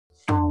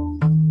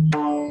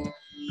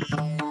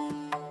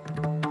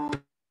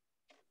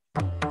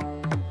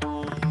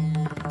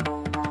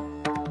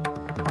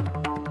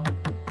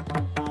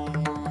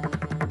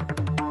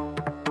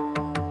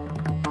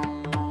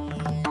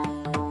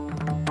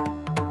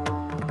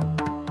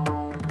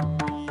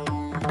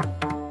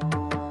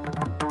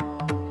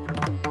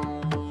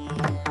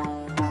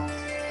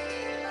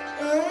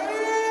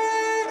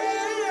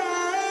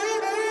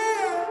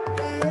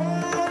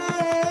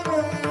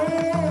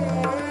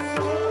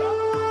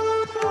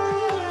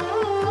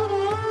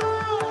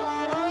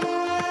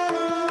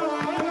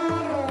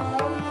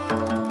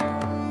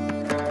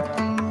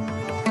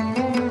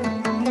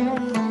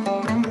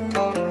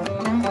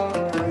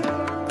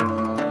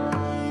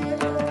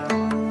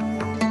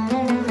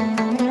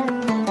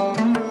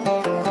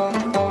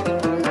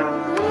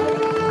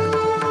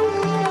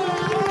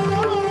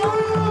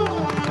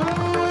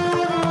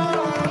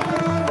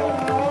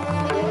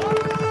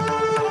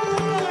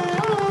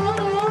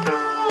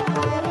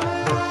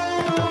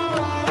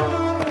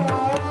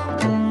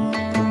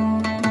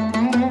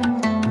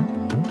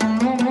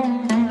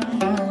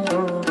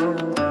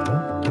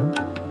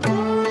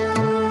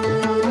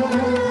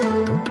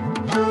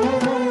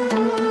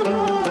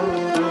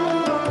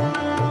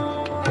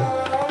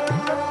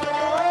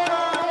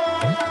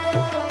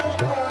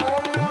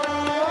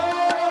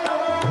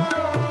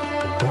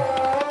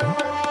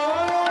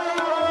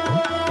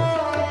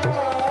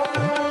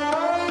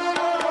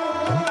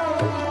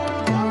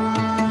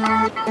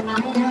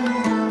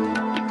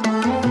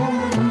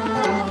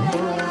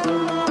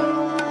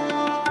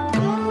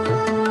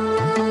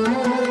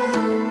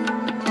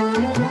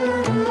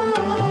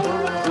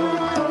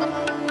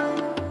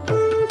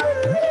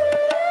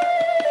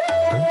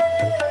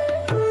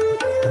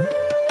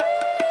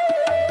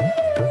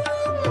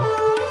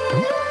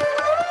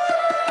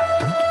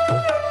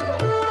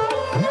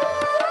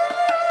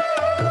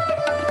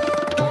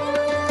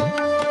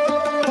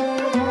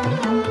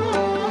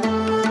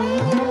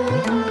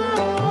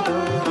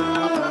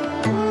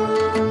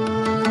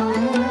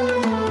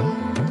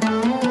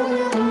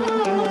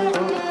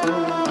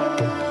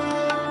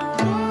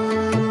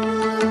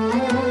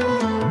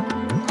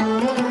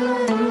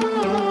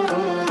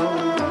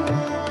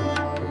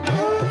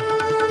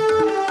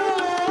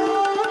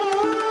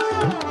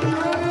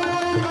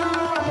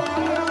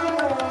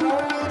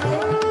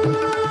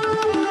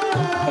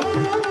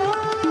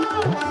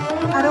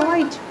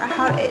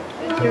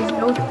There's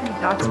no three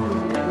dots for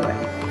me to do it.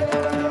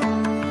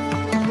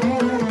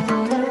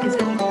 Is it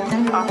because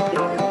it's off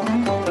video?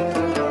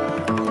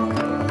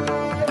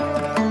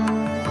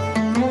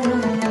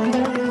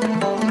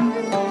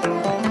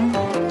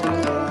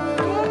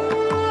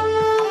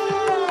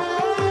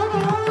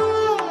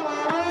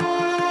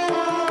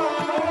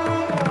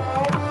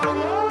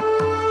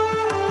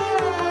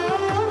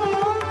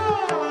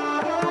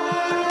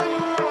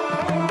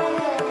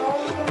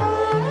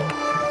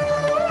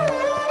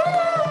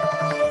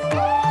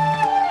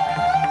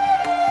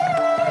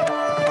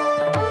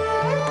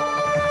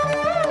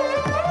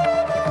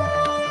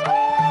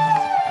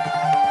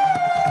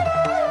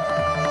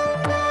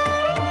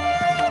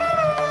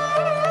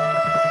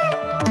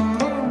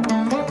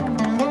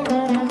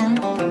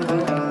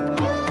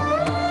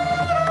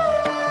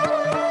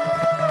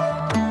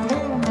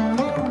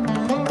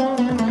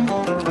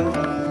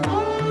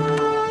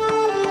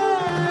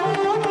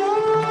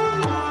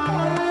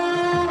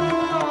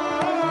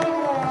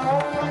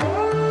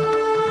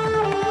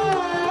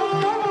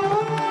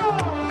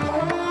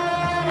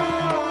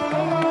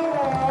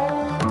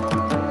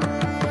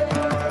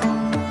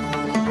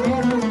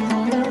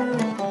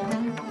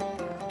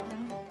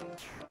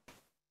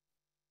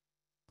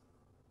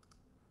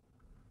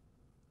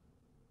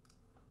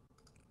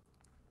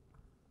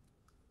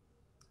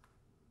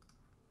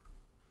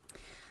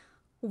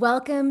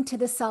 Welcome to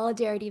the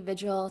Solidarity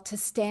Vigil to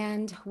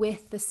stand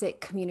with the Sikh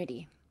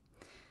community.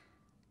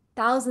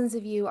 Thousands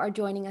of you are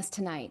joining us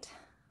tonight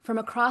from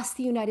across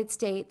the United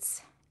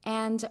States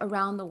and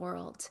around the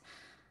world.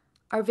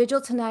 Our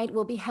vigil tonight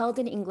will be held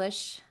in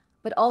English,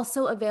 but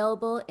also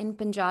available in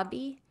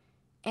Punjabi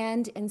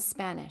and in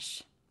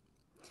Spanish.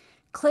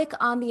 Click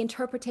on the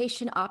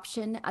interpretation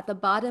option at the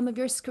bottom of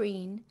your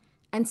screen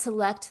and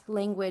select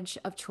language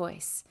of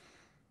choice.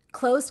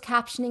 Closed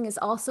captioning is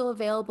also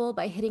available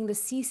by hitting the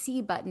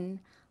CC button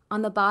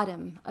on the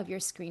bottom of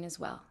your screen as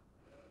well.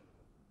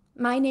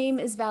 My name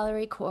is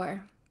Valerie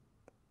Kaur,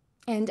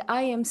 and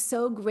I am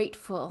so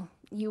grateful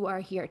you are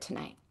here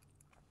tonight.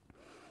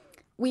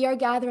 We are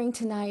gathering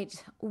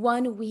tonight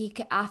 1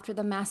 week after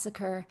the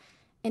massacre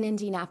in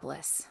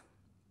Indianapolis.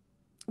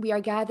 We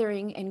are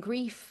gathering in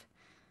grief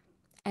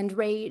and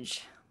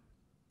rage,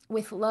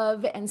 with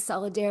love and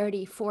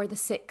solidarity for the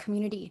Sikh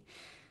community.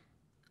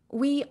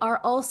 We are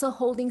also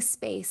holding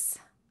space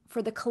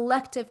for the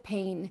collective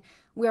pain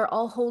we are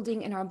all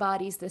holding in our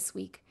bodies this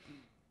week.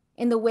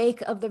 In the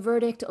wake of the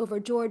verdict over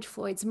George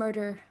Floyd's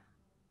murder,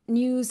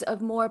 news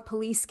of more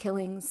police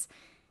killings,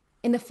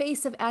 in the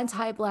face of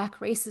anti-Black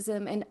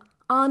racism and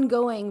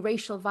ongoing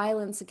racial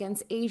violence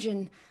against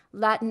Asian,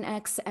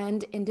 Latinx,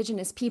 and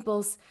Indigenous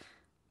peoples,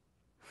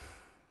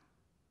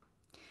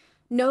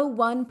 no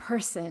one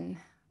person,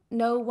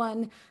 no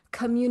one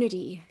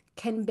community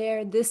can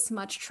bear this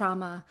much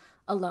trauma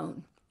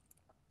alone.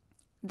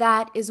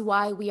 That is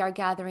why we are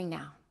gathering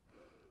now,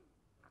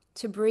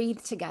 to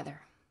breathe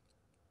together,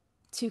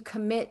 to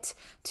commit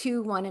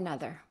to one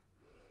another,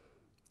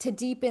 to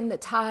deepen the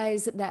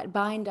ties that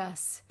bind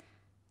us,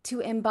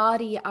 to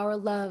embody our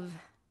love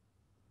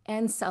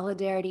and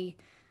solidarity,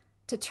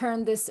 to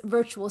turn this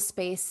virtual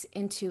space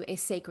into a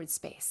sacred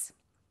space.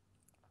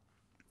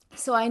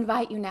 So I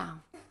invite you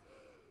now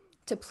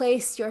to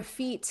place your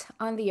feet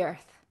on the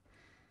earth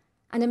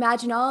and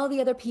imagine all the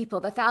other people,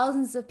 the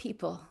thousands of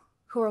people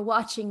who are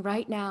watching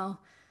right now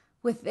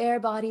with their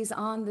bodies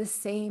on this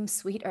same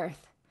sweet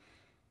earth.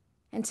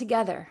 And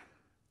together,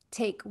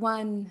 take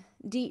one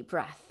deep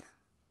breath.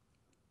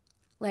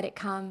 Let it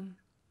come.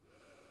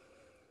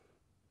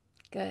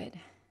 Good.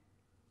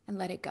 And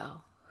let it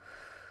go.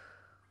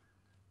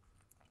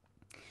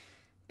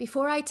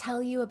 Before I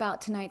tell you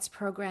about tonight's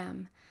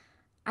program,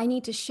 I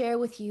need to share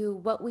with you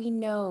what we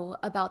know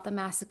about the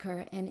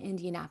massacre in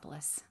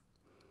Indianapolis.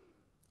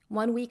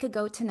 1 week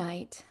ago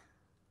tonight,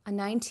 a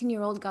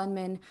 19-year-old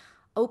gunman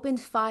opened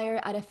fire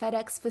at a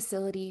FedEx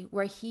facility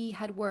where he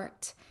had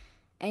worked,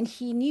 and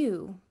he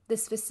knew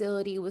this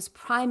facility was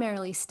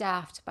primarily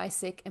staffed by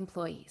Sikh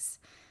employees.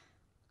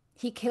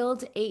 He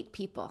killed 8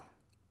 people.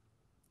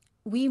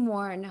 We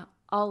mourn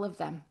all of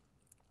them.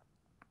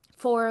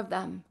 4 of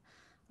them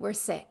were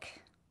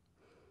Sikh.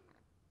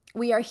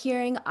 We are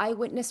hearing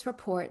eyewitness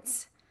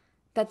reports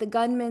that the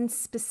gunman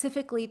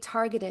specifically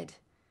targeted,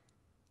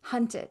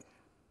 hunted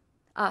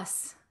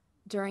us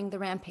during the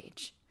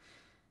rampage.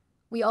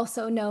 We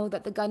also know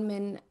that the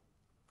gunman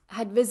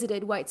had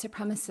visited white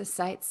supremacist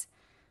sites,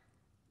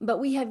 but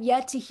we have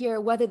yet to hear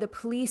whether the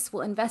police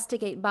will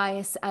investigate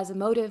bias as a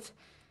motive,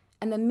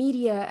 and the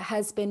media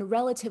has been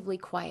relatively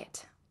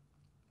quiet.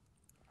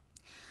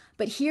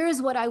 But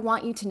here's what I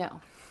want you to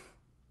know.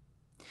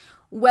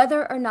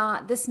 Whether or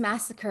not this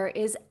massacre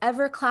is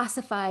ever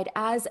classified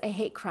as a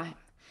hate crime,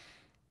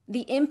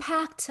 the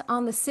impact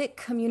on the Sikh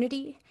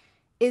community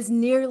is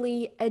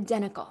nearly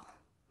identical.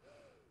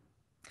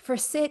 For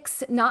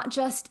Sikhs, not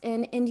just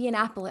in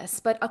Indianapolis,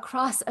 but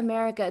across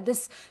America,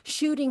 this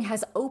shooting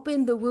has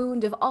opened the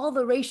wound of all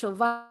the racial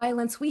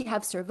violence we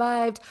have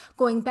survived,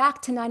 going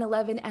back to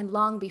 9/11 and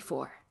long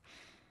before.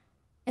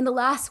 In the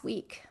last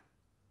week,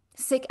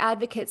 Sikh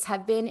advocates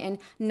have been in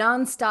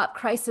nonstop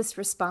crisis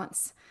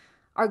response.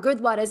 Our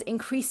Gurdwaras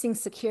increasing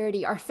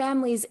security, our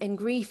families in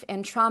grief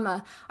and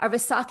trauma, our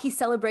Vaisakhi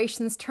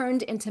celebrations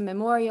turned into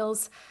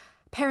memorials,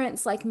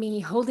 parents like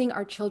me holding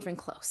our children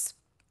close.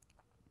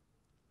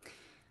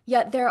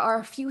 Yet there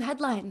are few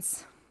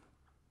headlines.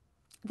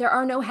 There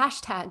are no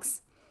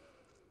hashtags,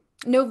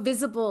 no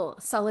visible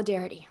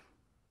solidarity.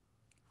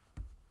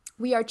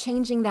 We are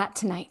changing that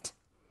tonight.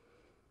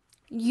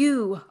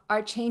 You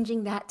are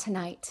changing that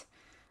tonight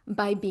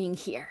by being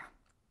here.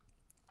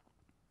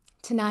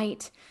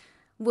 Tonight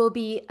will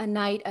be a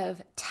night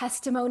of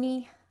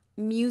testimony,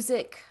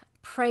 music,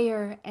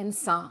 prayer, and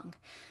song.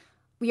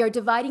 We are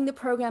dividing the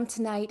program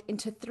tonight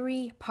into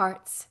 3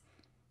 parts.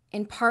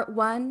 In part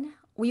 1,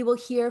 we will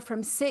hear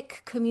from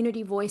Sikh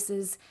community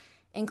voices,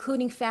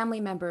 including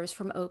family members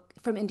from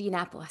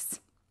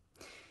Indianapolis.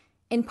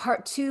 In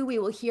part 2, we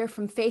will hear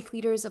from faith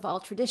leaders of all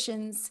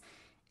traditions.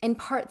 In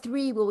part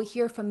 3, we will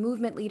hear from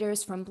movement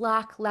leaders from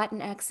Black,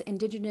 Latinx,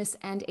 Indigenous,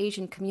 and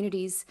Asian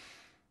communities.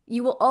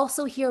 You will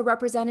also hear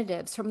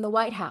representatives from the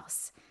White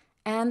House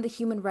and the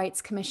Human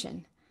Rights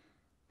Commission.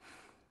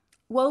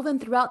 Woven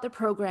throughout the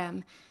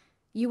program,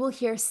 you will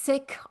hear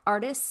Sikh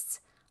artists,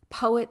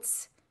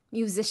 poets,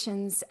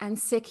 musicians, and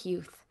Sikh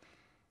youth,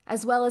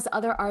 as well as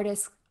other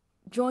artists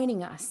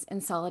joining us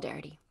in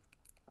solidarity.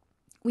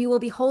 We will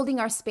be holding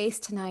our space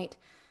tonight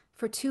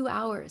for 2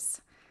 hours.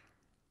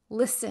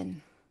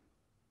 Listen,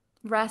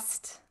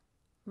 rest,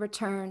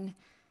 return,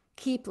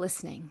 keep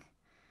listening.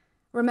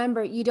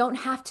 Remember, you don't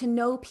have to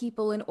know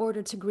people in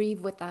order to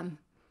grieve with them.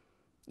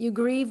 You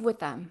grieve with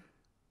them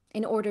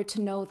in order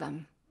to know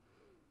them.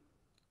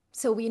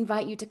 So we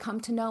invite you to come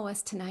to know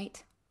us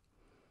tonight.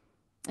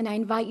 And I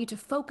invite you to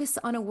focus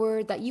on a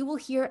word that you will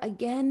hear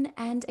again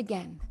and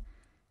again,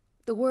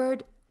 the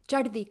word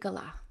Chardi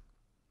Kala.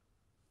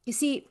 You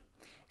see,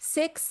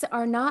 Sikhs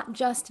are not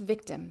just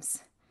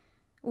victims.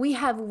 We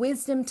have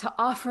wisdom to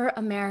offer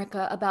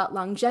America about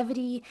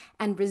longevity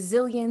and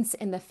resilience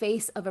in the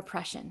face of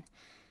oppression.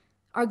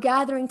 Our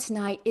gathering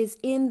tonight is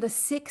in the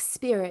Sikh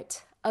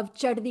spirit of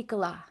Chardi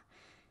Kala,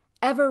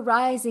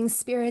 ever-rising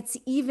spirits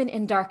even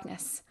in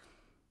darkness,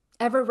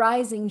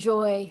 ever-rising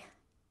joy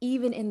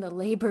even in the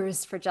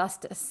labors for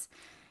justice,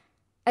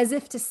 as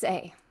if to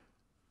say,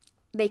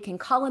 they can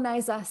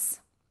colonize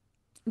us,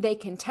 they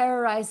can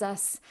terrorize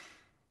us,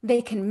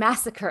 they can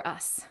massacre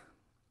us,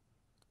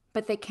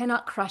 but they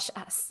cannot crush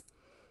us.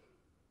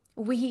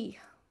 We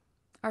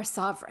are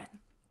sovereign.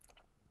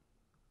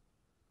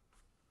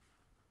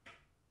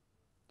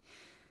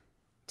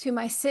 To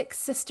my Sikh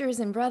sisters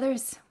and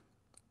brothers,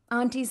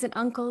 aunties and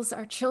uncles,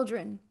 our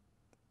children,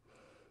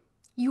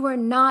 you are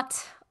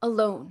not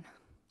alone.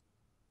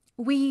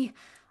 We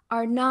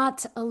are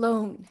not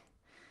alone.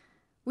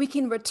 We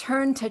can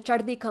return to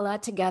Chardi Kala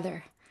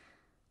together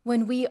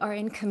when we are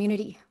in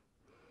community.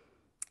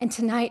 And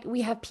tonight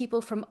we have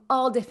people from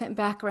all different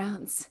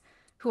backgrounds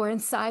who are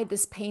inside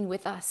this pain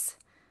with us.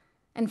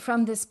 And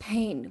from this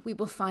pain, we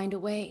will find a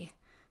way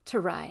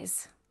to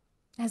rise,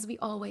 as we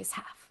always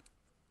have.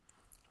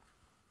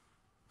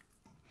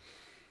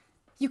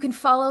 You can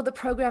follow the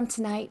program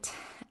tonight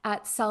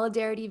at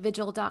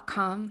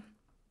solidarityvigil.com.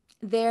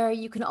 There,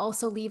 you can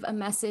also leave a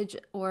message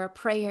or a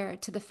prayer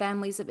to the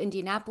families of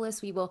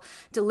Indianapolis. We will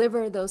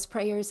deliver those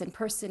prayers in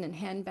person in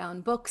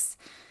hand-bound books.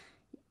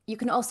 You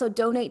can also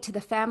donate to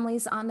the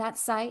families on that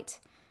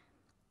site.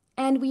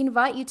 And we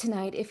invite you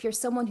tonight, if you're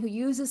someone who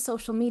uses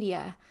social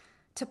media,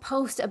 to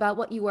post about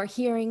what you are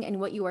hearing and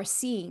what you are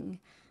seeing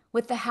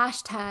with the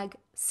hashtag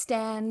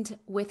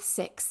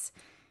 #StandWithSikhs.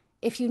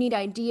 If you need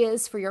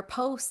ideas for your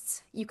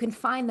posts, you can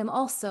find them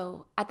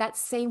also at that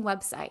same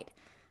website,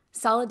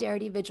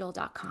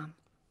 solidarityvigil.com.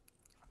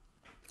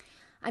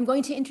 I'm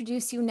going to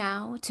introduce you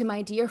now to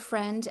my dear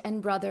friend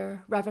and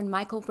brother, Reverend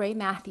Michael Bray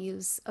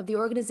Matthews of the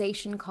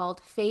organization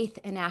called Faith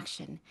in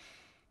Action.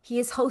 He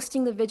is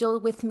hosting the vigil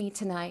with me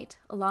tonight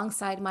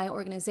alongside my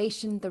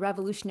organization, the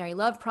Revolutionary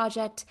Love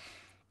Project,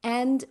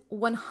 and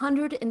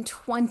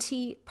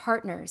 120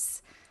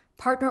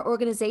 partner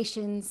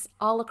organizations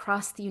all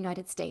across the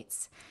United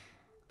States.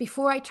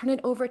 Before I turn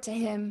it over to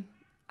him,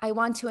 I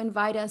want to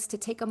invite us to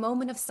take a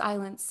moment of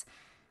silence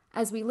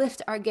as we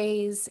lift our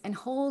gaze and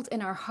hold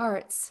in our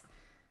hearts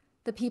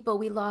the people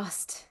we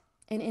lost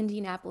in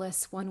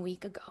Indianapolis 1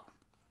 week ago.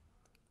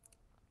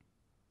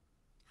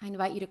 I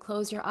invite you to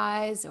close your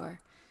eyes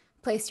or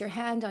place your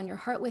hand on your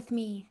heart with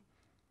me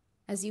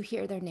as you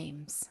hear their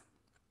names.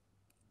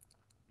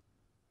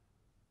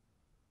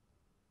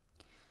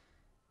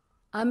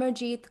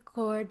 Amarjeet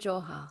Kaur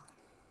Johal,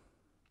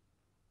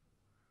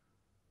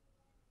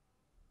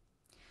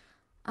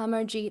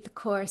 Amarjeet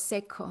Kaur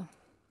Sekho,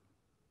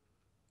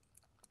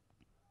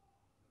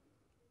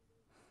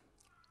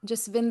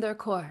 Jasvinder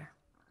Kaur,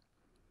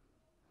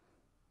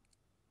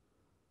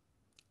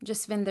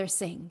 Jasvinder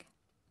Singh,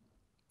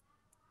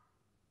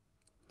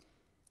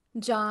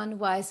 John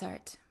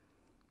Weisart,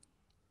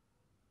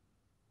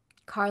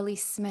 Carly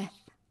Smith,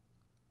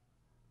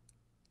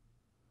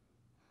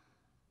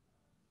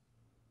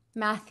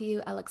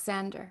 Matthew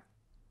Alexander,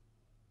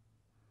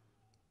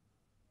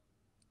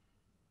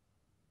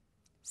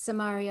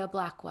 Samaria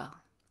Blackwell,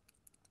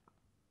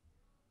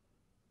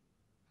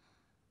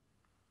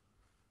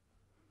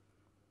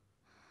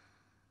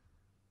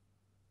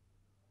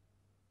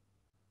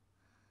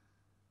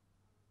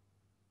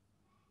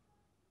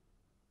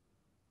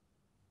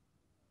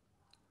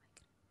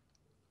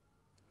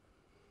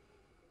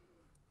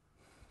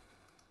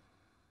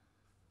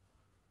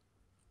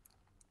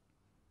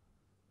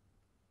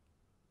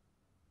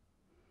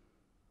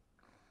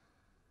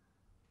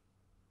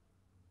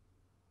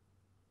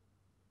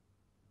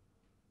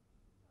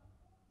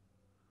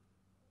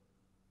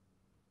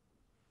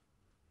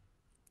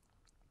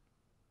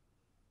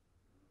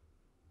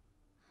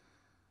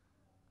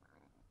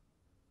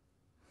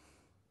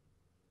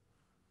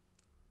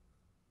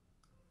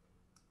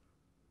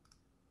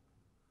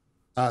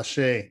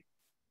 Ashe.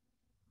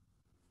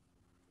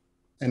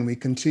 And we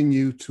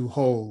continue to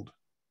hold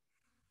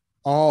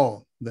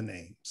all the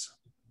names.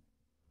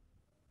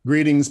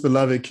 Greetings,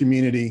 beloved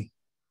community.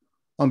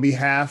 On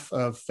behalf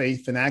of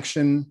Faith in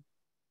Action,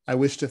 I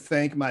wish to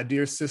thank my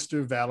dear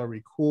sister,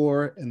 Valerie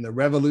Kaur, and the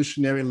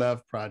Revolutionary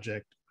Love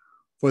Project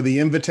for the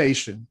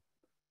invitation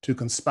to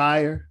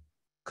conspire,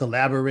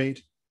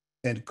 collaborate,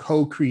 and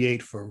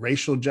co-create for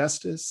racial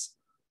justice,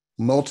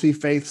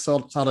 multi-faith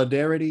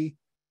solidarity,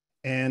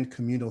 and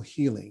communal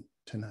healing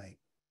tonight.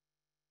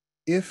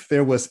 If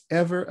there was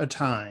ever a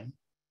time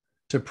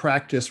to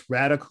practice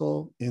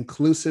radical,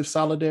 inclusive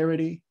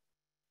solidarity,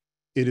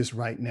 it is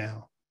right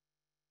now.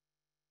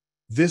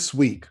 This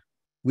week,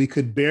 we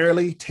could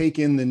barely take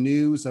in the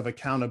news of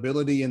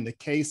accountability in the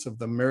case of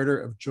the murder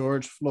of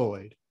George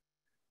Floyd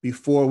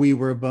before we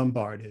were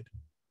bombarded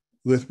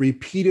with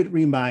repeated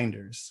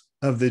reminders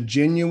of the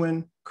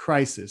genuine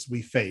crisis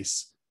we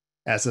face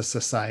as a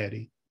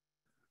society.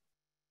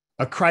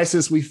 A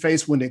crisis we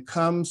face when it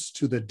comes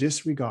to the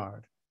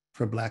disregard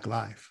for Black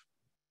life.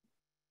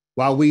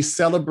 While we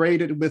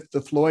celebrated with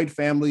the Floyd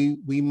family,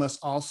 we must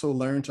also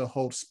learn to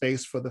hold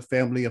space for the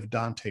family of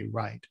Daunte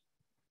Wright.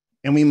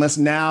 And we must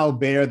now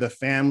bear the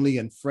family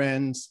and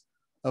friends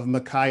of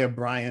Ma'Khia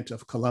Bryant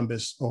of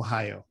Columbus,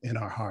 Ohio, in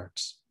our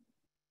hearts.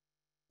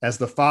 As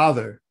the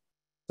father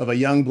of a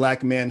young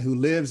Black man who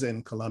lives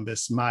in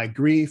Columbus, my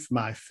grief,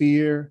 my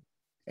fear,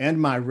 and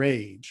my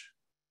rage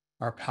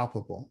are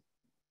palpable.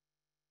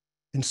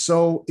 And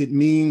so it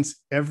means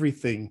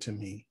everything to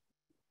me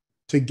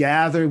to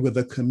gather with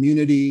a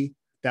community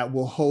that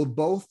will hold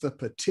both the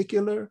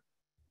particular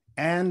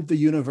and the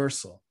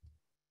universal.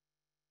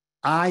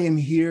 I am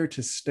here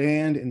to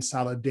stand in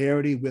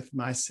solidarity with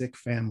my Sikh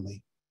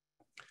family.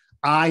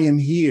 I am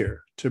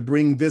here to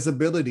bring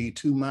visibility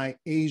to my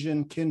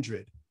Asian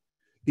kindred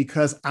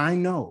because I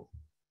know,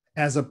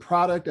 as a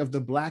product of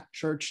the Black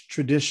church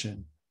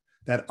tradition,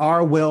 that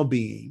our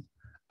well-being,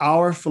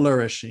 our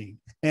flourishing,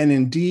 and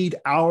indeed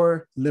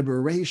our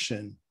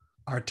liberation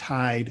are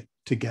tied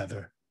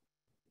together.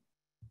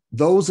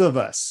 Those of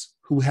us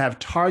who have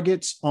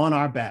targets on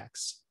our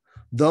backs,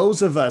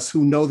 those of us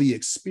who know the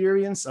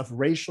experience of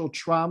racial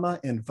trauma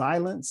and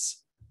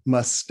violence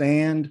must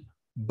stand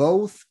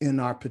both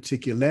in our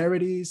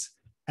particularities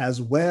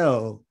as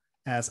well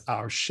as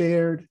our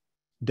shared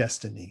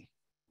destiny.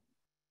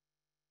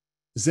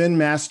 Zen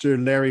Master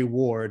Larry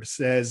Ward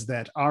says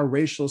that our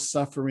racial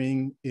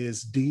suffering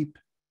is deep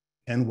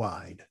and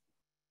wide.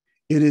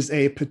 It is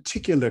a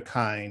particular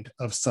kind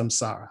of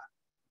samsara,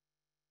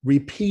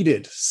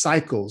 repeated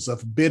cycles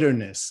of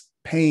bitterness,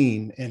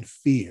 pain, and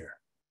fear.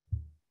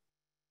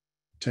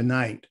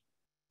 Tonight,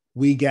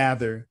 we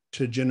gather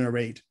to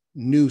generate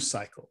new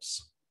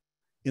cycles.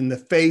 In the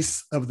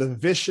face of the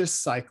vicious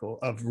cycle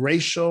of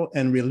racial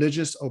and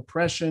religious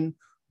oppression,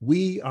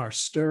 we are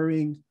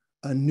stirring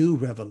a new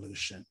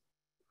revolution,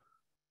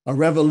 a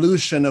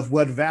revolution of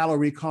what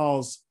Valerie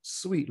calls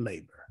sweet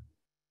labor.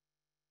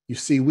 You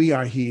see, we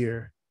are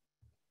here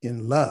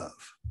in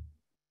love,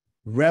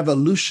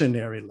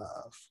 revolutionary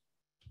love,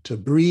 to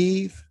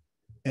breathe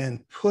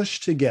and push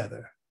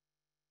together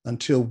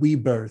until we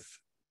birth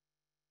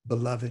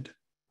beloved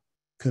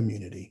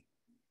community.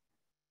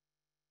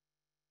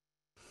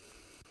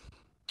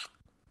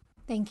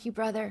 Thank you,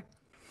 brother.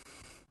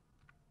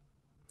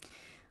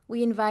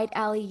 We invite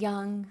Ali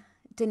Young,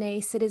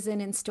 Dene citizen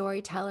and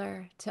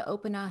storyteller, to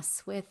open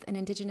us with an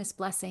Indigenous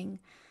blessing,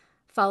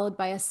 followed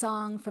by a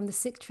song from the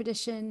Sikh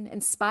tradition,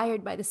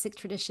 inspired by the Sikh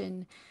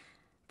tradition,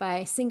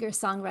 by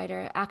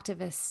singer-songwriter,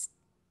 activist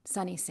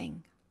Sunny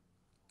Singh.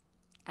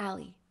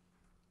 Ali.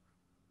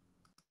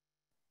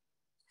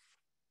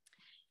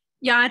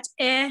 Yat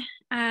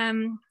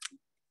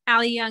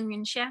Ali Young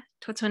Minshe,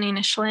 Totoni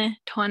Nishle,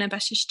 Tona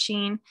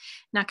Bashichin,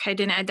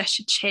 Nakaidina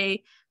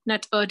Adashiche,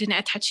 Nut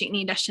Odina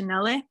Tachini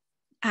Dashanele.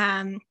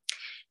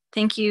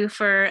 Thank you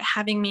for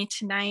having me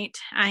tonight.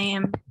 I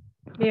am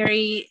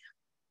very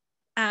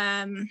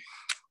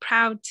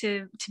proud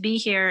to be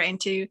here and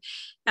to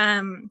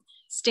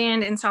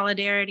stand in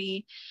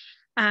solidarity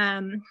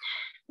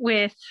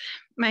with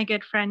my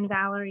good friend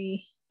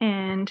Valerie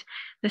and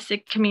the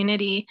Sikh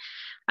community.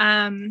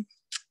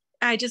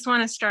 I just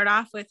want to start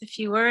off with a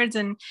few words,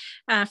 and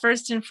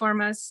first and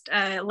foremost,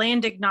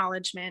 land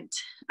acknowledgement,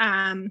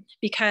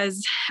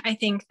 because I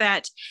think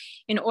that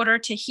in order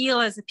to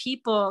heal as a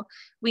people,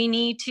 we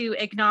need to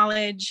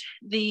acknowledge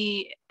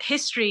the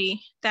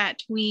history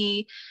that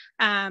we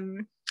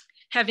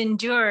have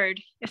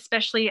endured,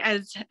 especially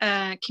as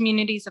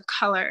communities of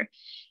color.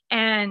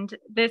 And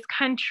this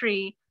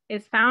country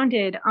is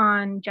founded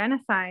on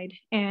genocide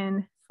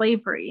and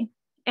slavery.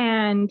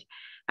 And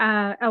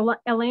a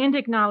land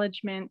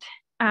acknowledgement,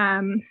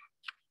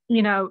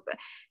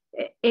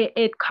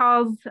 it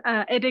calls,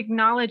 it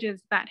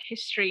acknowledges that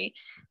history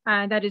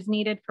that is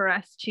needed for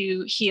us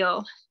to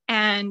heal.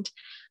 And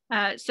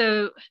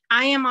so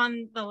I am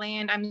on the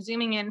land, I'm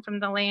zooming in from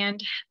the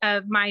land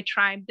of my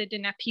tribe, the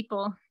Diné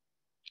people,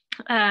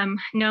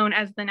 known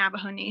as the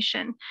Navajo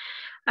Nation.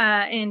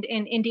 And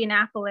in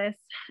Indianapolis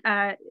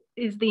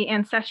is the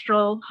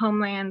ancestral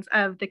homelands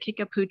of the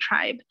Kickapoo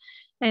tribe.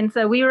 And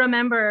so we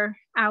remember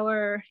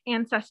our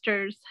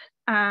ancestors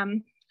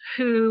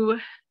who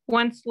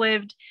once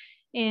lived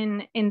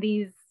in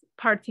these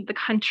parts of the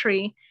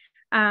country,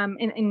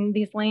 in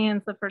these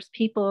lands, the First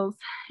Peoples,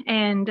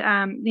 and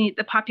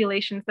the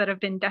populations that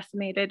have been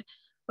decimated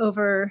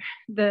over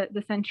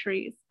the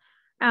centuries.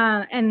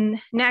 And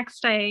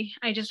next, I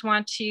just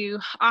want to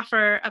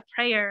offer a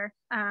prayer,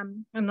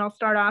 and I'll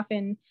start off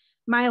in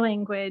my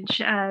language,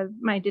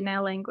 my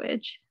Diné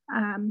language.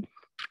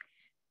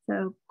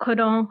 So,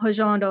 Kodon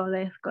Hojondo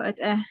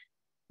Leskote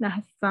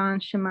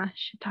Nahasan Shema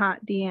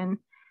Shitat Dien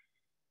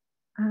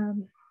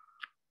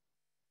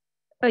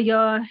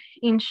Ayo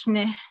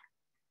Inchne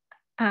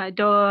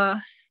Do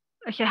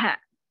Ahahat.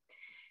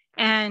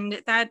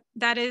 And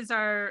that is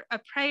a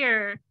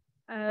prayer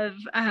of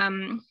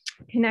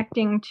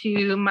connecting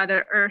to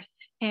Mother Earth.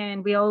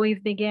 And we always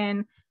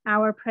begin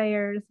our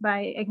prayers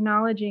by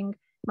acknowledging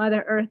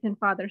Mother Earth and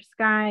Father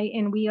Sky,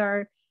 and we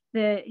are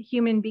the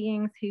human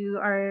beings who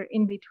are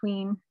in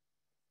between.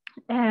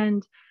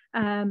 And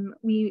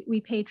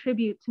we pay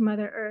tribute to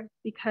Mother Earth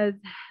because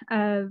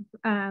of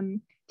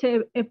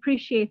to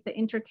appreciate the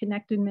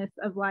interconnectedness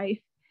of life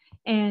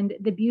and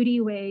the beauty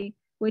way,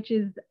 which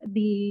is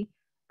the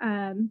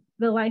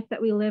life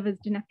that we live as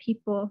Diné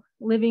people.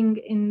 Living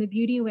in the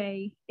beauty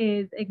way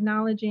is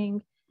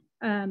acknowledging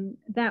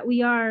that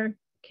we are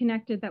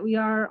connected, that we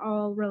are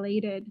all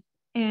related,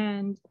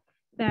 and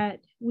that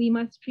we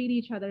must treat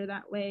each other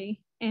that way.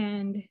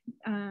 And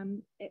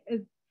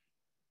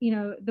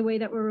the way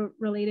that we're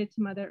related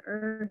to Mother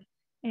Earth,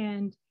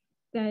 and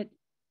that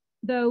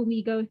though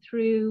we go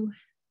through,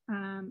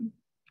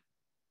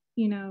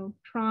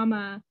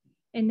 trauma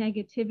and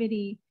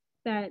negativity,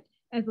 that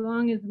as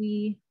long as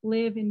we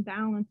live in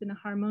balance, in a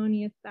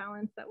harmonious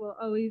balance, that will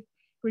always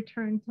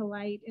return to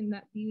light in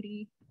that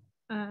beauty.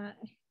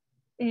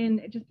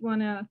 And I just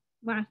want to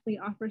lastly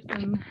offer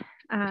some,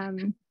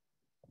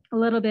 a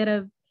little bit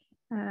of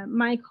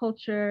my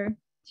culture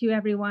to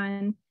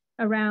everyone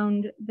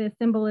around the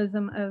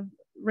symbolism of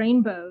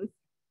rainbows,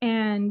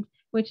 and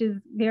which is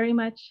very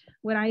much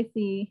what I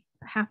see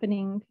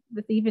happening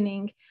this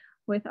evening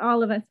with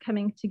all of us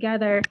coming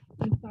together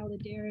in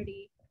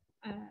solidarity.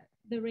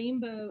 The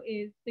rainbow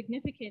is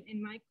significant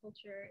in my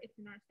culture. It's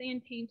in our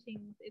sand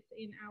paintings, it's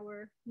in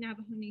our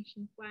Navajo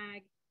Nation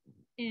flag,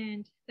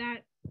 and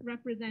that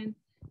represents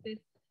this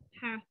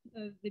path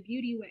of the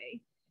beauty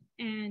way,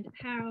 and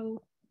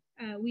how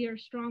we are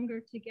stronger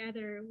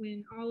together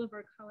when all of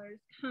our colors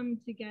come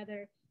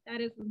together.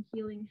 That is when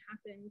healing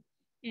happens.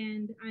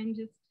 And I'm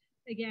just,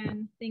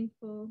 again,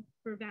 thankful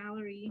for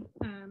Valerie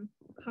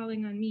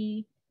calling on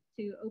me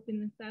to open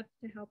this up,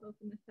 to help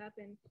open this up.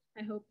 And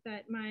I hope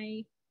that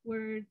my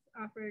words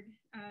offered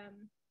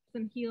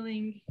some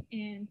healing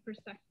and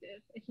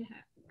perspective. If you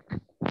have.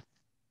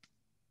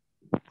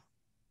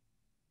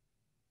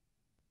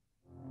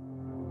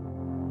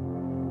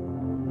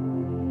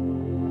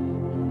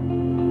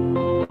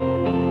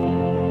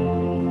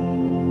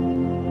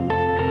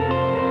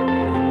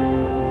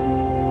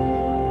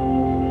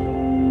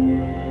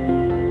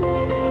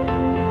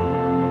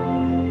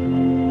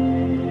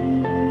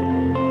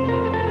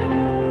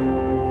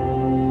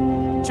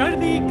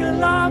 Chardi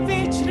Kala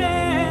vich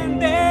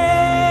rende,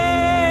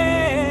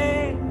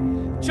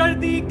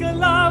 Chardi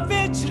Kala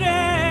vich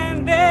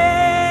rende,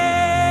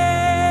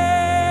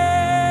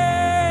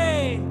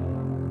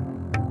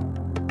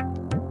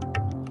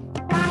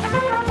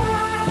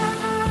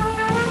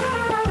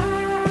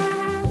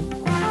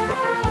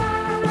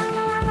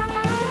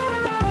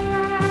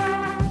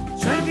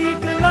 Chardi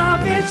Kala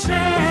vich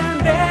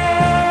rende,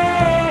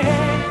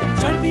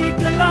 Chardi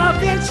Kala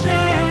vich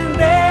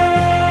rende.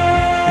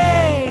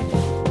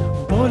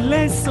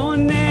 Bole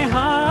sone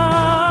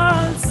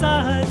haal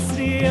sahat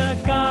Sri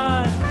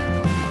Akal,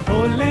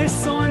 Bole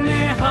sone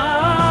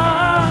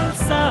haal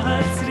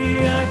sahat Sri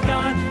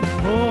Akal,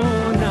 Ho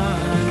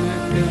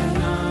Nanak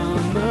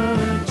naam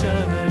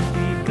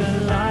Chardi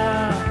Kala,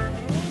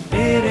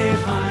 Tere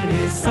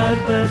bhane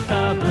sab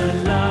ka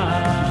bhala.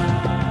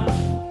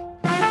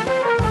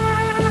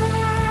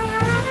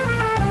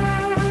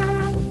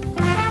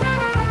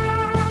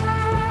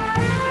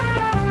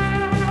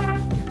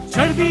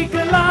 Chardi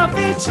Kala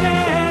vich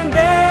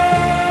rehende,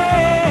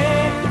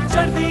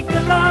 Chardi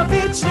Kala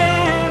vich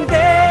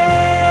rehende,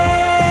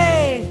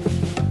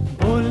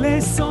 bole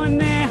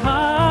sone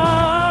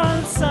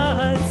haal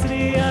Sat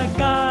Sri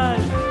Akal,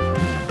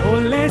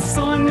 bole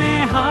sone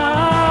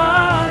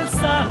haal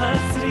Sat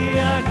Sri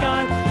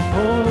Akal,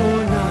 O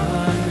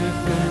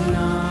Nanak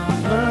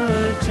naam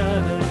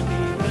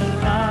Chardi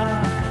Kala,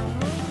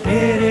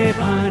 tere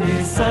bhane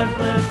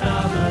sarvata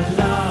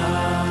bhala.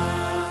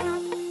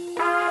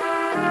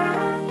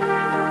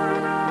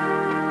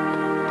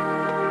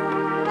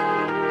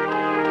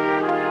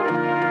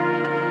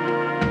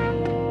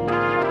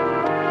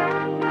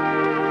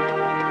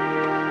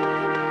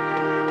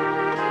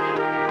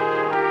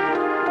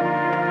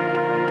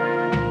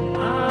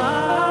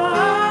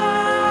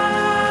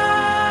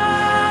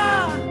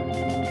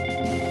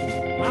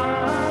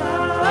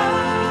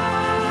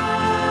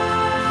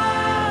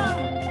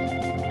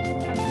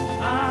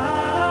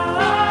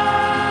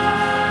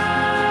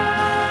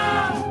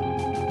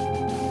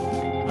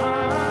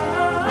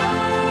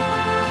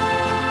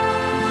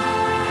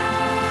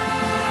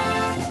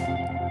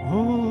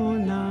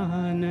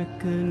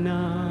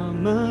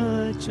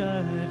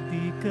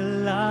 Chardi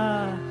Kala,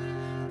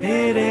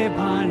 tere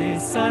bhane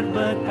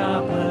sarvata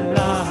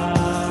bhala.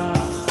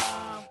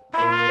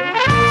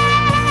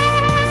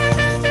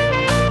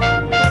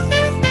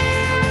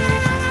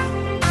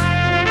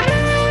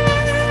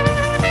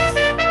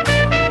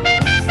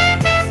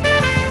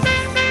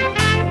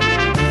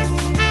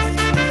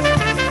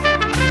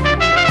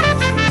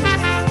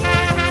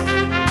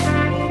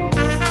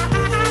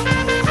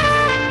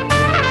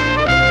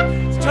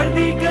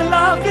 Chardi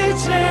Kala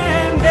vich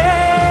rehende,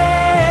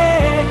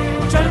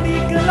 Chardi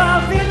Kala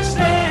vich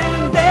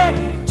rehende,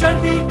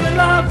 Chardi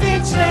Kala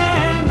vich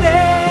rehende,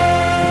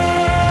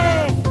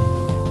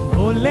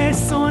 bole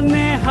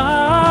sone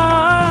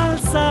haal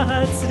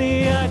Sat Sri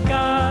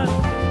Akal,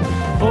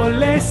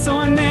 bole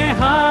sone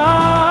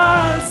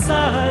haal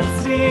Sat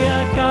Sri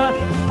Akal,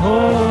 O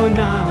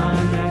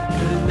Nanak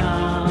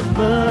naam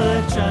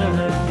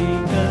Chardi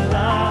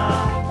Kala,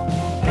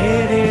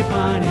 tere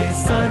bhane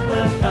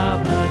sarvata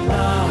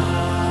bhala.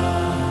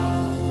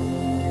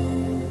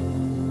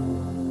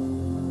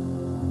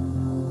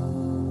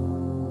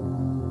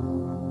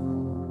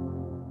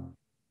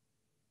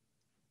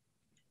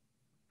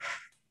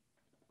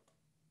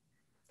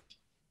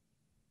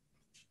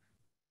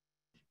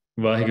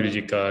 Waheguru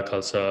ji ਕਾ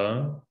ਖਾਲਸਾ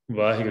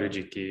ਵਾਹਿਗੁਰੂ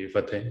ਜੀ ਕੀ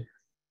ਫਤਿਹ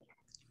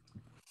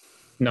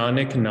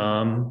ਨਾਨਕ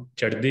ਨਾਮ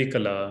ਚੜ੍ਹਦੀ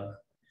ਕਲਾ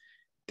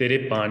ਤੇਰੇ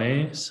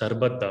ਪਾਣੇ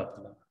ਸਰਬਤ ਦਾ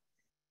ਭਲਾ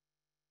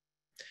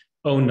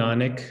O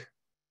Nanak,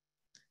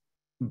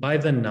 by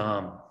the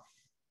Naam,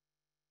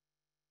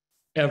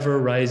 ever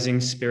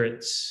rising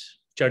spirits,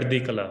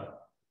 Chardi Kala,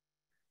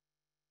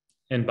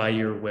 and by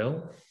your will,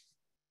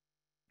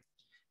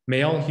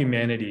 may all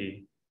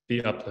humanity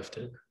be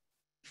uplifted.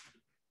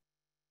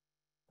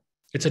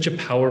 It's such a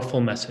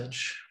powerful message,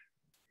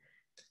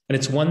 and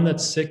it's one that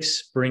Sikhs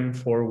bring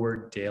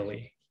forward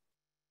daily.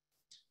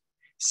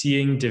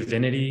 Seeing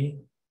divinity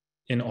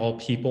in all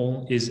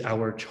people is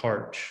our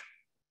charge.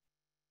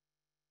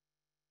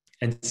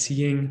 And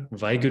seeing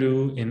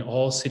Vaheguru in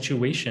all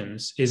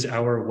situations is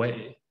our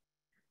way.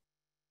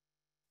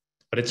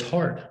 But it's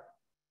hard.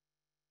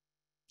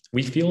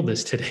 We feel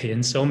this today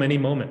in so many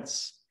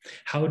moments.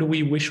 How do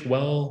we wish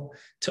well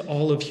to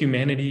all of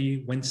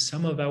humanity when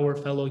some of our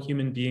fellow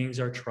human beings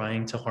are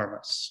trying to harm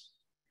us?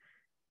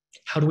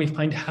 How do we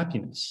find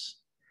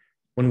happiness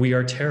when we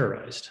are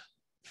terrorized?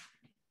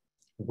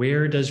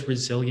 Where does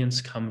resilience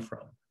come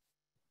from?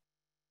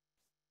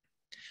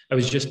 I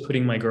was just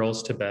putting my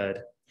girls to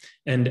bed,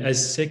 and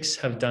as Sikhs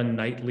have done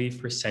nightly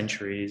for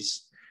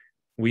centuries,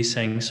 we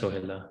sang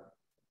Sohila.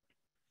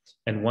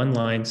 And one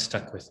line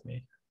stuck with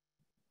me.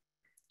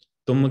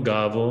 Tum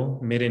gavo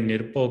mere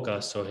nirpo ka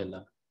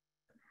Sohila.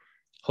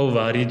 Ho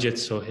vari jit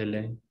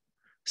Sohile,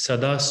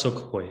 sada sukh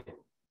hoye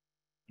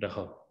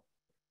raho.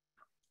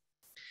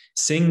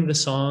 Sing the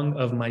song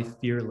of my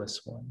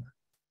fearless one.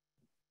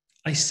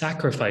 I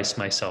sacrifice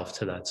myself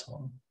to that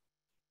song.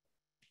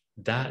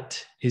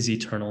 That is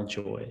eternal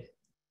joy.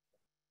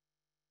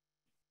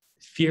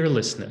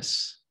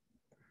 Fearlessness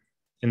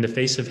in the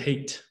face of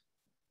hate.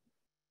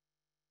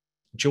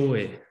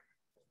 Joy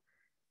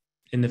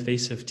in the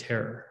face of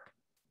terror.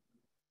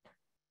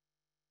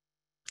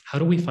 How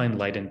do we find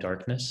light in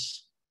darkness?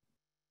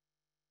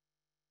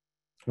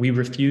 We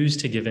refuse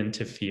to give in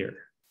to fear.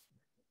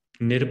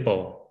 Nirpo.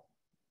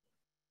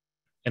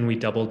 And we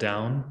double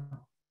down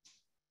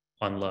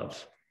on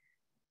love.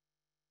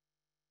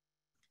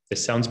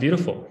 This sounds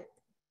beautiful,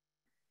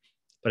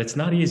 but it's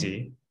not easy.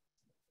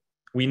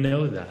 We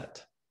know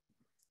that.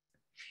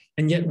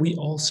 And yet we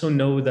also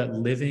know that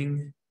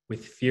living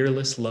with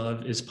fearless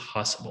love is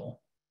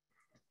possible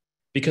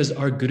because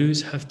our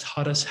gurus have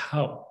taught us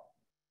how,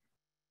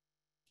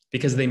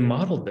 because they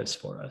modeled this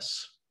for us,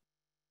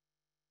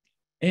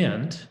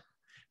 and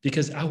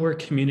because our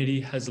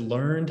community has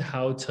learned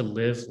how to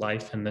live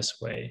life in this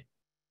way.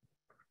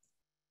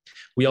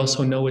 We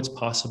also know it's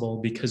possible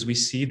because we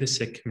see the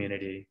Sikh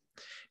community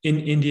in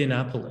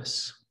Indianapolis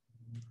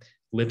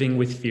living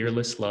with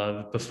fearless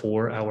love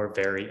before our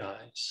very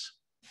eyes.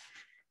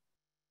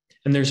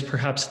 And there's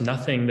perhaps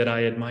nothing that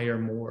I admire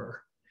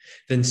more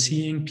than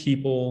seeing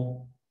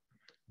people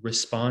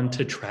respond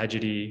to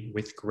tragedy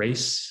with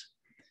grace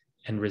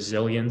and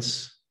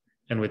resilience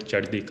and with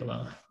Chardi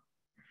Kala.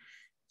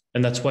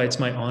 And that's why it's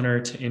my honor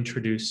to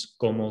introduce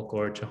Komal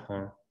Kaur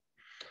Chauhan,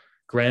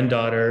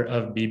 granddaughter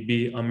of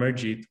Bibi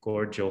Amarjit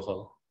Kaur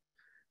Johal,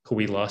 who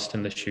we lost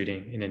in the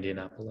shooting in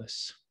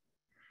Indianapolis.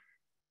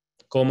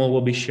 Komal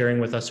will be sharing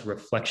with us a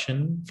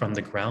reflection from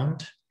the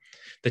ground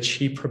that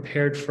she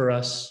prepared for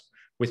us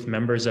with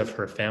members of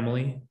her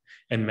family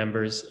and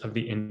members of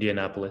the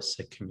Indianapolis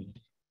Sikh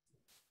community.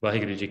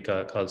 Vaheguru Ji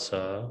Ka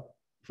Khalsa,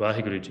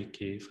 Vaheguru Ji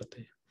Ki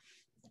Fateh.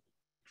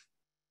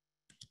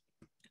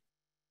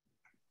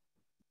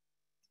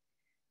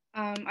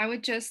 I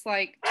would just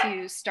like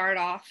to start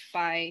off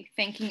by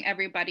thanking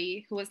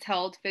everybody who has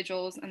held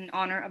vigils in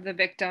honor of the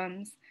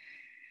victims.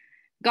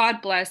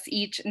 God bless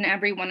each and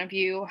every one of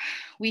you.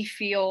 We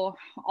feel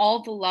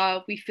all the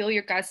love, we feel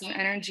your guys'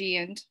 energy,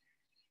 and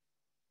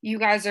you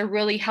guys are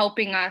really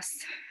helping us,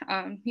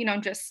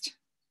 just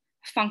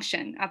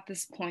function at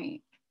this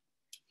point.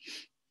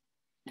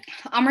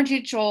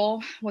 Amarjit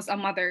Joel was a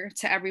mother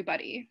to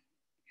everybody.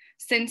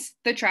 Since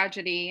the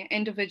tragedy,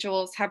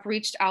 individuals have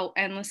reached out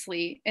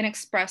endlessly and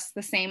expressed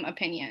the same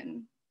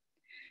opinion.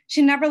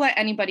 She never let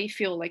anybody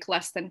feel like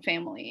less than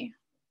family.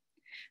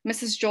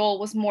 Mrs. Joel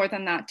was more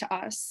than that to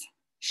us.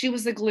 She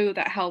was the glue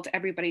that held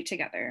everybody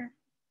together.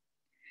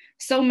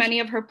 So many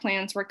of her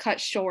plans were cut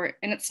short,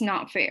 and it's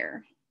not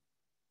fair.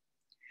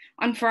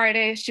 On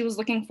Friday, she was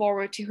looking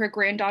forward to her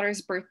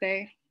granddaughter's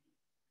birthday.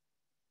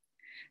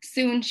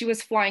 Soon, she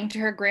was flying to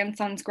her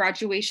grandson's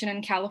graduation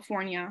in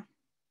California,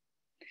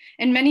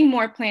 and many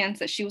more plans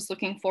that she was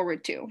looking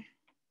forward to.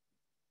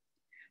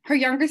 Her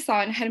younger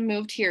son had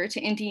moved here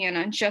to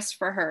Indiana just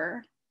for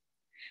her.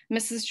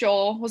 Mrs.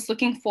 Joel was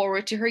looking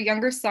forward to her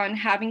younger son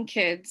having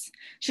kids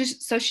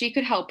so she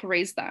could help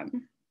raise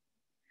them.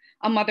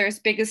 A mother's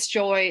biggest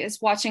joy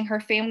is watching her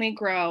family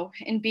grow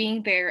and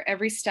being there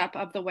every step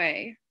of the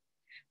way.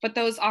 But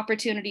those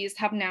opportunities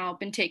have now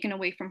been taken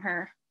away from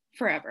her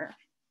forever.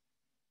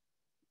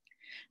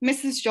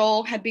 Mrs.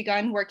 Joel had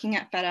begun working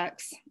at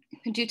FedEx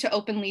due to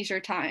open leisure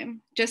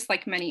time, just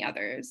like many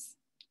others.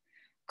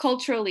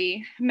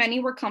 Culturally, many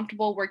were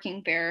comfortable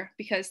working there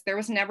because there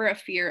was never a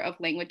fear of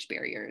language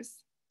barriers.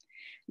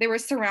 They were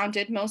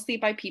surrounded mostly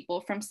by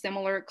people from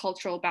similar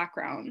cultural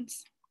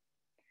backgrounds.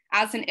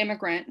 As an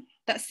immigrant,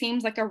 that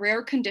seems like a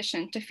rare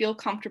condition to feel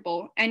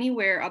comfortable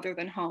anywhere other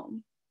than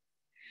home.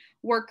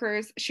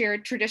 Workers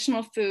shared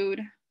traditional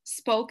food,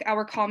 spoke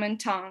our common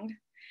tongue,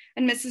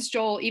 and Mrs.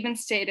 Joel even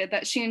stated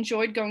that she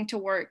enjoyed going to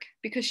work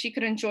because she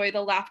could enjoy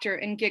the laughter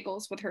and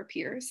giggles with her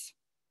peers.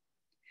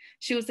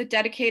 She was a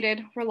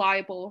dedicated,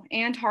 reliable,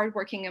 and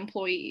hardworking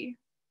employee.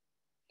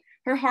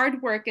 Her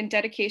hard work and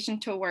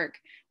dedication to work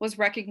was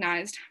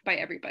recognized by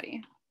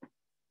everybody.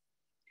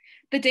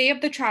 The day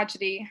of the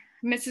tragedy,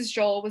 Mrs.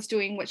 Joel was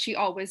doing what she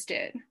always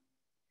did,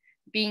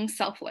 being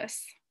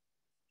selfless.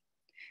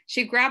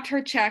 She grabbed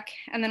her check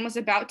and then was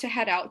about to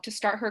head out to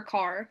start her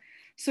car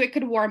so it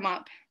could warm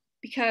up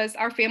because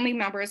our family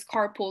members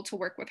carpooled to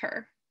work with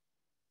her.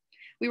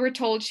 We were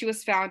told she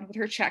was found with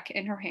her check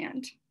in her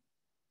hand.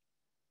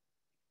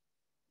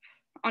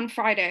 On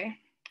Friday,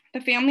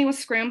 the family was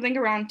scrambling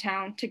around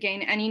town to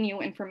gain any new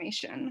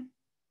information.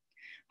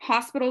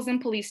 Hospitals and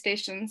police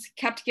stations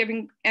kept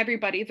giving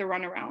everybody the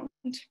runaround.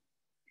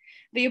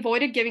 They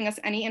avoided giving us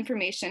any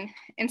information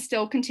and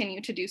still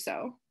continue to do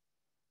so.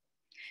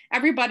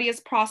 Everybody is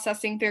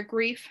processing their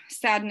grief,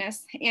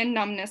 sadness, and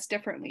numbness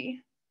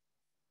differently.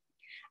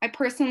 I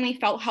personally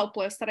felt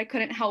helpless that I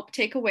couldn't help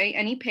take away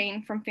any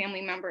pain from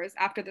family members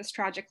after this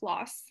tragic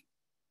loss.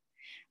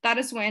 That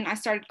is when I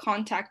started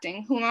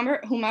contacting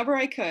whomever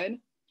I could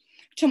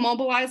to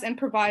mobilize and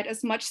provide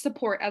as much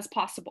support as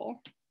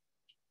possible.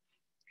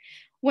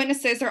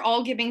 Witnesses are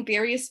all giving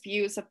various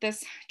views of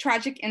this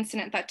tragic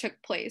incident that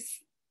took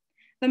place.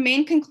 The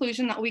main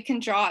conclusion that we can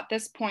draw at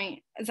this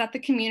point is that the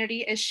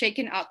community is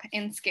shaken up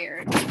and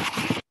scared.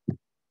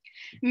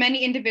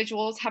 Many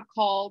individuals have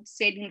called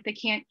stating that they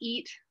can't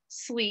eat,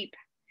 sleep,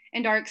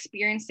 and are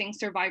experiencing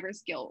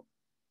survivor's guilt.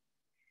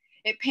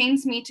 It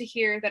pains me to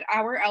hear that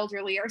our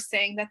elderly are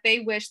saying that they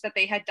wish that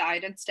they had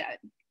died instead.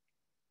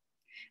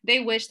 They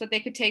wish that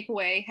they could take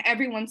away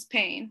everyone's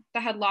pain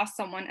that had lost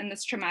someone in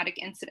this traumatic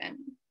incident.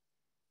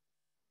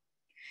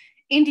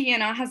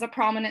 Indiana has a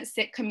prominent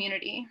Sikh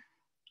community.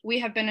 We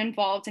have been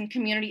involved in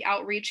community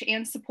outreach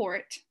and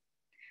support.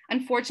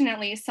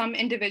 Unfortunately, some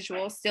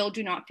individuals still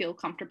do not feel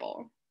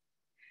comfortable.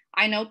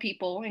 I know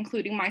people,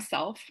 including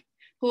myself,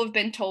 who have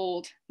been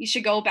told, you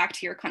should go back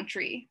to your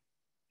country.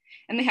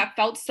 And they have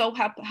felt so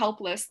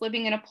helpless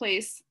living in a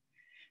place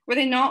where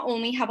they not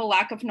only have a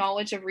lack of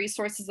knowledge of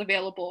resources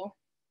available,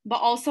 but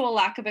also a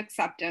lack of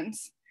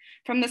acceptance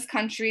from this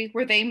country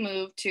where they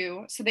moved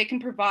to so they can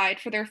provide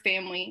for their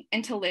family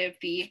and to live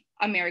the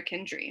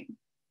American dream.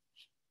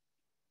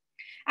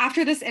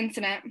 After this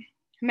incident,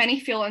 many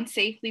feel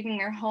unsafe leaving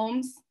their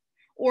homes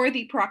or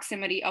the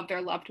proximity of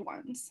their loved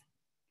ones.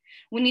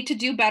 We need to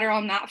do better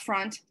on that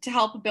front to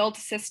help build a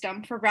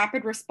system for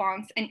rapid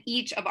response in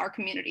each of our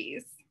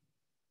communities.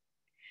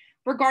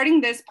 Regarding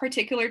this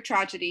particular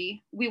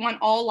tragedy, we want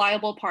all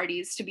liable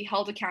parties to be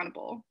held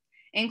accountable,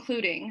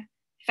 including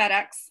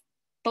FedEx,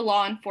 the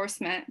law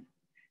enforcement,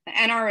 the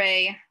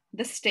NRA,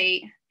 the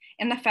state,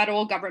 and the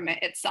federal government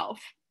itself.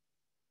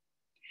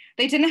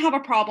 They didn't have a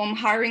problem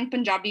hiring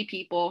Punjabi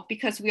people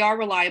because we are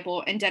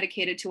reliable and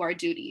dedicated to our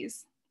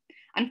duties.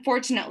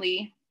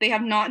 Unfortunately, they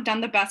have not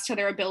done the best to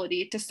their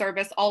ability to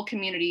service all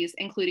communities,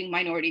 including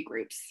minority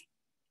groups.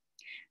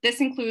 This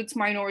includes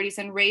minorities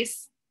in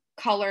race,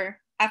 color,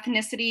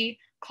 ethnicity,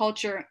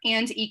 culture,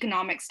 and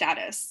economic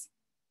status.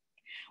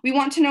 We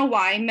want to know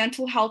why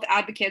mental health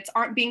advocates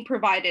aren't being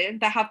provided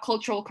that have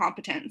cultural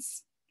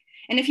competence.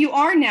 And if you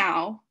are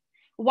now,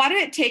 why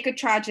did it take a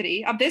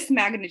tragedy of this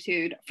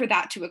magnitude for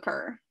that to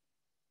occur?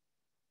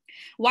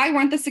 Why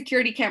weren't the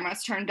security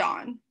cameras turned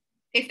on?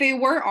 If they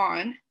were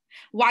on,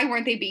 why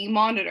weren't they being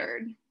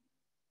monitored?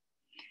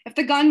 If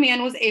the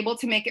gunman was able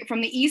to make it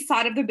from the east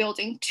side of the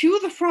building to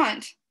the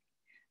front,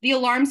 the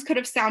alarms could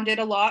have sounded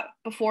a lot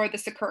before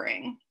this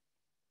occurring.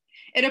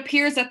 It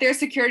appears that their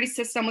security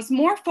system was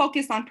more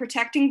focused on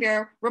protecting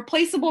their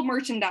replaceable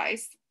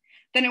merchandise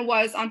than it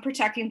was on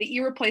protecting the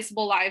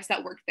irreplaceable lives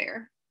that worked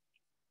there.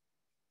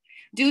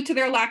 Due to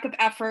their lack of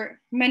effort,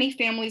 many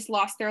families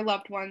lost their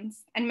loved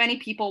ones, and many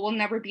people will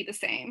never be the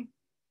same,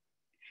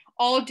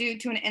 all due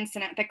to an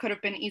incident that could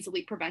have been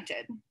easily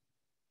prevented.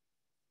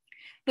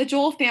 The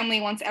Joel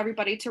family wants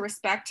everybody to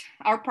respect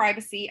our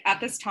privacy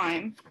at this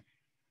time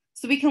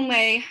so we can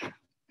lay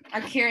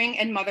our caring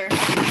and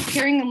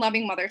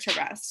loving mother to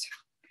rest,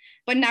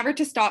 but never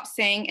to stop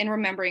saying and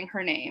remembering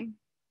her name.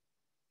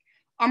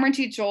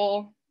 Amarjeet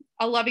Joel,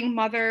 a loving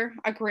mother,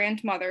 a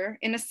grandmother,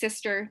 and a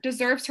sister,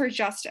 deserves her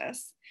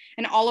justice,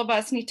 and all of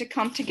us need to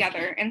come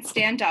together and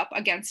stand up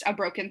against a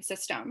broken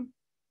system.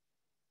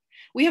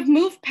 We have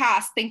moved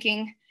past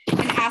thinking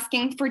and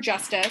asking for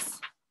justice.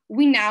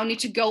 We now need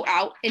to go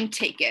out and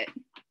take it.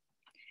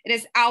 It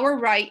is our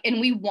right,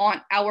 and we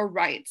want our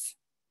rights,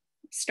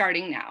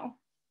 starting now.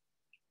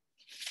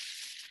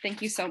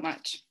 Thank you so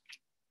much.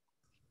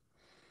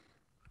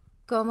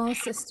 Gomo,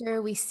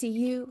 sister, we see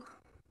you.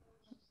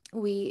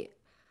 We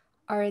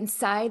are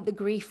inside the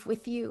grief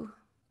with you.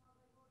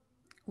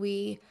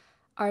 We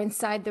are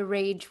inside the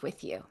rage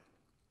with you.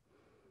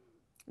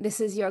 This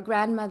is your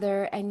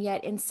grandmother, and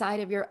yet inside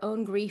of your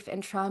own grief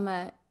and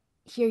trauma,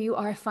 here you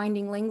are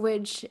finding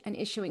language and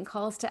issuing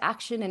calls to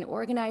action and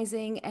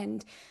organizing.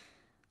 And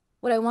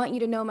what I want you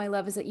to know, my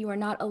love, is that you are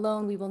not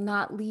alone. We will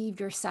not leave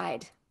your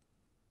side.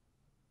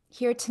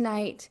 Here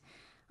tonight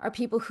are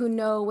people who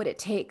know what it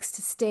takes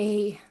to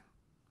stay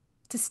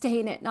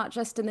in it, not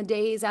just in the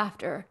days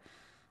after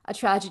a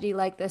tragedy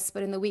like this,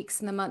 but in the weeks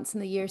and the months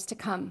and the years to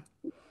come.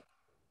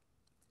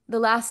 The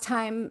last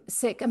time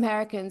Sikh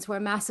Americans were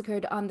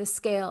massacred on this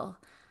scale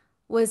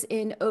was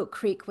in Oak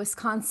Creek,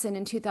 Wisconsin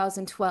in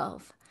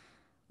 2012,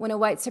 when a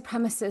white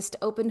supremacist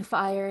opened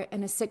fire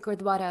in a Sikh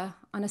Gurdwara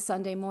on a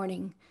Sunday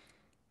morning,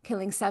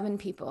 killing 7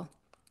 people.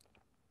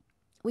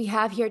 We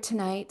have here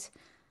tonight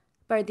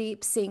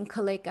Pardeep Singh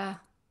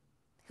Kaleka,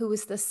 who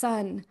was the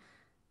son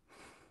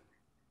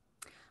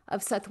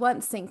of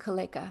Satwant Singh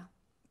Kaleka,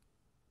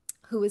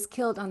 who was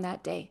killed on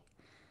that day.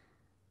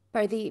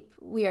 Pardeep,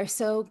 we are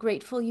so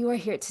grateful you are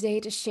here today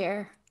to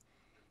share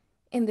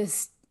in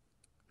this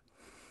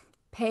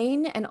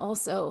pain and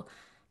also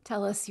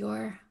tell us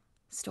your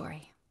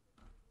story.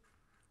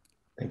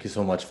 Thank you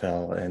so much,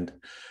 Val, and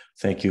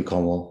thank you,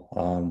 Komal.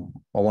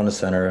 I want to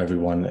center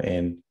everyone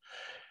in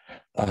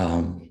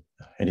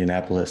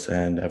Indianapolis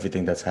and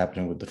everything that's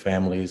happening with the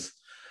families.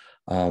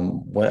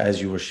 As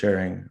you were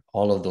sharing,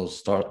 all of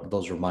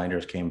those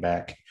reminders came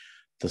back: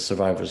 the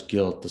survivor's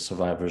guilt, the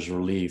survivor's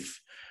relief,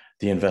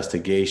 the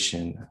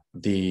investigation,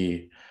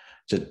 the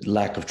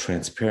lack of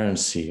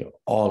transparency,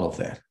 all of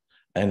that.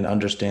 And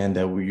understand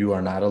that you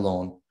are not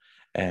alone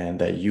and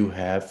that you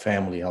have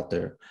family out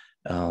there.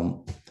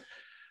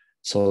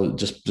 So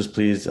just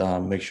please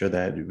make sure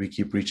that we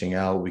keep reaching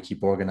out, we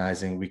keep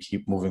organizing, we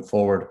keep moving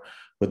forward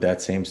with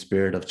that same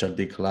spirit of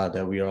Chardi Kala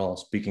that we are all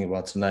speaking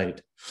about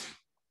tonight.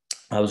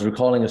 I was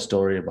recalling a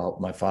story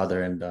about my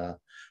father, and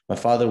my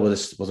father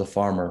was a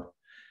farmer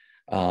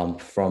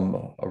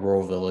from a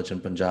rural village in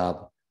Punjab.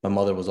 My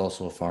mother was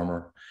also a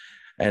farmer.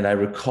 And I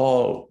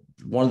recall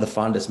one of the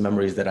fondest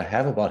memories that I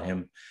have about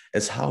him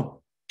is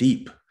how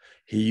deep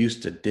he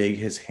used to dig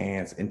his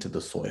hands into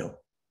the soil.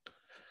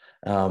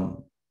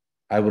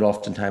 I would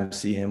oftentimes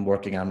see him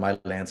working on my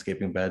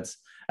landscaping beds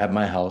at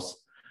my house,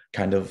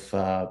 kind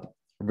of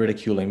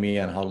ridiculing me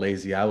on how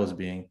lazy I was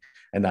being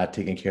and not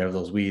taking care of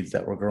those weeds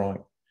that were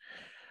growing.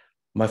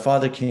 My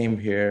father came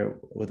here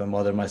with my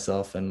mother,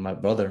 myself, and my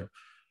brother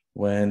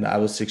when I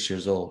was 6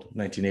 years old,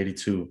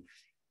 1982.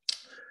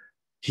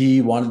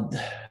 He wanted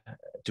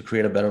to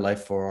create a better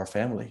life for our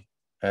family,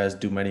 as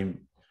do many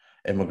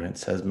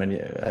immigrants,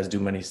 as do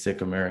many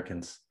Sikh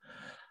Americans.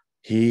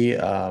 He,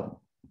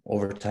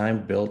 over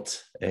time,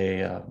 built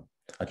a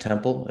a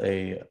temple,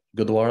 a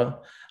gurdwara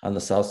on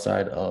the south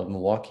side of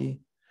Milwaukee.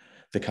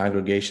 The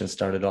congregation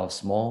started off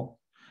small,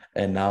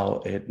 and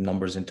now it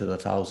numbers into the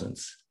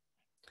thousands.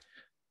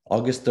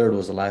 August 3rd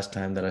was the last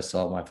time that I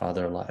saw my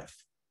father alive.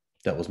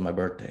 That was my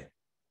birthday.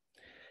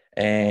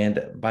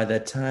 And by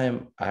that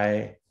time,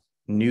 I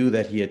knew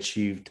that he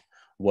achieved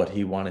what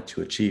he wanted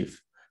to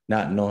achieve,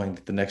 not knowing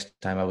that the next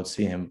time I would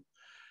see him,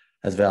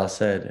 as Val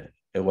said,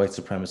 a white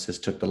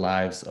supremacist took the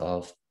lives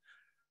of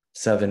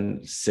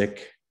 7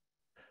 Sikh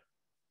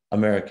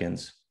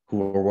Americans who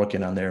were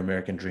working on their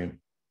American dream,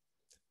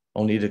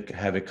 only to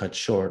have it cut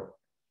short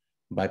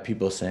by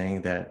people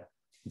saying that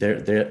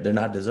they're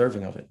not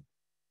deserving of it.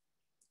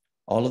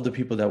 All of the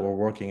people that were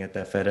working at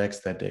that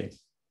FedEx that day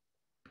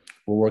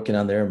were working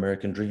on their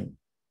American dream.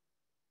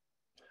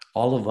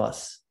 All of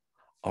us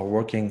are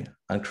working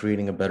on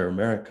creating a better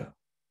America.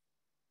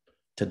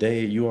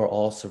 Today, you are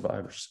all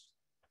survivors.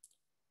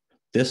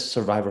 This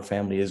survivor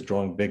family is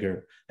growing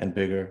bigger and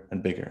bigger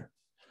and bigger.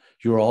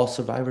 You are all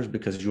survivors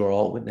because you are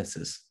all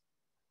witnesses.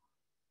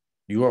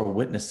 You are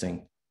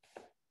witnessing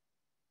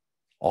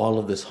all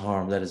of this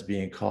harm that is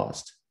being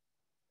caused.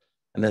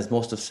 And as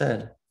most have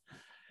said,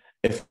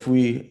 if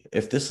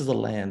this is a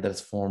land that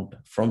is formed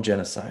from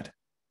genocide,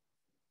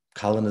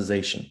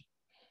 colonization,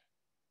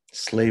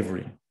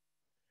 slavery,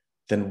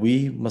 then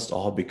we must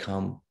all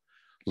become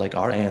like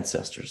our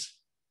ancestors,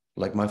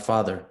 like my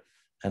father,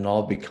 and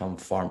all become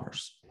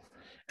farmers.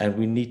 And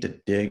we need to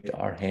dig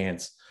our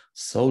hands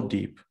so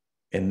deep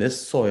in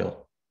this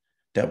soil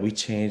that we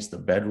change the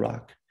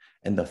bedrock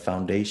and the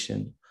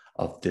foundation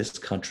of this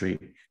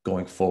country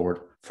going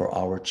forward for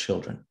our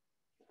children.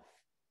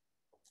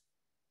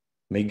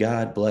 May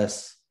God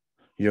bless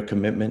your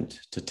commitment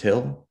to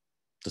till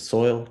the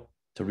soil,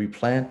 to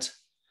replant.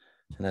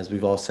 And as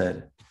we've all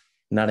said,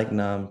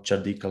 Naniknam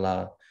Chardi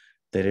Kala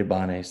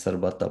Terebane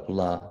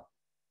Sarbatapula.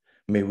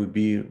 May we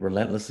be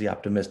relentlessly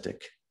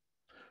optimistic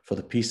for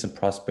the peace and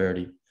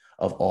prosperity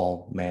of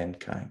all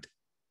mankind.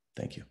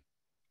 Thank you.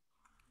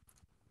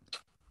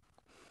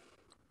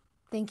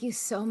 Thank you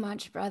so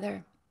much,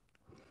 brother.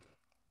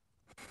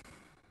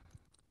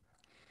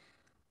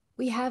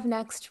 We have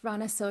next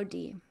Rana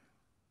Sodhi.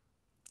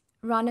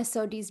 Rana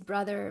Sodhi's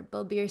brother,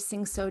 Balbir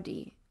Singh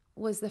Sodhi,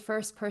 was the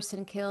first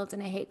person killed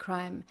in a hate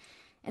crime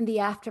in the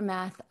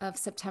aftermath of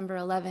September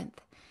 11th.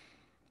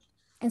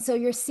 And so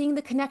you're seeing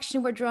the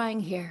connection we're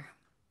drawing here.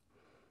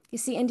 You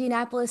see,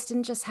 Indianapolis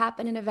didn't just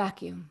happen in a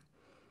vacuum.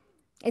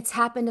 It's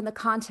happened in the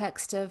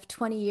context of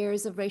 20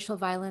 years of racial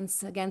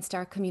violence against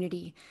our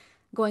community,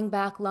 going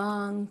back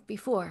long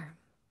before.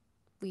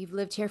 We've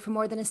lived here for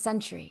more than a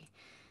century,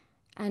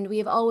 and we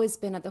have always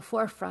been at the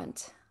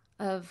forefront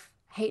of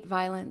hate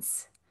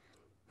violence.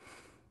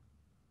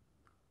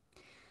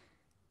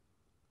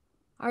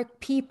 Our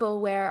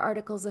people wear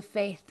articles of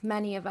faith,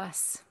 many of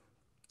us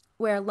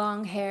wear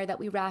long hair that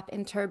we wrap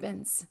in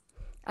turbans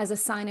as a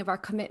sign of our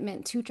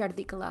commitment to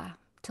Chardi Kala,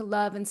 to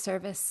love and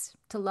service,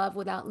 to love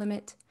without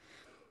limit.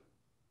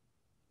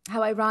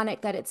 How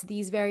ironic that it's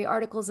these very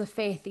articles of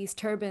faith, these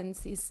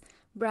turbans, these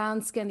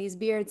brown skin, these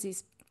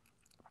beards,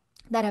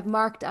 that have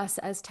marked us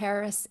as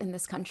terrorists in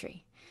this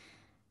country.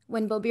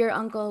 When Balbir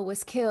uncle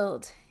was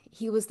killed,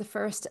 he was the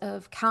first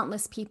of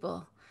countless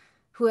people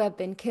who have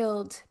been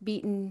killed,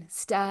 beaten,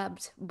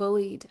 stabbed,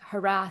 bullied,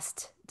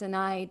 harassed,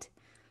 denied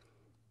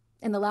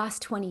in the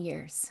last 20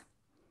 years.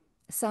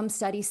 Some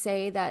studies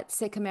say that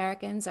Sikh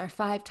Americans are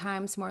 5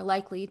 times more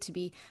likely to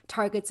be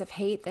targets of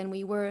hate than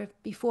we were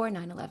before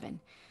 9/11.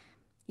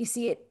 You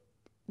see,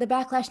 the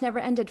backlash never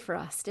ended for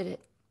us, did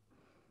it?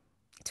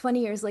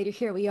 20 years later,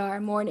 here we are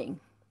mourning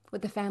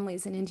with the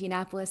families in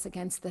Indianapolis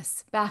against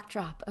this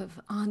backdrop of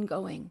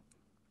ongoing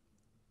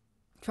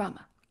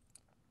trauma.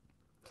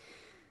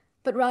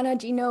 But Rana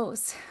ji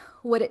knows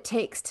what it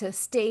takes to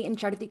stay in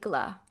Chardi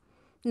Kala,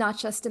 not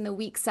just in the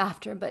weeks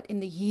after, but in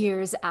the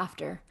years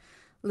after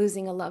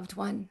losing a loved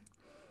one.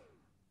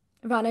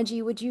 Rana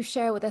ji, would you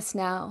share with us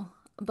now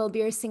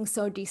Balbir Singh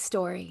Sodhi's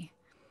story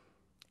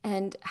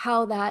and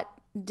how that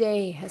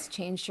day has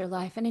changed your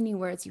life, and any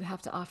words you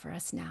have to offer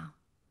us now?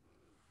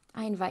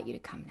 I invite you to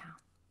come now.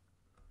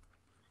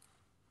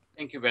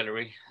 Thank you,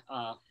 Valerie.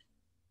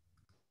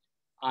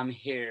 I'm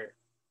here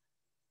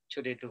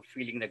today to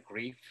feeling the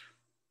grief,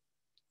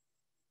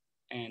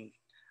 and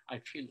I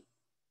feel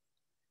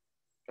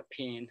the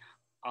pain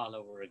all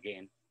over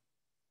again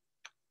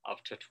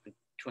after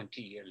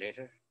 20 years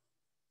later.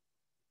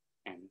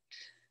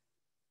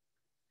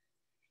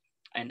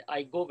 And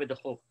I go with the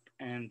hope,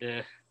 and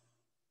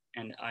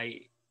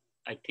I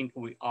think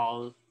we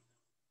all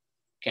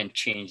can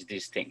change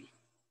this thing.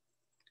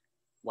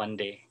 One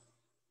day,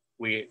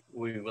 we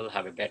will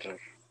have a better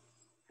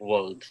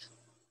world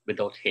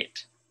without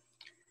hate.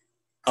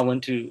 I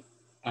want to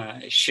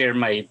share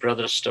my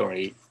brother's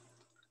story.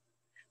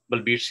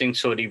 Balbir Singh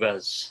Sodhi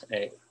was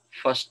a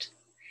first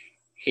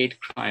hate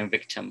crime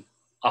victim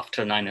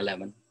after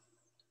 9/11.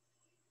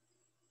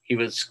 He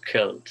was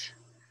killed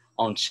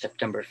on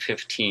September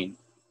 15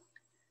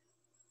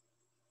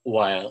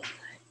 while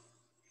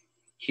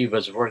he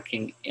was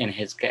working in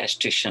his gas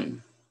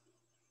station.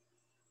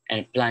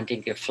 and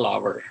planting a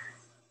flower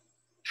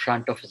in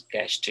front of his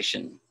gas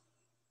station.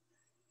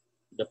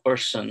 The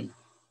person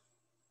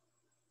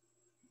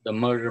that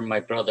murdered my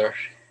brother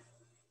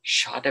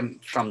shot him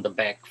from the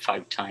back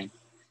 5 times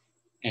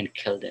and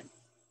killed him.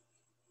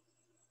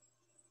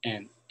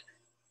 And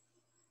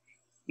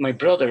my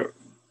brother,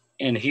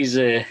 and he's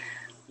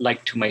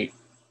like to my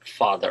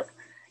father,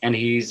 and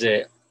he's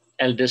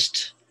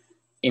eldest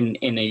in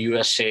the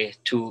USA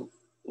too.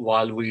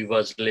 While we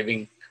was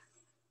living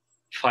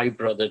 5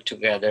 brothers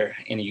together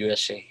in the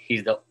USA,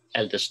 he's the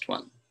eldest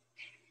one,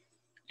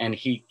 and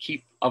he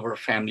keep our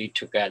family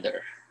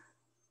together.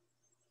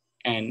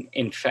 And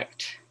in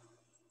fact,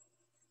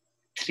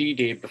 3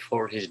 days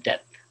before his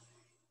death,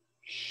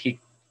 he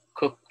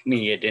cooked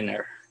me a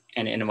dinner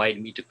and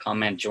invited me to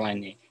come and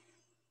join me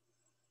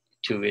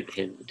with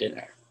his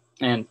dinner.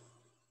 And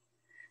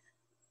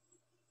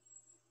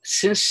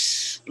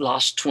since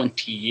last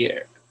 20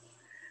 years,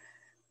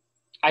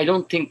 I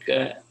don't think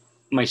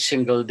my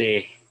single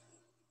day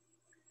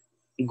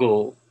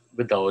go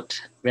without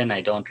when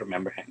I don't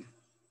remember him.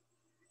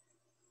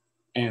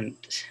 And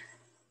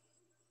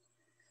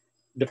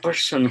the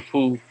person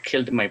who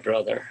killed my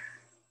brother,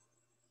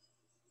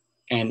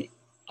 and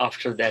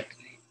after that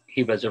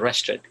he was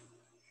arrested,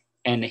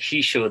 and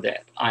he showed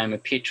that I am a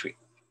patriot,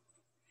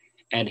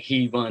 and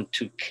he wanted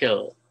to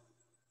kill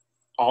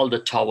all the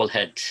towel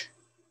heads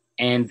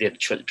and their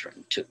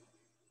children too.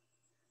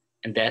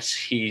 And that's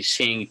he's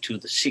saying to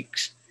the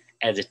Sikhs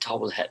as a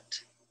towel head.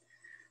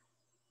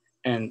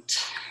 And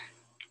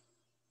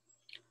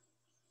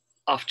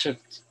after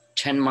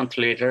 10 months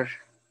later,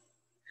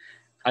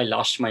 I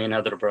lost my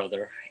another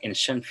brother in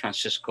San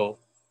Francisco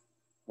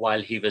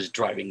while he was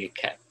driving a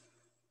cab.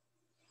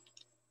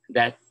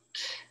 That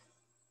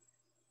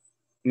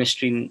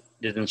mystery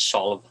didn't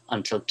solve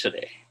until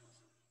today.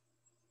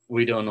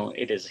 We don't know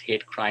it is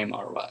hate crime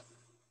or what,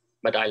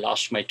 but I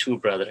lost my 2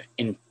 brothers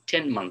in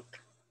 10 months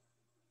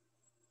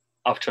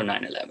after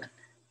 9/11.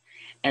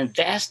 And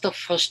that's the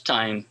first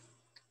time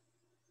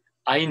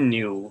I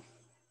knew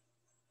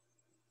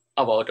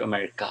about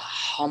America,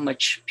 how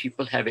much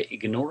people have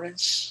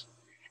ignorance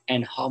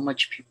and how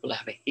much people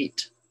have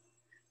hate.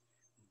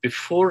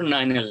 Before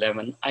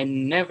 9/11, I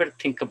never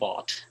think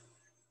about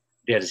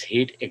there's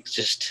hate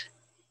exist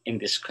in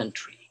this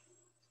country.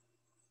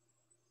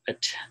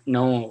 But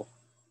no,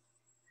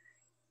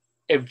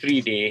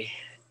 every day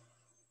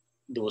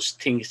those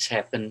things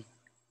happen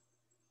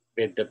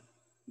with the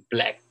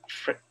Black,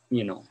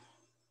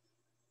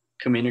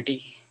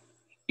 community,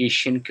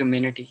 Asian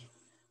community,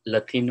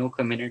 Latino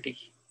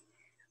community.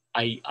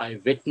 I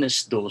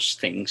witnessed those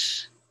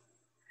things,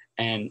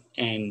 and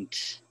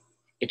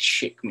it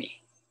shook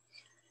me.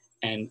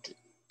 And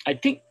I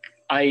think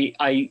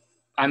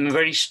I'm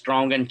very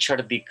strong in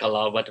Chardi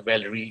Kala, but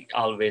Valerie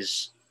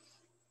always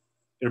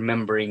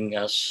remembering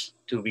us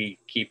to be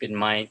keep in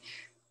mind.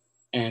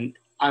 And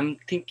I'm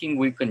thinking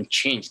we can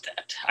change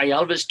that. I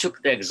always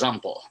took the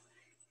example.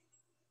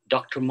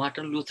 Dr.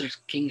 Martin Luther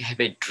King have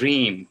a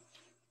dream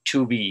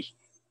to be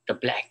the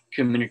Black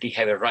community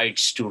have a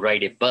rights to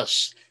ride a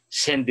bus,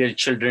 send their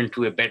children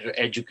to a better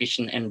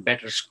education and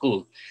better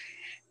school.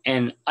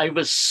 And I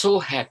was so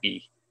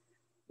happy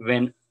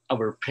when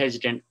our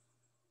President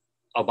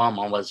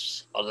Obama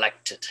was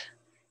elected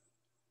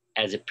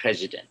as a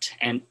president.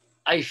 And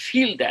I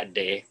feel that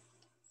day,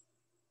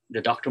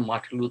 the Dr.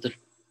 Martin Luther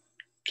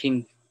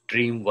King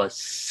dream was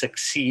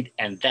succeed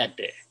and that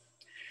day.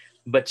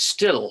 But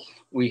still,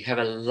 we have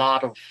a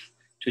lot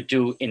to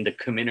do in the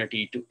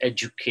community to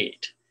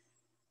educate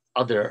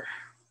others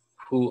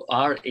who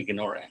are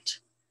ignorant.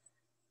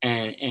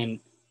 And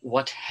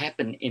what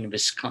happened in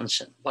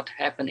Wisconsin, what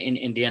happened in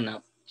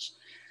Indianapolis,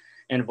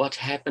 and what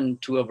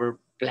happened to our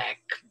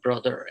Black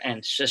brother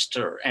and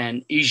sister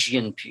and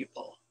Asian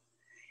people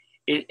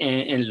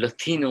and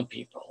Latino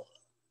people.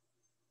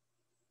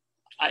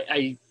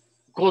 I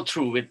go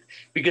through it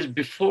because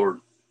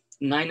before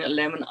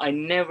 9/11, I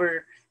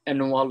never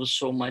involved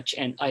so much,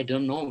 and I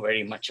don't know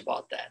very much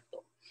about that,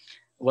 though,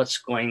 what's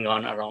going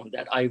on around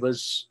that. I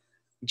was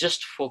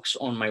just focused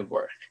on my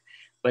work.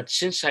 But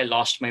since I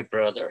lost my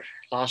brother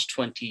last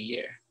 20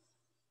 years,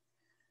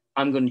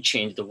 I'm going to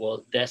change the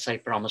world. That's I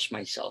promised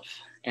myself.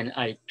 And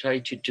I try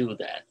to do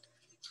that.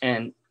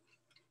 And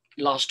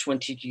last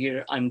 20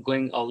 years, I'm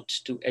going out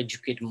to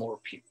educate more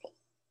people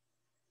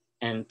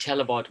and tell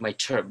about my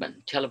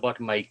turban, tell about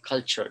my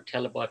culture,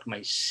 tell about my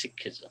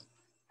Sikhism,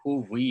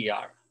 who we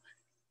are,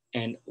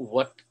 and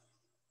what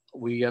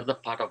we are the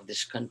part of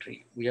this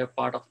country. We are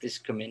part of this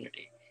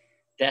community.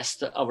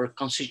 That's our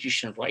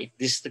constitution, right?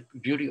 This is the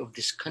beauty of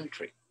this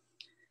country.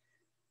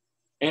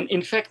 And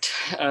in fact,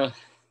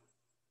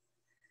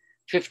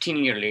 15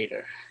 years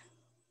later,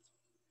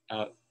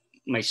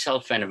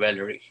 myself and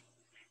Valerie,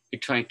 we're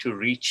trying to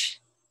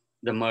reach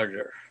the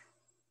murderer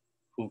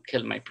who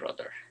killed my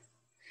brother.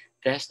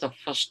 That's the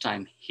first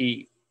time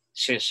he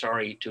said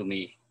sorry to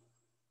me.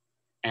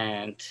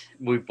 And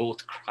we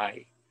both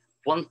cry.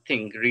 One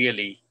thing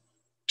really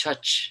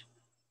touched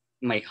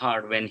my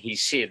heart when he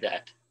said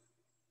that.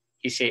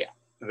 He said,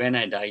 when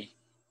I die,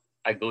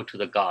 I go to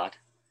the God,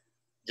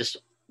 just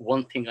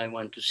one thing I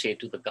want to say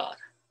to the God.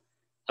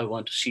 I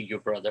want to see your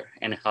brother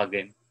and hug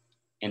him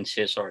and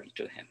say sorry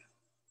to him.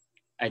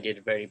 I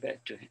did very bad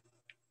to him,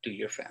 to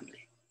your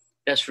family.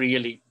 That's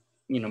really,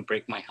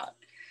 break my heart.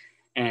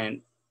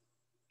 And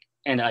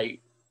I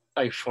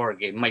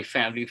forgave, my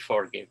family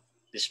forgave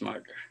this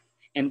murder.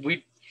 And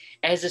we,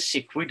 as a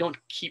Sikh, we don't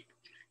keep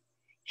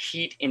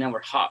heat in our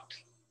heart.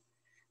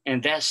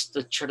 And that's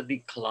the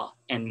Chardi Kala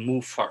and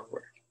move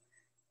forward.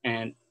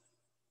 And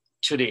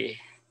today,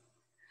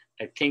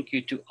 I thank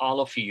you to all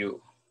of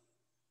you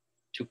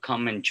to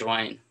come and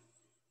join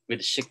with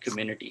the Sikh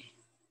community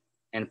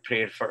and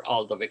pray for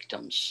all the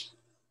victims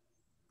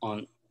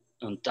on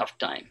tough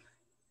time.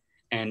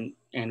 And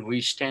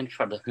we stand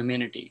for the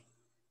humanity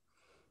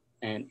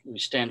and we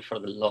stand for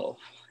the love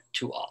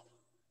to all.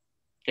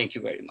 Thank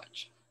you very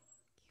much.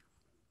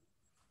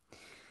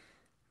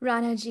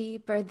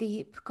 Ranaji,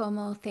 Pardeep,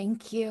 Komal,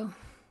 thank you.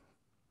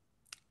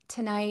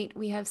 Tonight,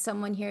 we have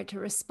someone here to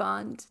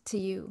respond to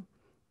you,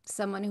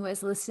 someone who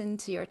has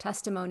listened to your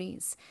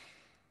testimonies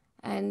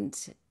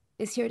and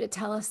is here to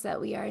tell us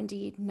that we are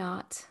indeed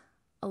not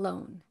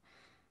alone.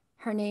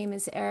 Her name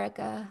is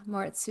Erica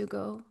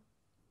Moritsugo.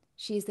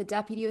 She is the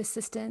Deputy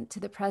Assistant to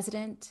the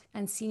President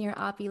and Senior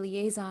API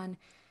Liaison.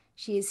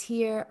 She is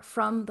here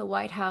from the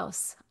White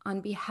House on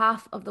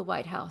behalf of the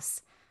White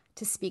House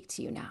to speak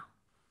to you now.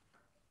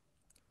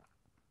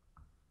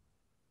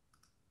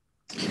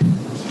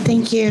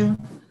 Thank you.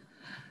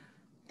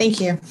 Thank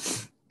you.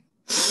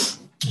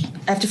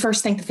 I have to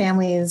first thank the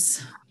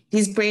families,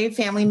 these brave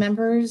family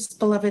members,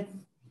 beloved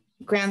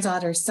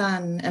granddaughter,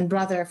 son, and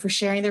brother for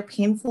sharing their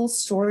painful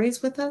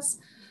stories with us.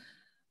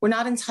 We're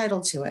not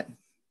entitled to it.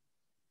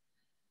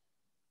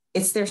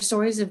 It's their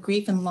stories of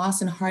grief and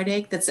loss and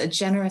heartache that's a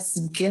generous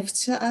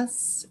gift to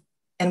us,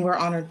 and we're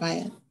honored by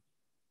it.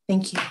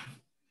 Thank you.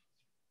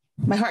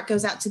 My heart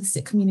goes out to the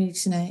Sikh community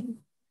tonight.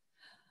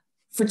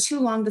 For too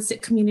long, the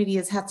Sikh community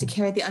has had to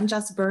carry the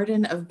unjust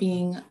burden of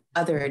being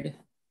othered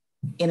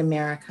in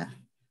America.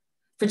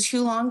 For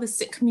too long, the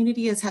Sikh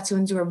community has had to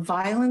endure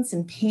violence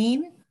and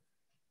pain,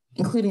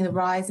 including the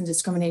rise in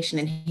discrimination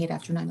and hate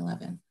after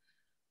 9/11,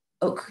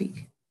 Oak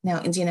Creek, now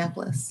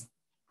Indianapolis,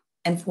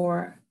 and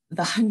for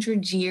the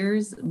 100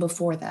 years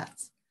before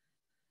that.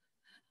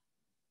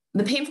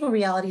 The painful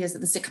reality is that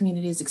the Sikh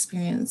community has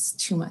experienced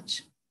too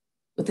much.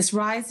 With this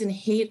rise in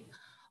hate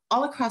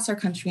all across our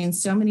country and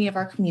so many of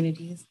our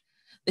communities,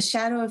 the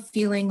shadow of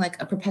feeling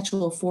like a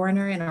perpetual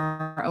foreigner in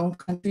our own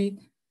country,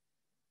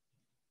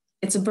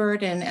 it's a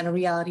burden and a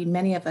reality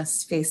many of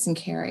us face and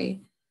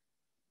carry.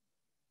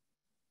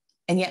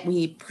 And yet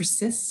we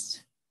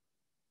persist,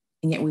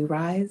 and yet we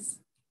rise.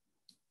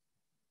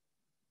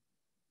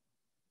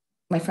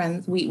 My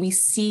friends, we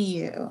see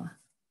you.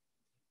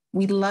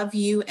 We love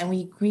you, and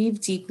we grieve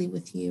deeply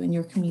with you and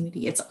your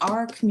community. It's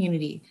our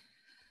community.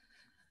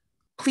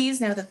 Please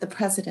know that the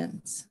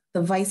president,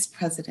 the vice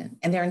president,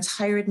 and their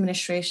entire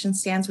administration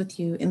stands with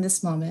you in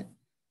this moment,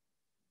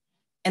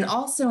 and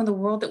also in the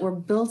world that we're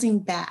building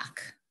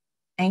back,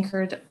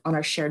 anchored on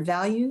our shared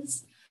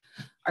values,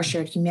 our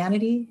shared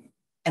humanity,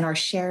 and our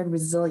shared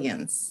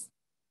resilience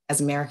as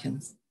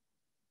Americans.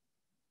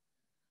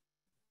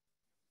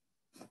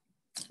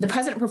 The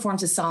president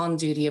performs his solemn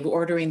duty of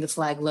ordering the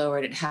flag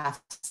lowered at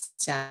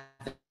half-staff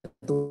at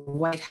the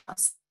White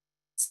House,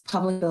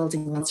 public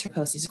building once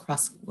posties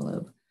across the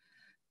globe.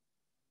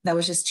 That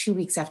was just 2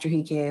 weeks after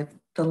he gave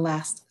the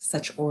last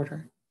such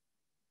order.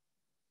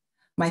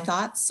 My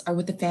thoughts are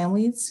with the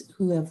families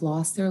who have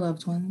lost their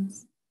loved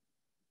ones,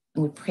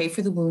 and we pray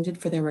for the wounded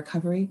for their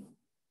recovery.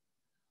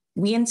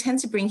 We intend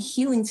to bring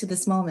healing to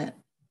this moment,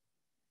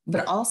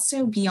 but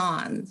also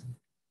beyond,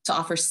 to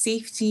offer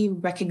safety,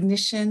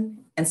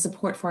 recognition, and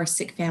support for our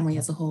Sikh family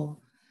as a whole.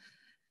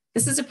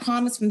 This is a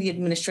promise from the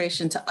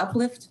administration to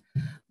uplift,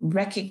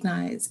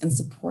 recognize, and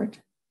support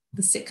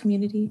the Sikh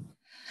community,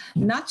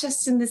 not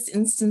just in this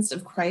instance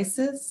of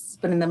crisis,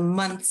 but in the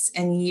months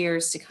and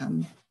years to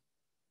come.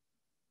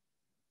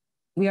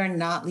 We are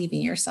not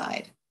leaving your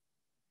side.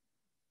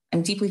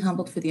 I'm deeply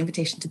humbled for the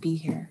invitation to be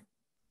here.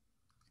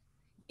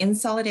 In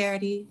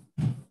solidarity,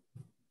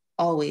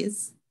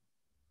 always,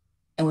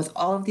 and with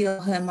all of the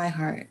aloha in my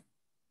heart,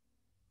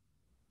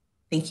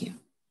 thank you.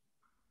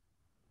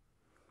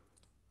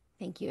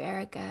 Thank you,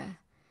 Erica.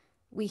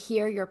 We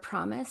hear your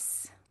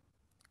promise.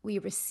 We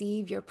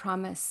receive your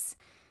promise.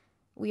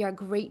 We are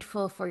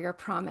grateful for your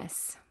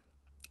promise.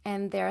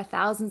 And there are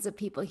thousands of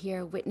people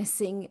here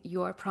witnessing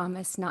your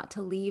promise not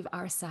to leave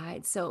our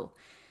side. So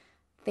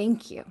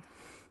thank you.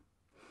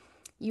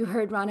 You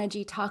heard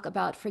Ranaji talk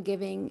about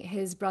forgiving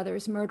his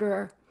brother's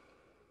murderer.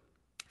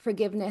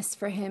 Forgiveness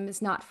for him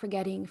is not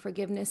forgetting.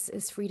 Forgiveness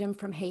is freedom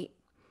from hate.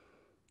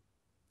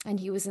 And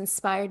he was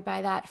inspired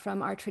by that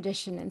from our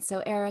tradition. And so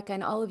Erica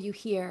and all of you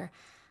here,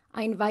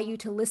 I invite you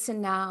to listen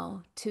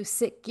now to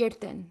Sikh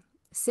Kirtan,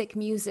 Sikh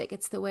music.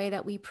 It's the way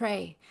that we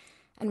pray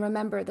and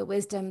remember the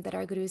wisdom that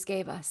our gurus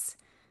gave us.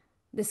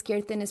 This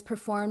Kirtan is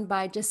performed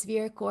by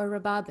Jasveer Kaur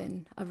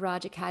Rababin of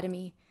Raj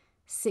Academy,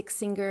 Sikh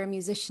singer,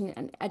 musician,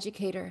 and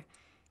educator.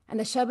 And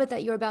the Shabad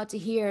that you're about to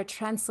hear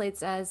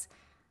translates as,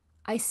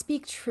 I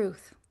speak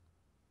truth.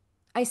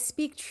 I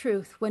speak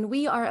truth. When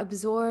we are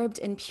absorbed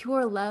in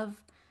pure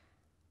love,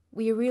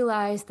 we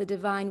realize the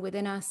divine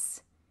within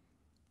us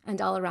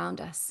and all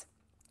around us.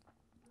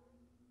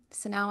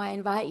 So now I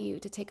invite you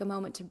to take a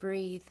moment to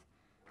breathe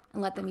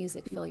and let the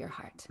music fill your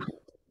heart.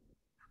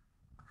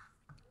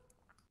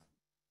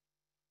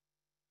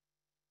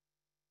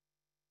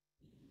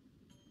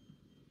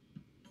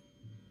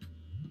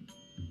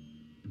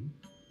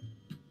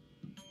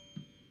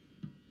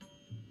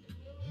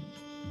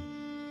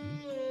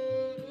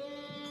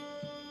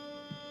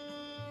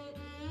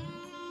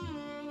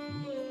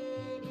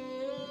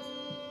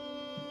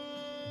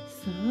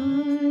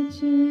 सच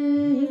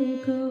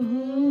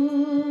कहो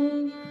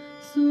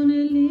सुन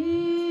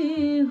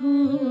ले हो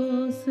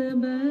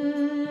सब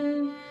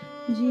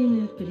जिन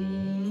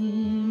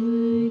प्रेम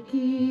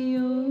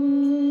कियो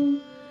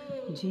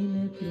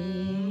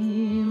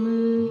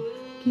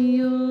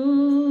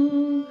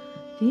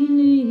तिन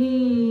ही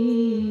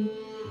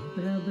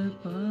प्रभ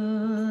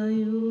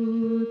पायो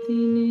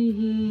तिन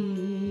ही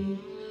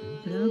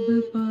प्रभ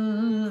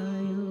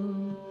पायो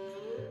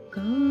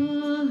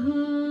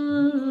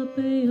कहाँ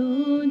पयो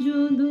जो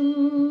दो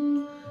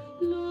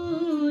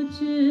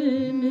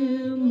लोचन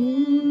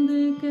मूंद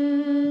के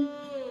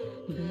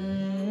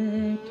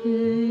बैठ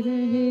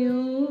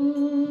रहो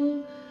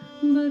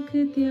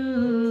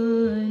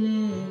बख्तियान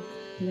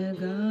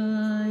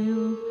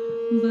लगायो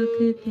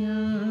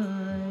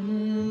बख्तियान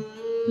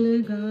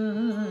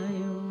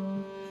लगायो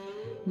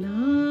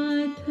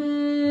नाथ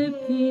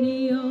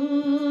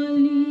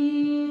फिरियोली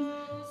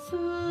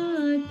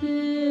साथ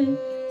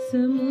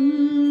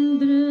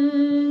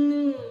समुद्रन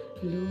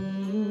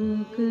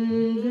लोक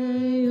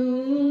गयो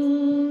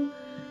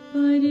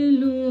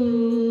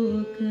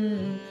परलोक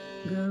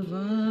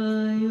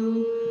गवायो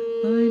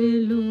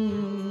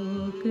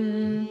परलोक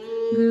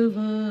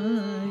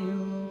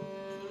गवायो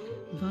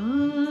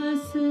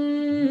वास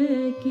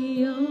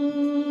किया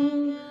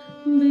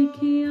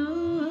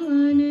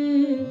बिखियान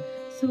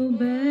सो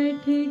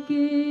बैठ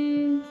के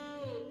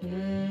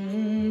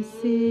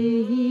ऐसे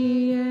ही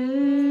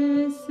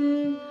ऐसे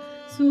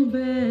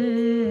सुबह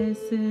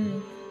से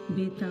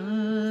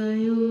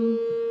बितायो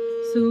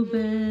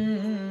सुबह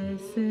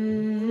से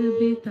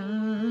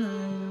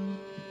बितायो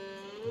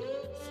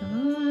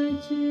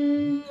सच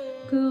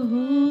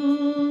कहो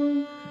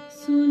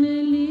सुन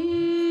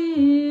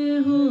लिए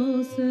हो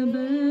सब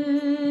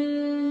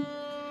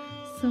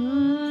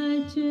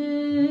सच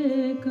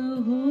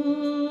कहो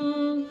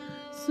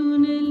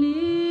सुन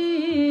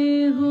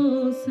लिए हो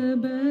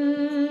सब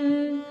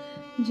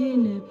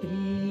जिन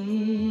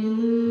प्रेम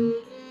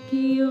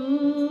कियो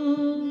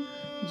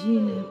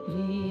जिन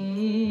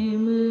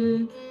प्रेम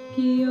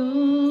कियो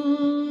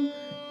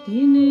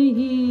तिन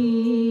ही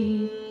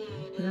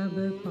प्रभ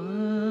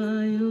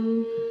पायो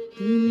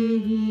तिन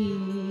ही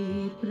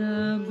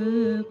प्रभ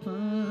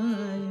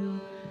पायो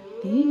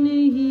तिन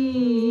ही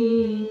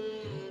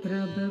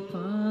प्रभ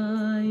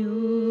पायो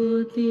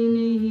तिन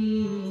ही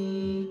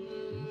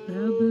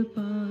प्रभ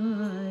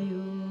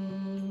पायो।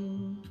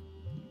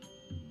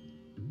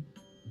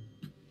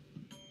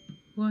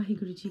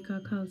 वाहिगुरु जी का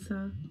खालसा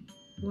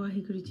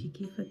वाहिगुरु जी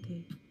की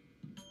फतेह।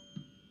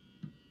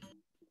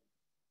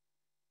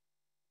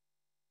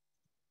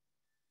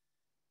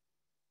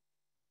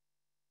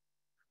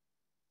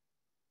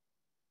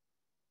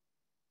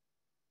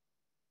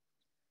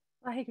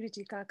 Vaheguru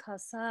Ji Ka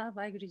Khalsa,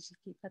 Vaheguru Ji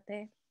Ki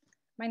Fateh.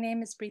 My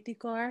name is Preeti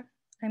Kaur.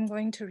 I'm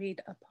going to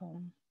read a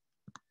poem.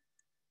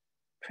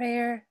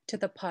 Prayer to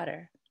the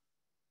Potter,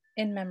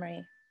 in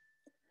memory.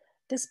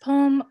 This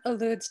poem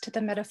alludes to the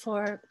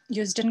metaphor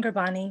used in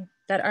Gurbani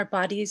that our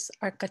bodies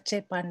are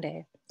kache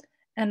pande,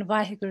 and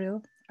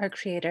Vaheguru, our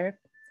creator,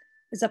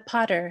 is a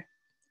potter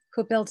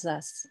who builds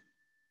us.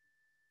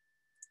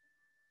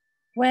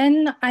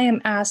 When I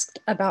am asked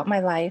about my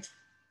life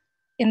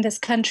in this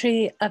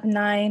country of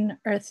 9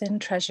 earthen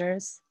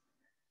treasures,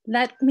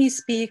 let me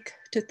speak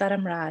to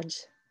Dharamraj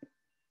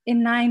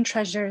in 9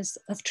 treasures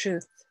of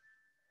truth.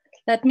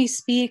 Let me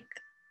speak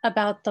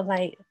about the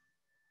light.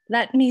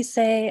 Let me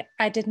say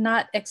I did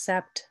not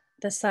accept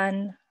the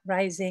sun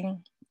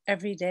rising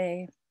every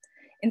day,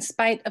 in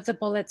spite of the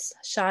bullets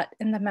shot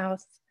in the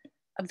mouth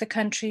of the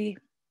country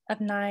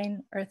of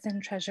 9 earthen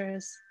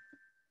treasures.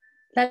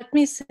 Let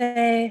me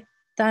say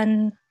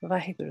Dhan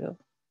Vaheguru.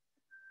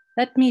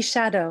 Let me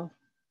shadow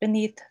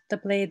beneath the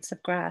blades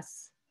of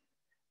grass.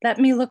 Let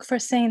me look for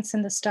saints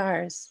in the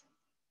stars.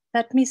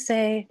 Let me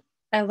say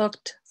I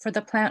looked for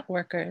the plant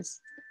workers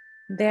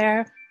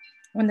there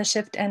when the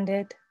shift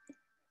ended,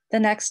 the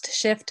next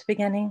shift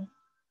beginning.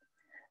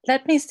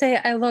 Let me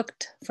say I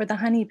looked for the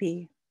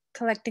honeybee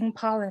collecting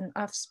pollen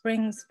off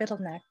spring's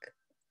fiddleneck,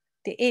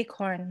 the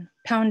acorn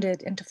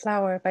pounded into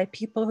flour by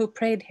people who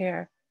prayed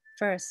here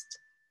first.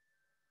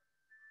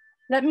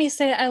 Let me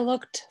say I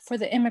looked for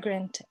the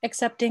immigrant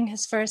accepting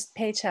his first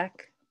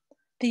paycheck,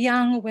 the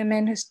young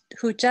women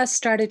who just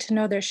started to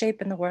know their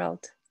shape in the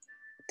world,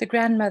 the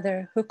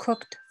grandmother who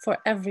cooked for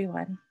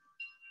everyone.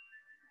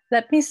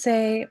 Let me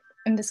say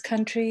in this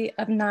country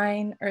of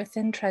 9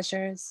 earthen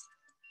treasures,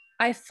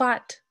 I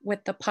fought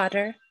with the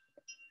potter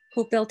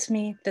who built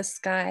me the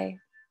sky,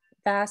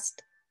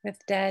 vast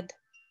with dead.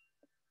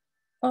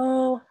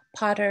 Oh,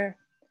 potter,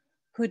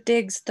 who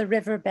digs the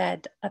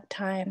riverbed of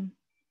time.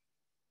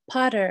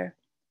 Potter,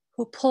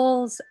 who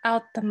pulls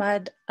out the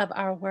mud of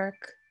our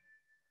work.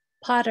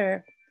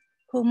 Potter,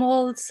 who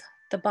molds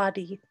the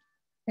body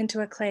into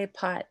a clay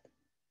pot.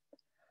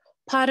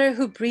 Potter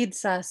who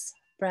breathes us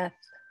breath.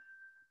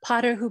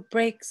 Potter who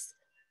bakes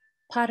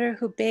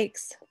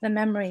the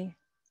memory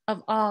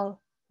of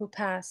all who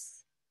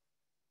pass.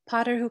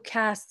 Potter who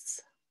casts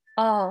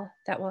all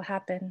that will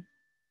happen.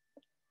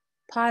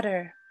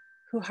 Potter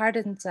who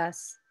hardens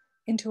us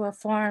into a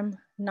form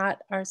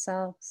not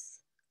ourselves.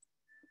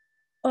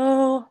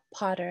 Oh,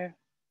 potter,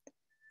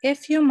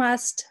 if you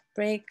must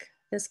break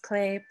this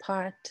clay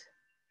pot,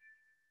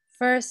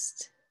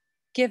 first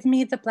give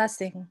me the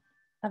blessing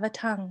of a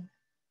tongue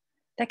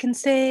that can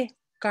say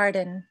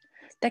garden,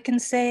 that can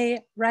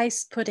say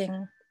rice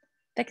pudding,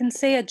 that can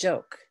say a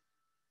joke,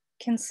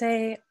 can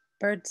say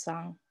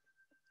birdsong,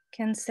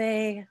 can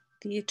say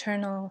the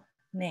eternal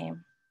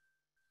name.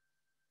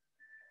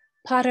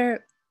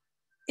 Potter,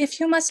 if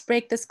you must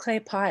break this clay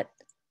pot,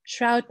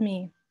 shroud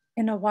me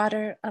in a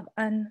water of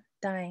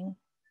undying.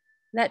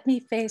 Let me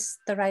face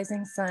the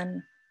rising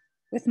sun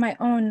with my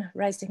own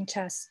rising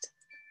chest.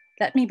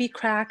 Let me be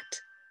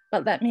cracked,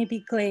 but let me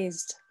be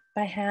glazed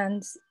by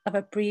hands of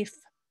a brief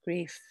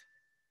grief,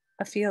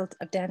 a field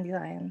of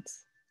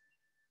dandelions.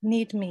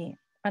 Knead me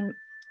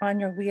on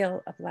your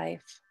wheel of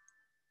life.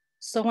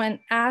 So when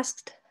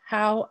asked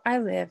how I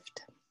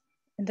lived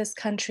in this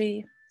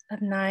country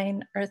of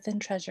 9 earthen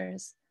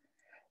treasures,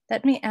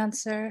 let me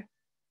answer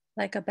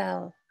like a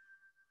bell,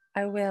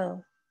 I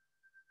will,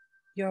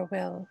 your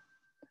will,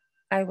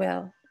 I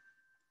will.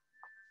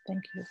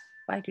 Thank you.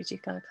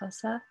 Vaiguru Kala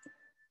Khalsa,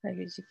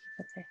 Vaiguru Ki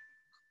Fateh.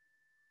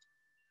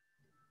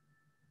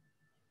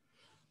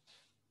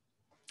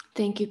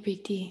 Thank you,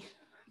 Preeti.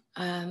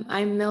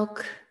 I'm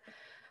Milk.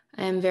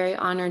 I am very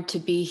honored to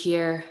be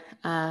here,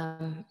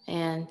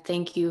 and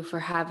thank you for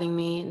having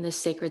me in this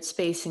sacred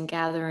space and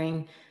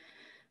gathering.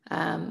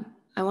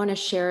 I want to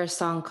share a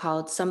song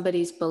called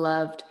Somebody's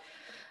Beloved.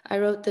 I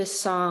wrote this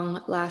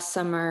song last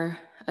summer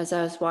as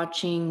I was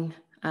watching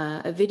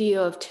a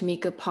video of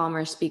Tamika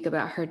Palmer speak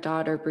about her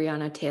daughter,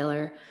 Breonna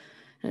Taylor.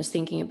 I was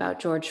thinking about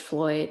George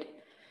Floyd,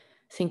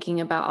 thinking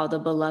about all the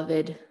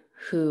beloved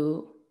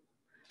who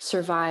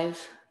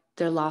survive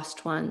their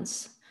lost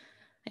ones.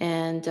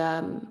 And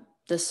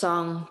the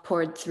song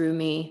poured through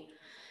me.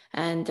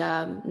 And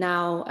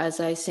now as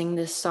I sing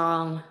this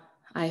song,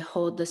 I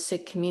hold the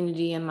Sikh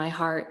community in my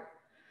heart.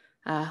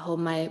 I hold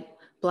my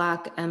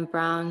Black and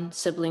brown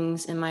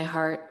siblings in my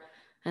heart.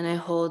 And I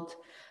hold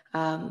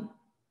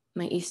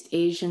my East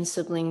Asian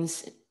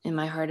siblings in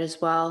my heart as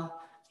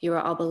well. You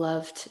are all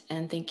beloved,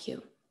 and thank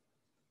you.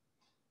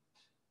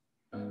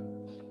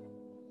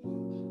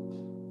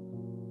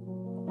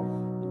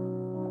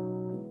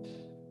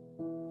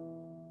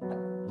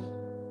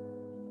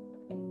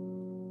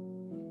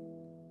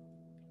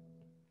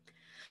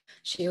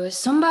 She was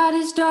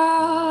somebody's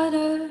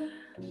daughter,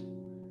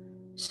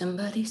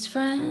 somebody's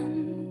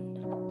friend,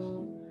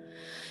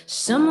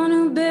 someone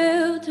who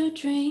built her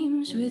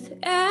dreams with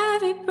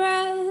every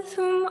breath,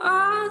 whom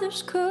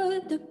others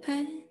could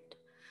depend.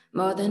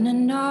 More than a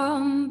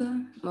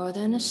number, more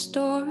than a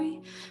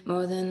story,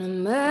 more than a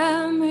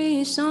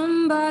memory,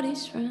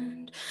 somebody's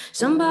friend,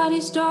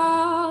 somebody's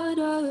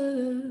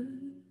daughter,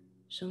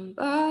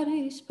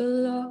 somebody's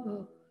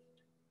beloved.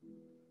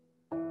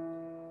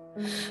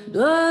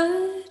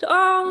 Blood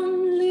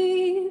on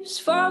leaves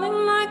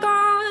falling like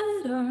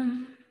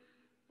autumn.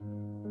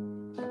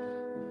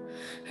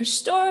 Her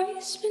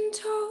story's been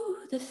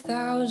told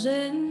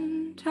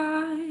 1,000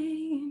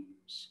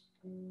 times.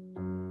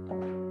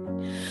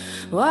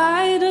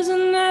 Why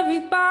doesn't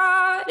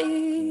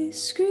everybody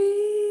scream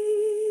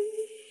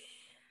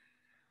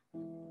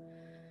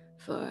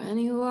for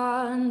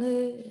anyone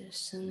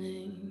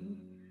listening?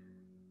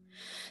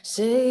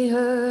 Say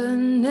her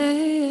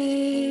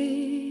name.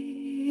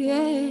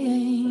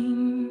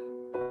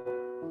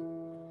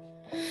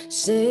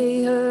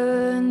 Say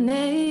her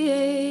name.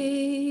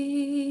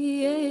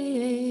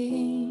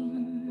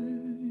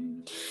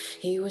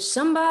 He was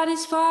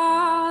somebody's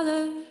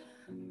father,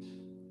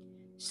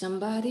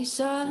 somebody's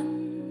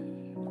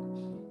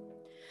son,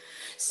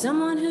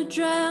 someone who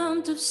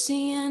dreamt of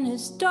seeing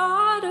his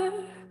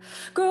daughter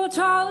grow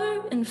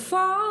taller and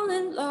fall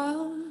in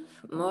love.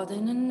 More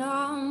than a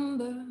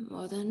number,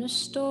 more than a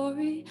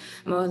story,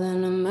 more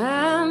than a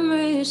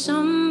memory,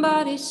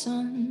 somebody's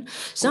son,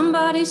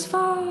 somebody's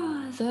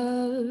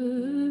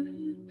father,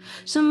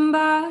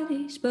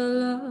 somebody's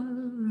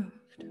beloved.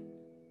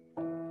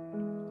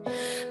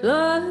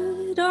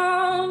 Blood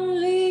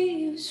on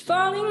leaves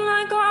falling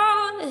like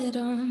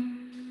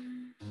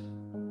autumn.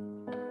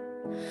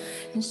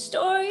 And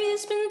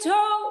story's been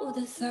told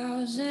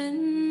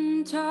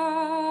 1,000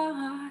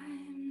 times.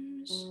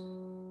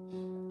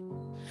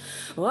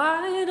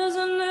 Why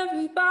doesn't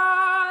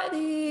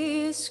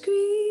everybody scream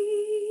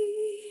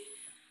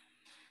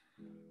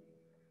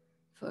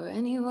for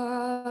anyone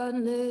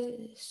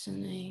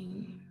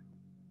listening.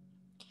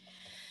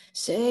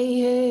 Say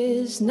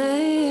his name.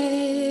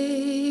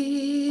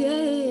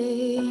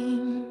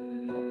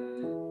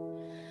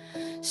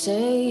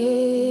 Say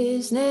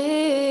his name.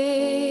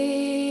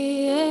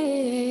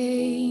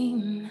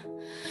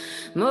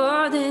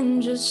 More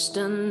than just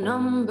a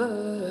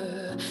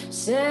number.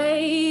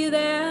 Say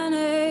their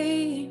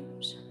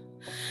names.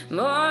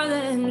 More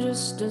than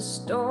just a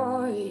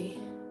story.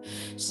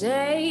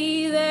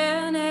 Say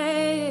their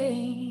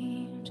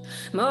names.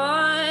 More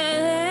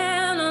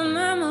than a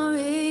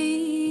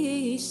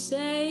memory.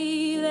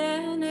 Say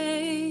their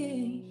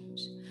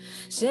names.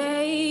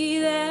 Say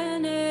their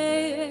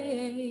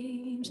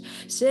names.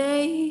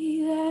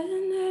 Say their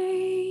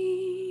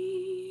names.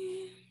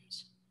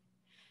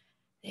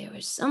 They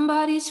were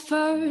somebody's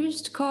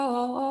first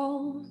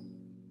call.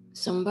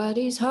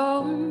 Somebody's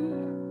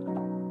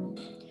home.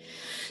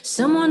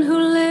 Someone who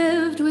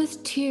lived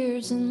with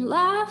tears and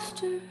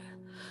laughter,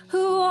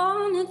 who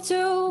wanted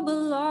to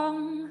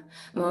belong.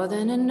 More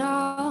than a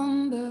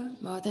number,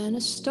 more than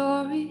a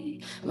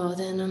story, more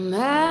than a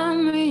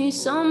memory.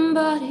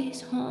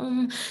 Somebody's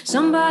home,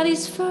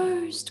 somebody's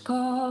first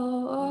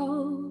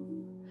call,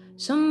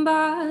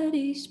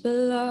 somebody's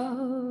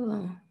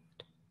beloved.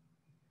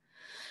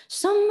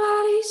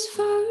 Somebody's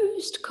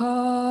first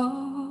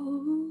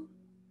call,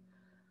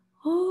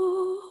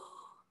 oh,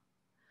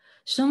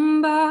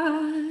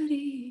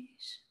 somebody's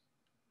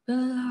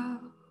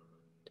beloved.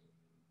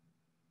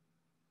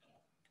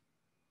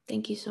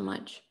 Thank you so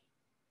much.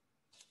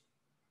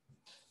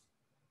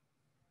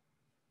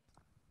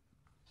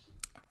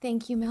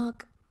 Thank you,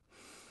 Milk.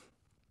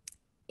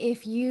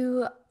 If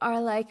you are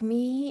like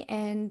me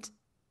and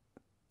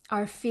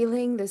are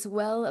feeling this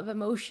well of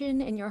emotion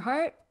in your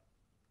heart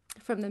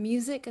from the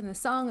music and the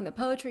song and the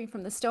poetry,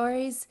 from the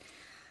stories,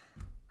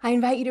 I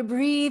invite you to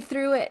breathe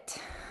through it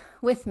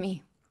with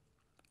me,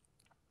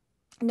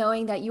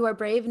 knowing that you are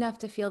brave enough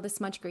to feel this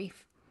much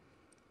grief.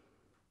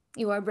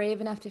 You are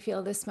brave enough to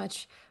feel this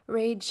much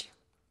rage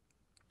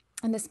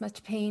and this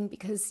much pain,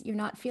 because you're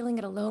not feeling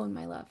it alone,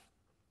 my love.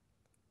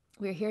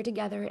 We're here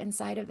together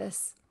inside of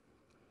this,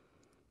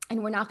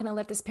 and we're not going to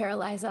let this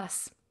paralyze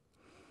us.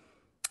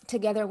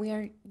 Together, we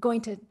are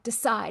going to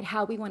decide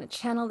how we want to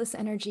channel this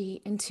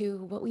energy into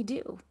what we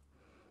do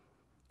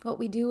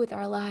with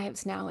our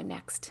lives now and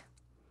next.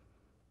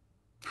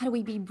 How do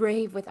we be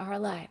brave with our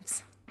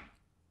lives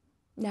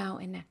now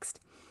and next?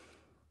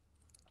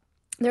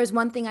 There's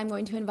one thing I'm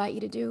going to invite you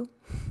to do.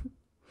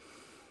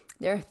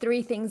 There are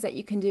 3 things that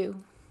you can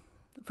do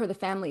for the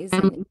families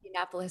in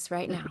Indianapolis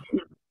right now.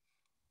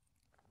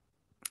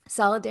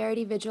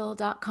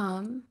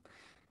 solidarityvigil.com.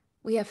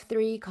 We have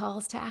 3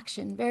 calls to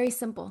action, very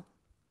simple.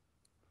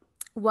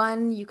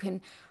 1, you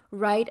can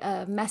write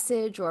a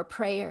message or a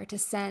prayer to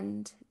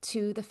send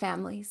to the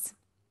families.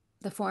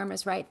 The form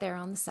is right there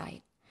on the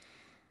site.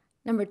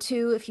 Number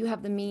 2, if you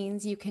have the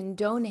means, you can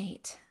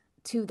donate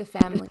to the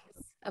families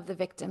of the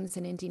victims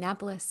in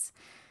Indianapolis.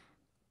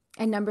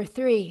 And number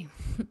 3,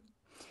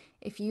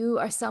 if you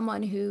are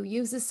someone who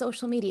uses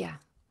social media,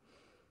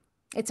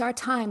 it's our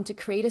time to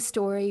create a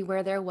story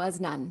where there was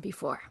none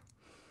before.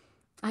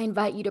 I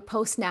invite you to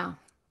post now.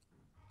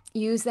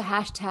 Use the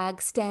hashtag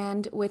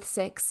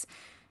 #StandWithSikhs.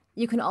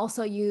 You can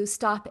also use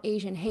Stop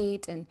Asian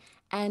Hate and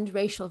End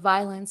Racial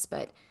Violence,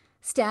 but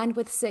Stand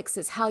with Sikhs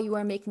is how you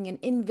are making an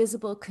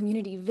invisible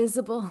community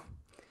visible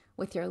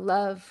with your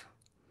love,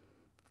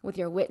 with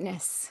your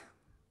witness,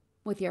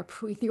 with your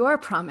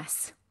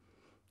promise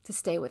to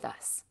stay with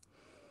us.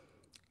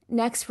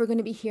 Next, we're going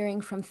to be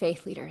hearing from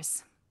faith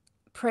leaders,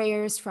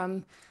 prayers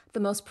from the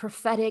most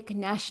prophetic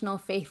national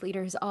faith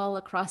leaders all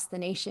across the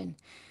nation.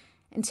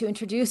 And to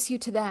introduce you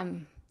to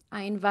them,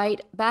 I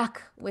invite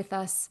back with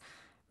us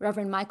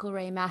Reverend Michael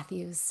Ray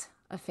Matthews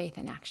of Faith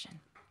in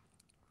Action.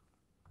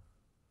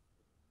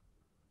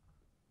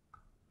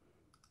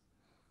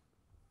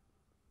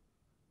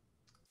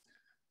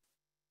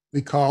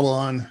 We call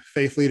on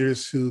faith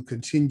leaders who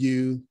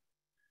continue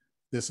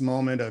this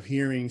moment of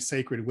hearing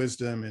sacred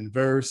wisdom in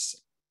verse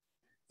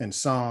and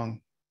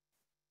song.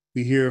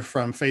 We hear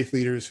from faith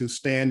leaders who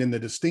stand in the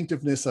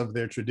distinctiveness of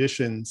their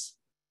traditions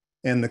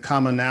and the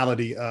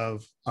commonality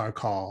of our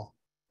call.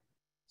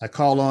 I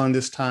call on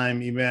this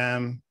time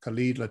Imam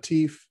Khalid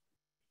Latif,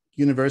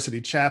 University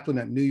Chaplain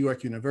at New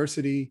York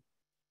University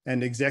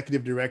and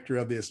Executive Director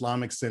of the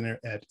Islamic Center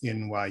at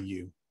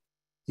NYU.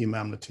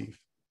 Imam Latif.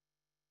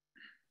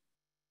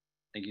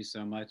 Thank you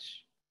so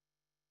much.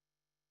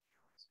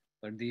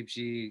 Pardeep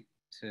ji,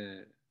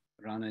 to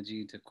Rana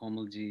ji, to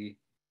Komal ji,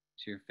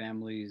 to your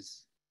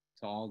families,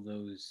 to all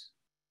those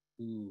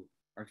who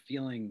are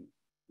feeling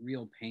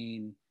real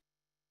pain,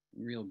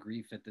 real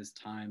grief at this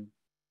time.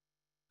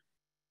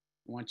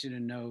 I want you to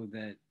know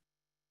that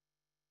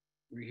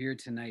we're here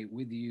tonight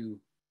with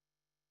you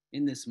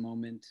in this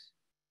moment,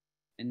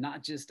 and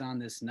not just on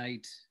this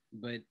night,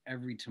 but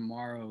every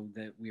tomorrow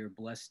that we are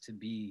blessed to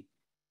be,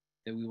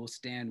 that we will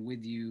stand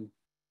with you,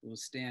 we will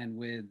stand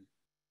with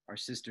our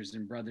sisters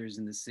and brothers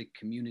in the Sikh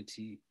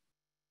community.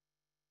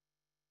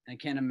 I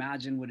can't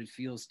imagine what it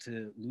feels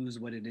to lose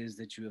what it is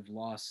that you have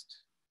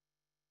lost.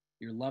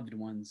 your loved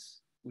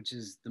ones, which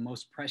is the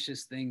most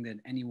precious thing that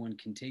anyone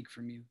can take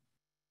from you.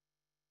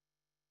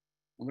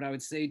 And what I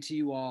would say to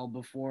you all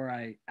before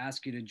I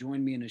ask you to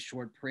join me in a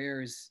short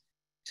prayer is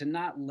to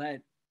not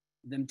let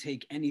them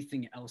take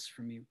anything else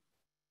from you.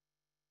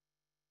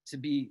 To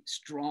be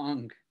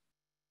strong,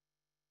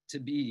 to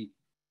be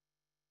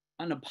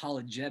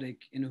unapologetic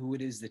in who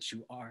it is that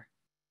you are.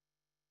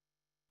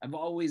 I've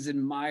always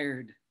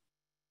admired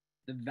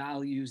the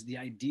values, the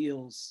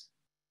ideals,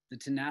 the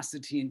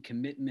tenacity and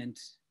commitment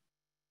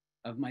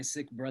of my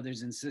Sikh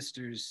brothers and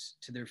sisters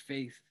to their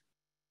faith.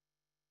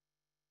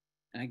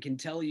 And I can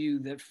tell you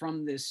that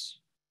from this,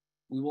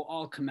 we will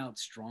all come out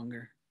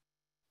stronger.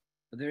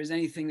 If there's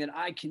anything that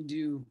I can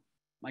do,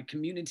 my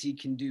community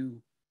can do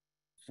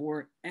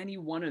for any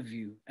one of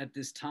you at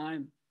this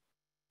time,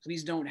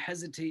 please don't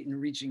hesitate in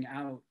reaching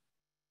out.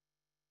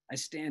 I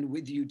stand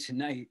with you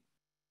tonight,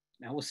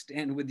 and I will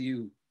stand with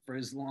you for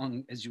as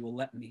long as you will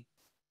let me.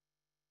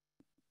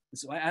 And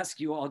so I ask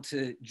you all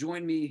to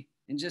join me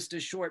in just a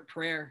short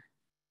prayer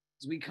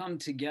as we come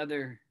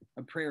together,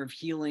 a prayer of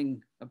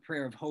healing, a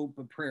prayer of hope,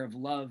 a prayer of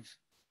love,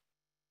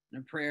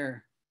 and a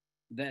prayer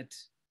that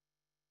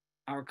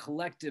our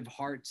collective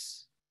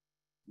hearts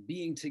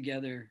being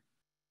together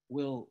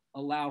will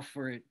allow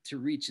for it to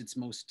reach its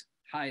most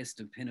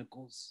highest of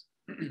pinnacles.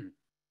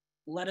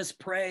 Let us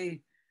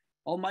pray.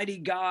 Almighty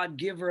God,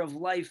 giver of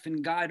life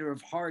and guider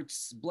of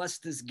hearts, bless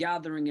this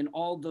gathering and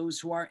all those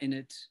who are in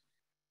it.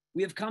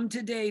 We have come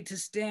today to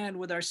stand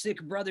with our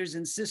Sikh brothers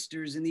and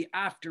sisters in the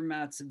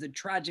aftermaths of the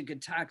tragic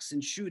attacks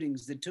and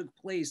shootings that took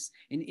place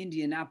in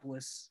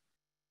Indianapolis.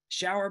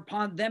 Shower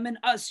upon them and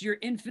us your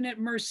infinite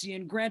mercy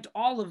and grant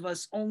all of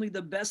us only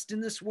the best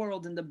in this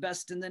world and the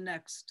best in the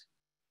next.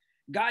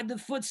 Guide the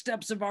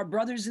footsteps of our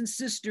brothers and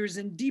sisters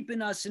and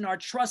deepen us in our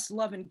trust,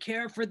 love, and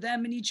care for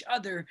them and each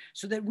other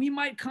so that we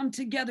might come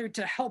together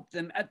to help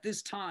them at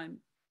this time.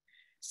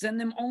 Send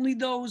them only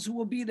those who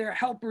will be their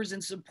helpers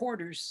and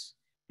supporters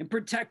and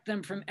protect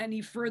them from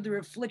any further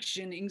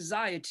affliction,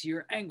 anxiety,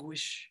 or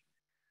anguish.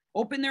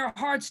 Open their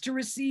hearts to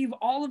receive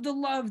all of the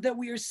love that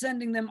we are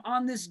sending them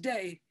on this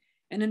day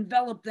and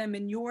envelop them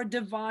in your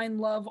divine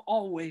love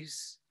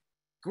always.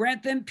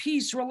 Grant them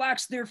peace,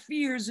 relax their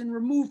fears, and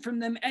remove from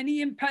them any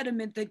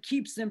impediment that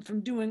keeps them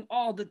from doing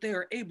all that they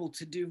are able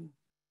to do.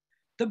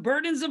 The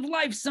burdens of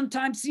life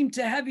sometimes seem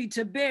too heavy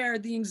to bear.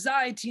 The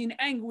anxiety and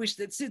anguish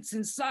that sits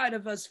inside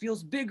of us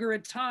feels bigger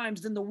at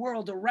times than the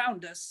world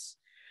around us.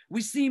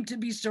 We seem to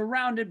be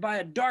surrounded by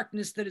a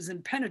darkness that is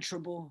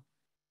impenetrable.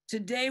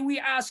 Today we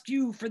ask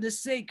you, for the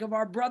sake of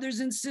our brothers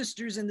and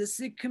sisters in the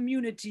Sikh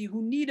community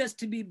who need us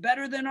to be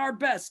better than our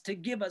best, to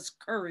give us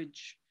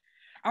courage.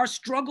 Our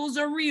struggles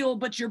are real,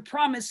 but your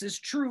promise is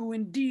true.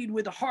 Indeed,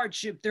 with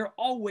hardship, there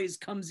always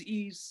comes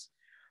ease.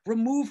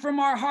 Remove from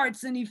our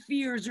hearts any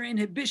fears or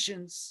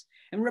inhibitions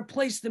and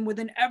replace them with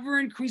an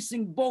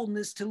ever-increasing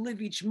boldness to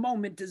live each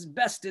moment as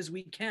best as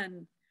we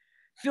can.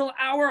 Fill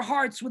our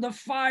hearts with a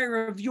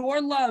fire of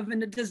your love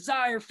and a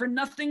desire for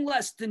nothing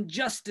less than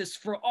justice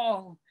for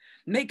all.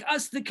 Make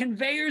us the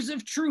conveyors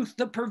of truth,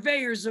 the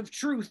purveyors of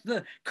truth,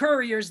 the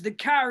couriers, the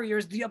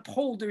carriers, the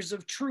upholders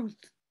of truth.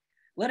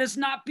 Let us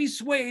not be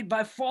swayed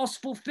by false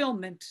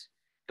fulfillment,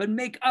 but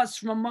make us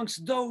from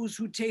amongst those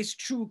who taste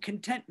true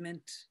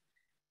contentment.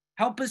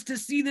 Help us to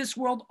see this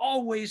world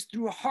always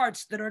through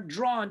hearts that are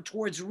drawn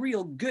towards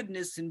real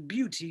goodness and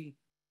beauty.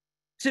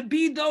 To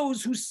be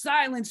those who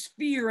silence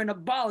fear and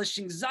abolish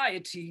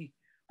anxiety,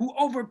 who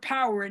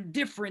overpower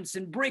indifference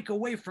and break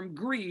away from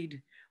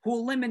greed, who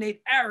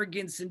eliminate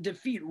arrogance and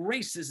defeat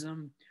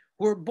racism,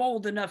 who are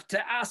bold enough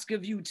to ask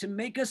of you to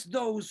make us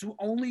those who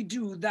only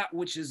do that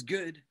which is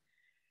good.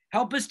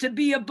 Help us to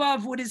be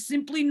above what is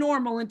simply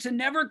normal and to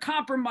never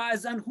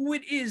compromise on who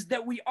it is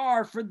that we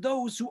are for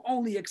those who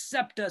only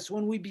accept us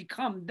when we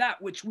become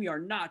that which we are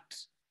not.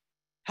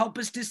 Help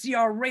us to see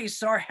our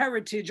race, our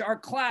heritage, our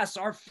class,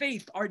 our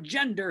faith, our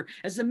gender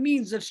as a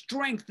means of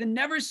strength and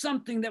never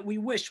something that we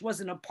wish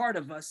wasn't a part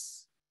of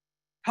us.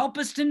 Help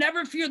us to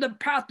never fear the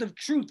path of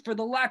truth for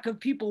the lack of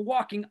people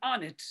walking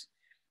on it,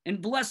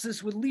 and bless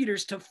us with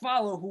leaders to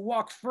follow who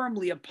walk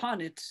firmly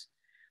upon it.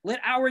 Let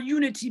our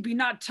unity be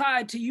not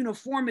tied to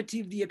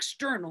uniformity of the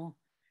external,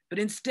 but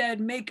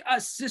instead make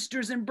us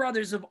sisters and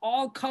brothers of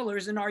all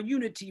colors in our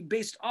unity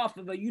based off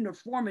of a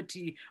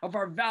uniformity of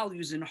our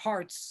values and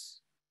hearts.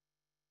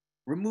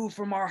 Remove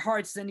from our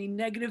hearts any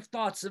negative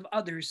thoughts of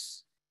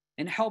others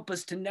and help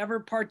us to never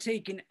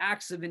partake in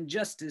acts of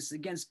injustice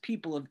against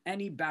people of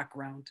any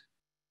background.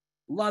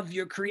 Love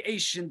your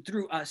creation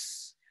through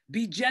us.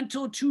 Be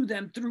gentle to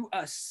them through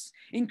us.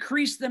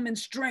 Increase them in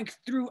strength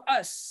through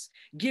us.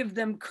 Give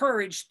them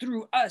courage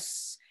through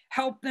us.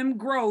 Help them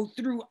grow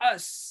through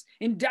us.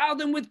 Endow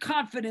them with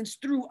confidence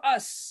through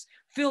us.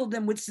 Fill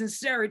them with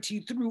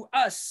sincerity through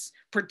us.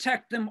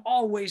 Protect them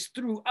always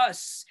through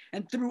us.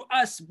 And through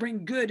us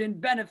bring good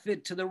and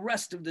benefit to the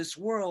rest of this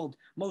world,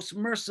 most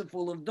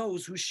merciful of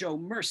those who show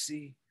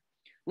mercy.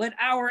 Let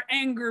our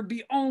anger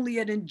be only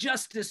at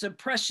injustice,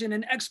 oppression,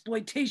 and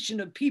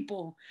exploitation of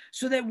people,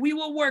 so that we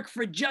will work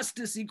for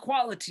justice,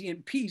 equality,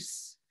 and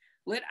peace.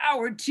 Let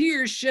our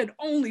tears shed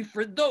only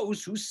for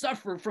those who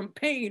suffer from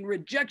pain,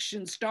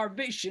 rejection,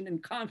 starvation,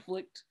 and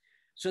conflict,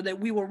 so that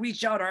we will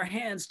reach out our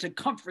hands to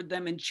comfort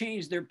them and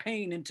change their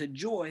pain into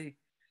joy.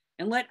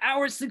 And let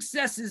our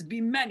successes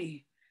be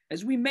many,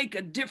 as we make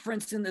a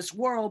difference in this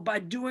world by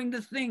doing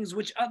the things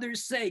which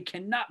others say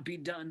cannot be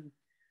done.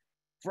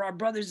 For our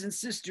brothers and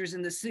sisters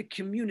in the Sikh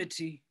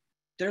community,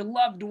 their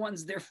loved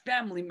ones, their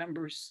family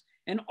members,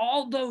 and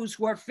all those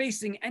who are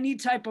facing any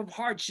type of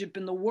hardship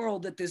in the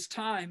world at this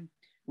time,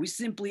 we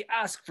simply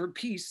ask for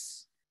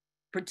peace.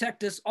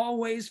 Protect us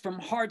always from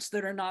hearts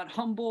that are not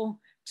humble,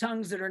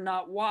 tongues that are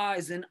not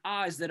wise, and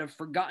eyes that have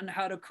forgotten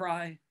how to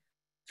cry.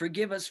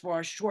 Forgive us for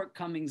our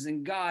shortcomings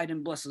and guide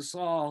and bless us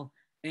all.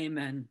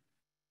 Amen.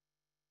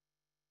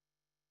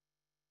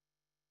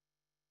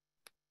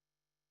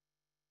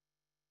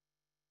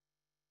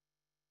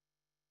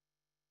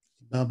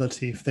 Imam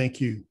Latif,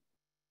 thank you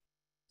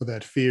for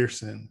that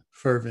fierce and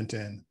fervent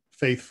and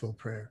faithful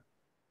prayer.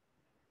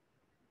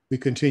 We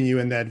continue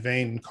in that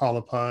vein and call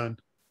upon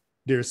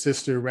dear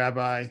sister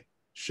Rabbi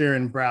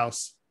Sharon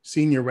Brous,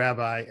 Senior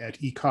Rabbi at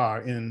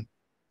ICAR in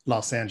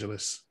Los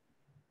Angeles.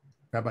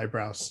 Rabbi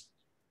Brous.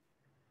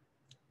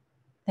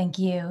 Thank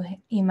you,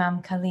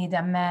 Imam Khalid.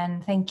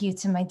 Amen. Thank you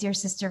to my dear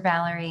sister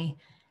Valerie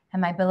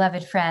and my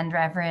beloved friend,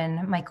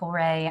 Reverend Michael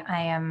Ray.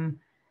 I am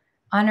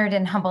honored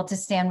and humbled to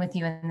stand with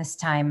you in this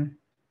time.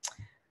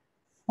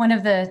 One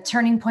of the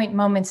turning point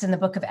moments in the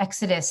book of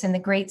Exodus and the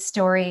great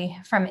story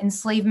from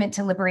enslavement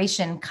to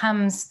liberation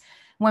comes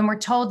when we're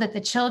told that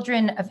the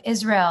children of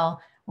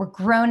Israel were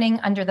groaning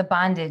under the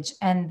bondage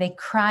and they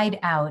cried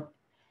out,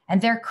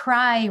 and their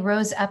cry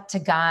rose up to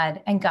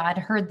God, and God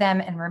heard them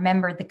and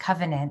remembered the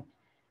covenant,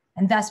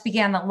 and thus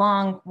began the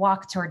long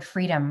walk toward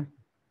freedom.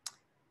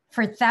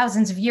 For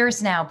thousands of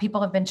years now,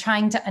 people have been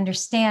trying to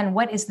understand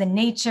what is the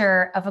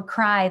nature of a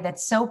cry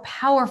that's so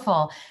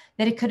powerful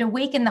that it could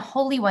awaken the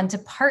Holy One to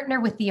partner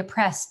with the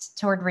oppressed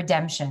toward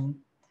redemption.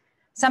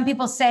 Some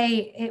people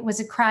say it was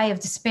a cry of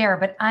despair,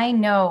 but I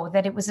know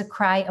that it was a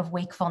cry of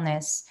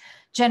wakefulness.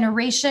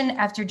 Generation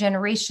after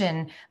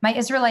generation, my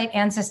Israelite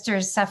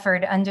ancestors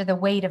suffered under the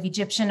weight of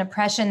Egyptian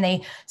oppression.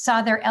 They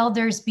saw their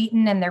elders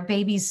beaten and their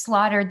babies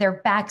slaughtered.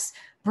 Their backs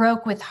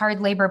broke with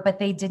hard labor, but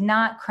they did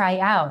not cry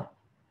out.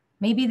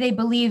 Maybe they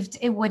believed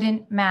it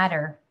wouldn't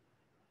matter.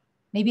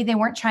 Maybe they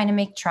weren't trying to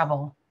make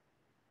trouble.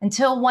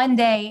 Until one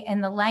day,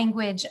 in the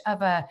language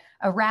of a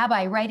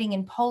rabbi writing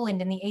in Poland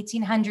in the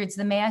 1800s,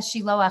 the Mea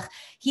Shiloach,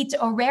 hit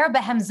orer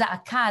behem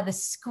za'aka, the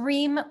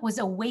scream was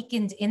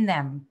awakened in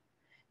them.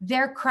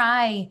 Their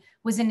cry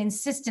was an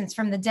insistence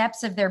from the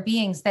depths of their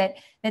beings that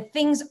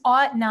things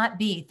ought not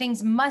be,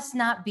 things must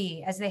not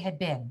be as they had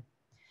been.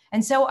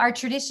 And so our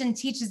tradition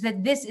teaches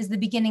that this is the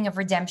beginning of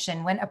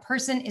redemption, when a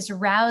person is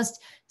roused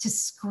to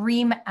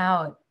scream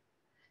out.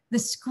 The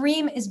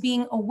scream is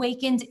being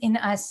awakened in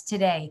us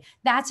today.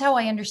 That's how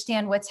I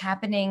understand what's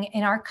happening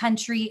in our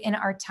country, in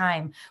our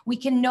time. We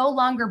can no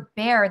longer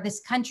bear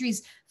this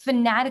country's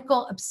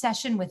fanatical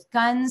obsession with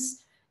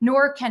guns,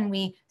 nor can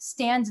we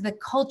stand the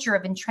culture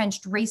of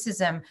entrenched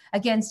racism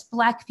against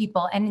Black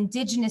people and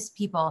Indigenous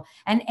people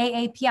and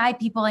AAPI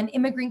people and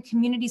immigrant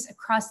communities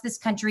across this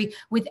country.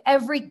 With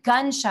every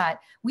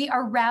gunshot, we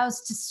are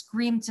roused to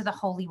scream to the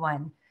Holy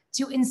One,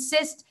 to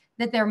insist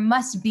that there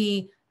must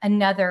be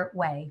another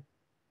way.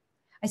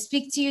 I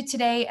speak to you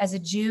today as a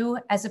Jew,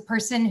 as a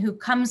person who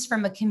comes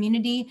from a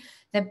community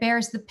that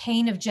bears the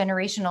pain of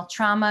generational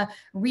trauma,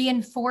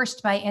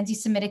 reinforced by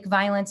anti-Semitic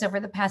violence over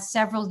the past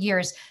several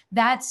years.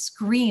 That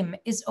scream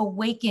is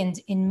awakened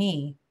in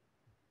me.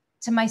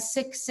 To my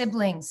Sikh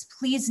siblings,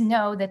 please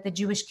know that the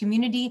Jewish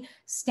community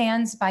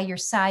stands by your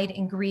side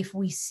in grief.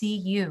 We see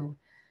you.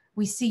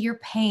 We see your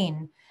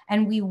pain,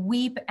 and we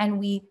weep and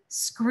we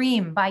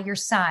scream by your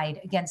side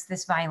against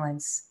this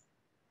violence.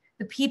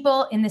 The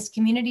people in this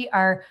community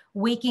are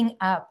waking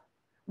up.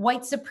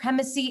 White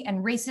supremacy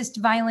and racist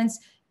violence,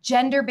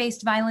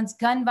 gender-based violence,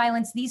 gun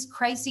violence, these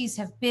crises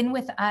have been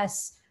with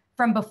us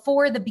from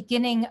before the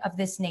beginning of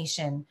this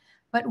nation.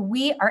 But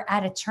we are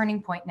at a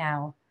turning point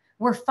now.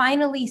 We're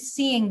finally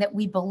seeing that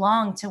we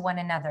belong to one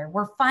another.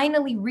 We're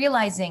finally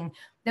realizing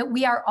that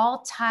we are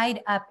all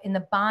tied up in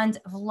the bond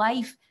of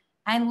life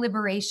and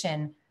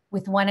liberation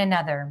with one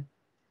another.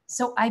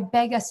 So I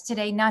beg us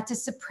today not to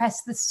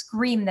suppress the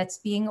scream that's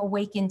being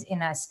awakened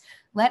in us.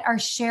 Let our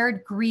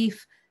shared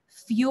grief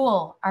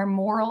fuel our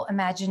moral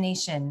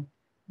imagination.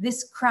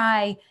 This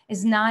cry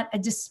is not a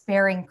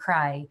despairing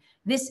cry.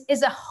 This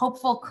is a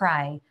hopeful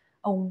cry,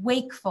 a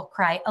wakeful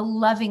cry, a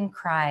loving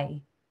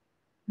cry.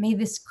 May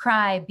this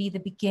cry be the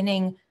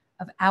beginning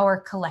of our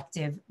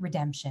collective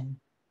redemption.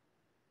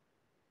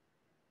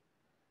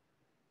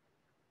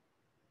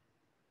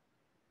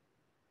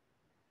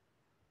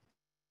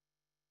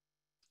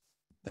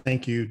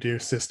 Thank you, dear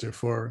sister,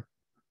 for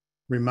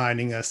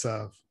reminding us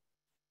of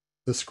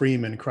the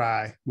scream and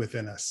cry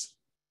within us.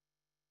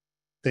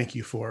 Thank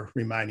you for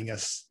reminding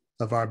us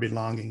of our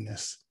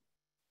belongingness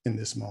in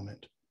this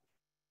moment.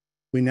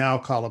 We now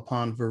call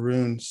upon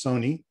Varun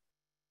Soni,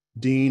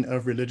 Dean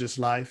of Religious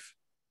Life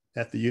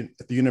at the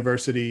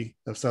University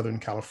of Southern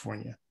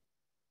California.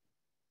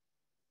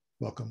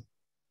 Welcome.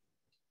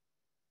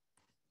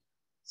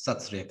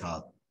 Sat Sri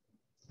Akal.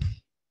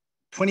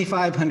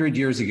 2,500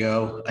 years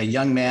ago, a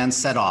young man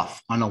set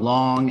off on a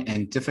long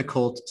and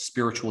difficult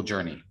spiritual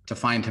journey to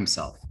find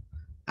himself.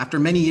 After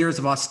many years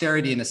of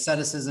austerity and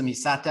asceticism, he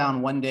sat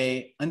down one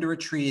day under a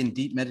tree in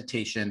deep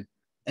meditation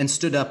and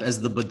stood up as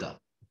the Buddha,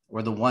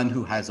 or the one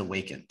who has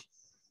awakened.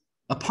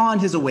 Upon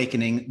his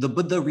awakening, the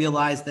Buddha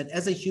realized that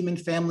as a human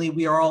family,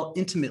 we are all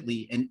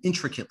intimately and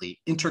intricately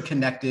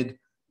interconnected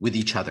with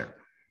each other.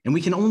 And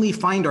we can only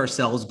find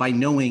ourselves by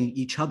knowing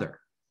each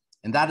other.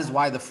 And that is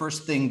why the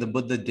first thing the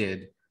Buddha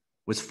did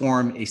was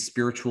form a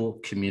spiritual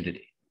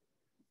community.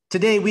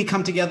 Today, we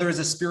come together as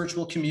a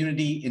spiritual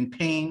community in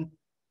pain,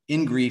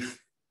 in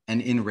grief,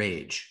 and in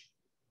rage.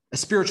 A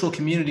spiritual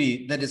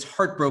community that is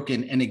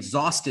heartbroken and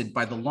exhausted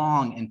by the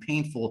long and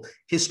painful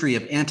history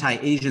of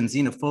anti-Asian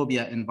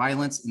xenophobia and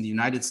violence in the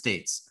United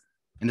States,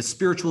 and a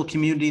spiritual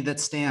community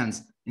that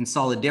stands in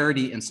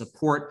solidarity and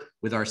support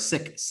with our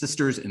Sikh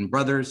sisters and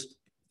brothers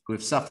who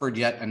have suffered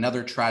yet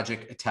another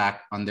tragic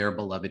attack on their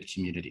beloved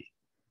community.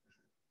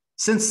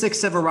 Since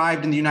Sikhs have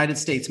arrived in the United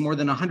States more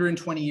than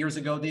 120 years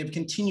ago, they have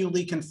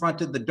continually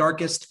confronted the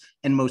darkest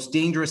and most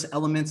dangerous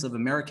elements of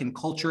American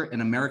culture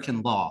and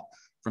American law,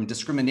 from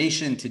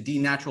discrimination to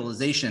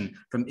denaturalization,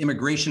 from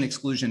immigration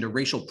exclusion to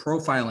racial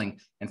profiling,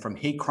 and from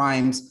hate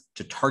crimes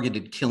to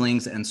targeted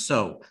killings. And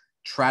so,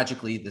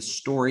 tragically, the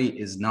story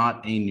is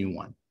not a new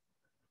one.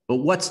 But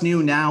what's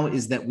new now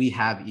is that we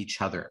have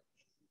each other.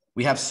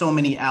 We have so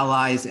many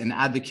allies and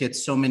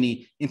advocates, so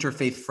many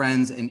interfaith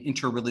friends and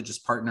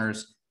interreligious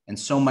partners, and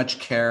so much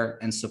care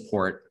and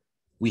support.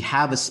 We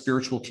have a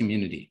spiritual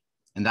community,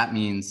 and that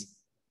means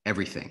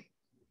everything.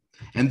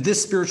 And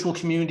this spiritual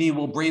community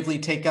will bravely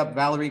take up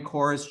Valerie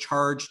Kaur's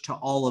charge to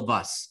all of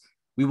us.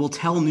 We will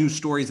tell new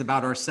stories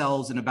about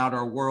ourselves and about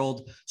our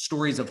world,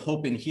 stories of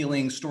hope and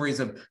healing, stories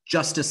of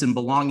justice and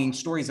belonging,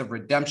 stories of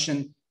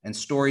redemption, and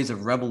stories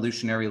of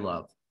revolutionary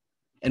love.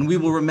 And we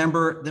will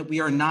remember that we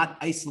are not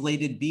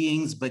isolated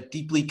beings, but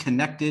deeply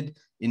connected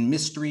in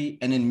mystery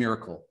and in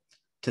miracle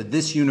to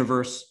this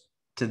universe,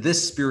 to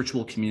this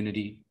spiritual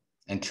community,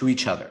 and to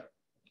each other.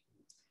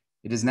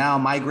 It is now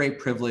my great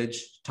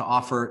privilege to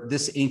offer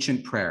this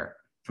ancient prayer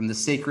from the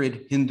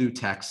sacred Hindu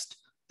text,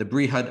 the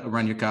Brihad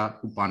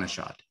Aranyaka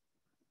Upanishad.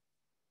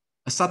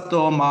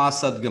 Asato ma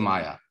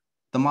sadgamaya,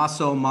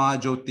 tamaso ma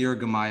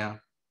jyotirgamaya,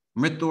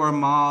 mritor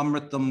ma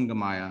mritam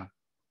gamaya,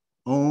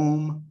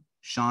 Om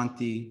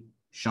Shanti,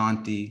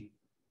 Shanti,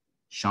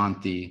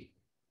 Shanti,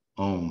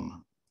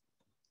 Om.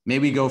 May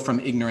we go from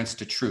ignorance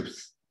to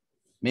truth.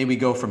 May we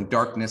go from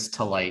darkness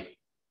to light.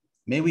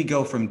 May we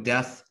go from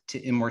death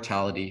to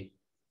immortality,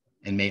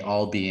 and may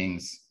all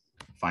beings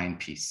find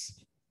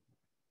peace.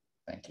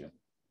 Thank you.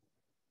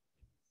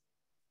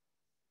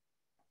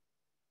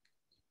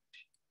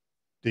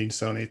 Dean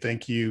Soni,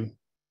 thank you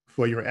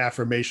for your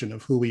affirmation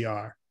of who we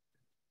are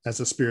as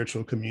a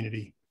spiritual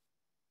community.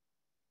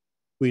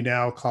 We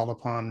now call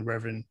upon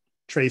Reverend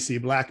Tracy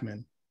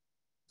Blackman,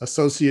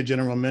 Associate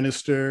General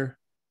Minister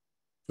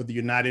for the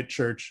United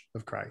Church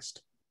of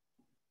Christ.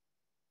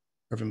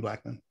 Reverend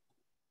Blackman.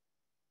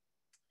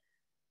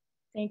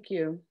 Thank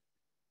you.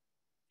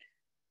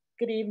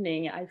 Good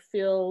evening. I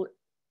feel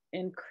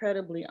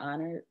incredibly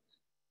honored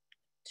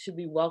to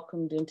be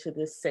welcomed into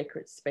this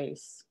sacred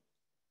space,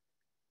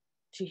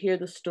 to hear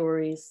the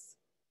stories,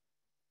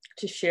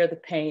 to share the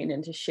pain,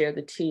 and to share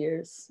the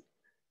tears.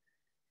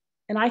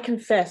 And I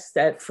confess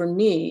that for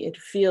me, it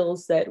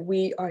feels that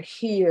we are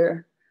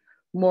here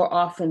more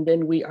often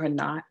than we are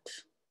not.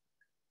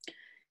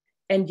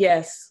 And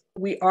yes,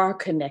 we are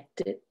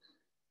connected.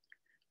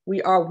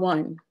 We are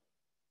one.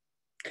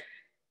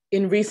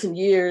 In recent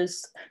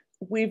years,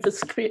 we've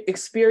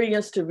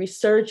experienced a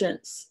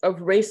resurgence of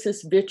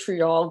racist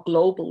vitriol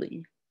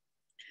globally.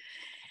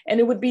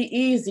 And it would be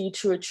easy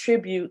to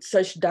attribute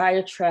such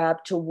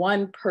diatribe to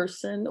one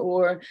person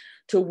or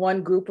to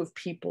one group of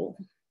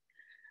people.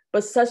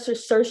 But such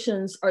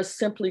assertions are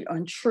simply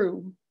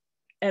untrue,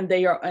 and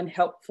they are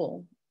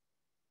unhelpful.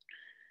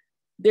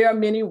 There are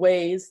many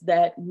ways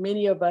that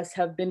many of us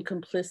have been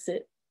complicit.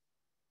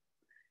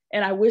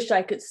 And I wish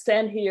I could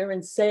stand here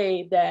and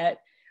say that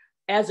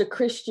as a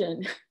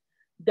Christian,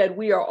 that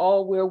we are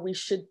all where we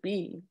should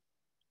be.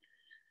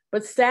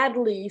 But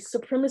sadly,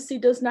 supremacy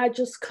does not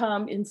just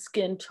come in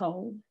skin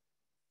tone.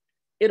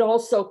 It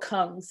also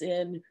comes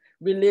in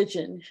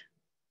religion.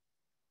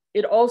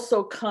 It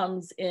also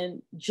comes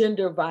in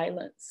gender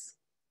violence.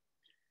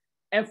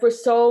 And for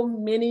so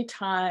many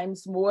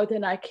times, more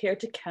than I care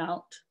to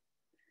count,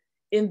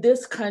 in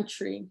this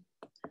country,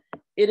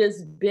 it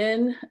has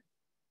been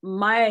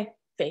my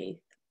faith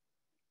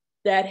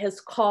that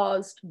has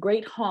caused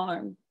great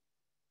harm,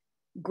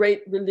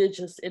 great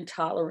religious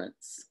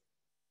intolerance.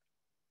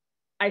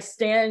 I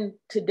stand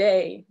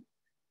today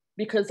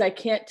because I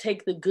can't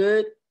take the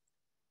good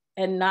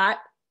and not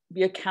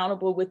be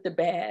accountable with the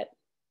bad,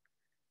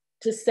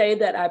 to say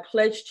that I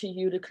pledge to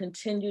you to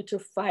continue to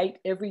fight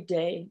every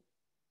day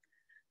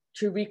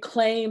to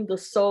reclaim the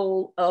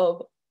soul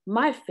of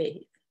my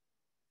faith,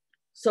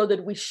 so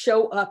that we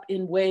show up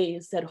in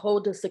ways that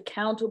hold us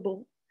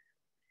accountable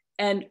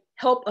and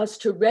help us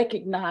to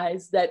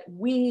recognize that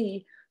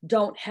we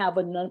don't have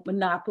a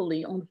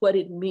monopoly on what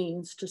it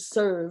means to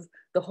serve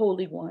the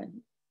Holy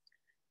One,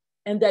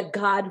 and that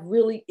God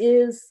really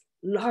is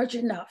large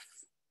enough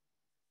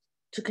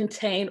to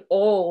contain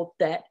all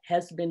that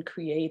has been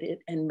created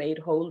and made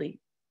holy.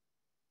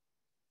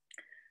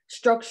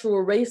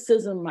 Structural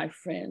racism, my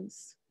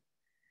friends,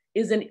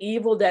 is an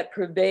evil that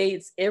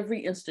pervades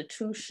every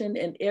institution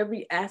and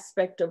every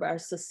aspect of our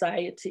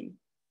society.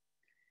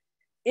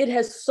 It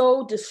has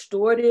so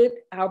distorted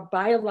our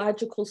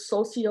biological,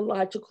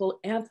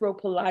 sociological,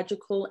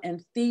 anthropological,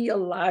 and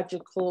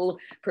theological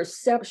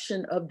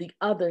perception of the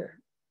other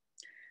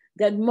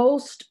that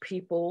most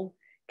people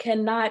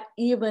cannot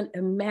even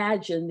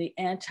imagine the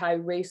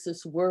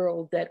anti-racist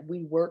world that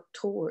we work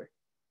toward.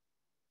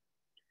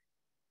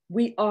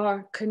 We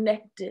are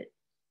connected.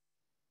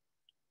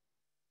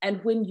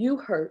 And when you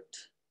hurt,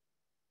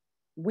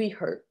 we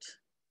hurt.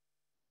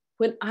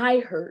 When I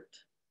hurt,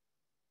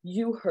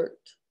 you hurt.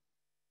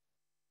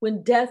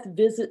 When death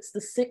visits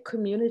the Sikh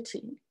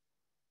community,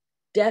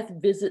 death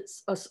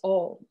visits us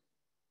all.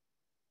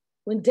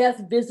 When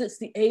death visits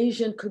the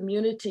Asian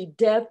community,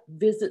 death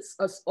visits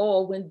us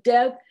all. When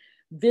death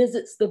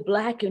visits the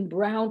Black and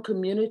brown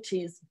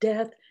communities,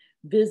 death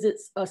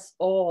visits us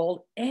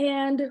all.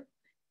 And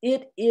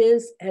it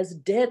is as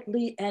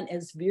deadly and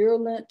as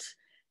virulent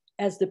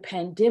as the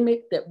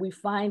pandemic that we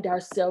find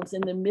ourselves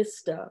in the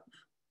midst of.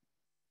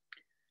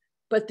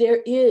 But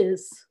there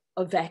is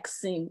a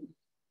vaccine.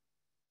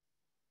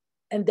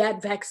 And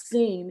that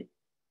vaccine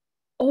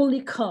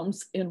only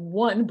comes in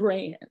one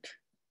brand.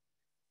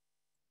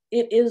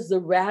 It is the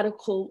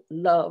radical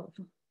love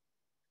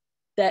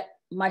that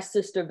my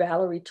sister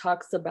Valerie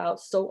talks about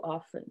so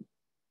often.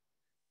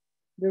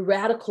 The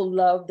radical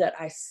love that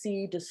I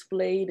see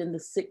displayed in the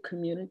Sikh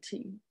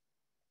community.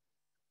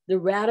 The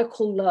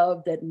radical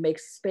love that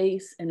makes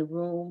space and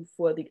room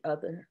for the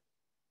other.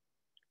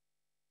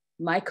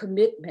 My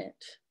commitment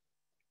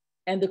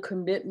and the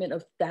commitment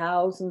of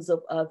thousands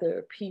of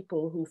other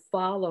people who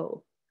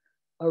follow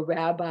a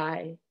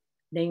rabbi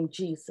named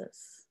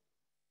Jesus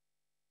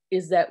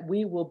is that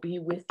we will be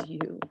with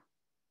you,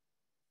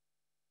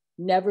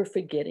 never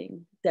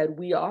forgetting that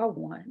we are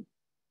one.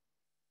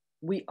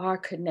 We are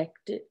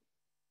connected.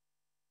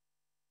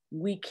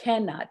 We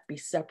cannot be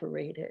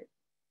separated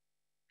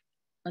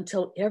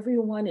until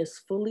everyone is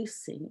fully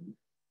seen,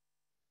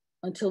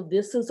 until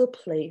this is a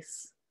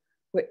place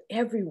where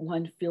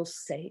everyone feels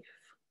safe,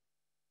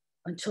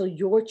 until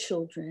your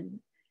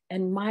children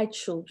and my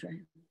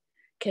children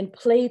can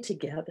play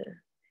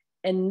together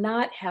and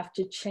not have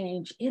to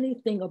change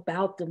anything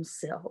about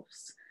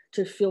themselves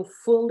to feel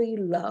fully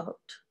loved,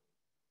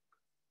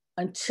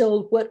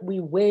 until what we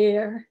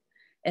wear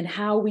and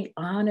how we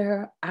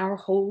honor our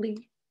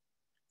holy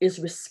is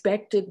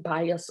respected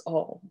by us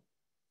all.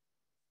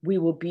 We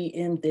will be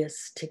in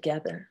this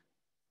together.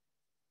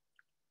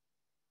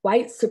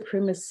 White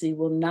supremacy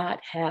will not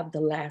have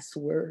the last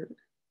word,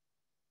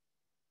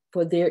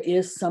 for there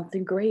is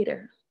something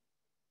greater,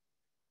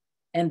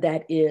 and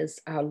that is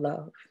our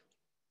love.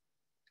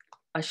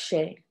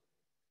 Ashe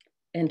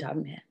and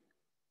amen.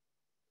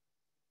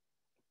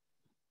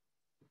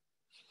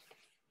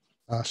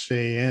 Ashe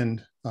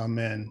and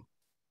amen.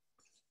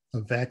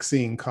 A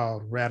vaccine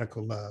called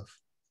radical love.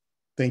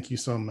 Thank you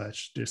so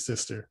much, dear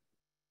sister.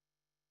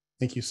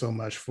 Thank you so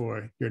much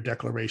for your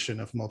declaration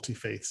of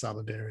multi-faith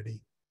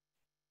solidarity.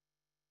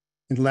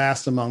 And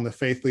last among the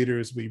faith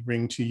leaders, we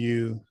bring to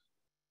you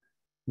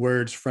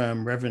words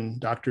from Reverend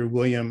Dr.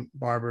 William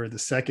Barber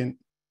II,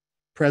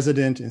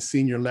 President and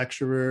Senior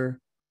Lecturer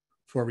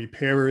for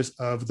Repairers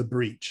of the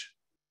Breach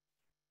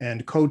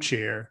and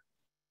co-chair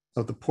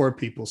of the Poor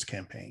People's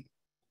Campaign.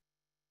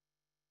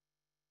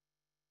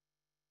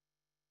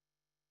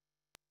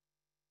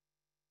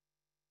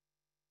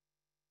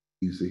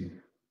 Easy.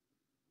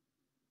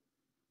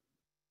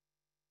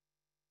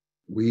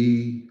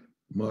 We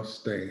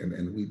must stand,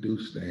 and we do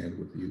stand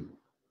with you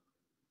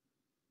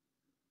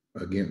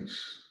against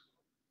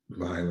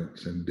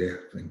violence and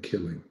death and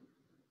killing.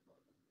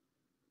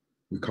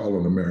 We call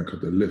on America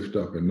to lift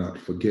up and not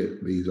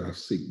forget these our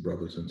Sikh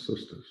brothers and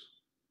sisters,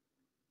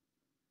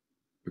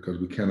 because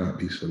we cannot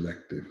be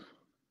selective.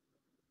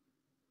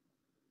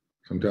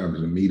 Sometimes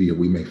in the media,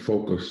 we may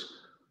focus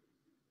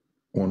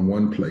on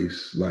one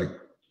place like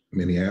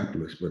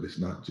Minneapolis, but it's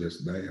not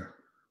just there.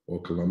 Or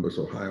Columbus,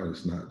 Ohio,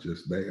 it's not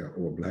just there.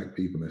 Or Black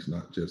people, it's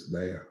not just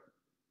there.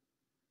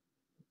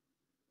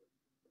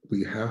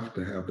 We have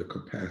to have the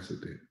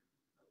capacity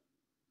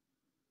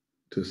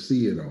to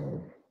see it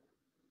all,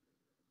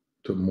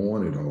 to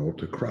mourn it all,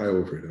 to cry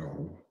over it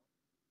all,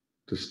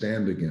 to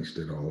stand against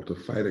it all, to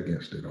fight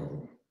against it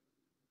all.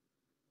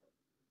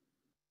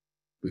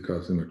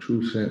 Because in a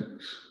true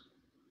sense,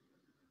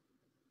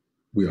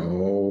 we are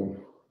all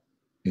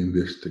in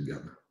this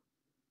together.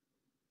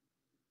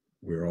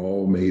 We're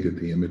all made in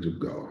the image of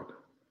God.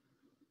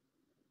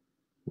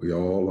 We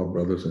all are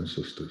brothers and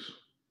sisters.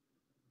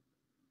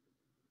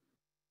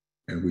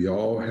 And we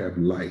all have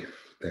life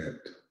that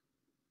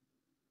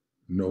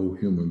no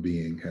human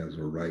being has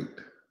a right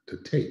to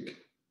take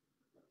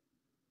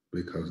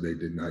because they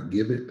did not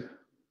give it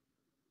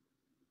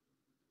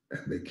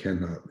and they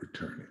cannot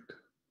return it.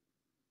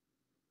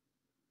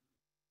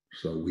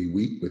 So we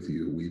weep with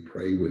you, we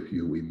pray with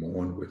you, we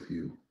mourn with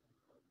you,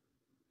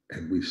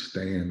 and we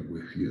stand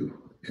with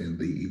you in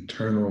the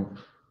eternal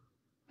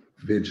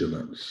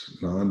vigilance,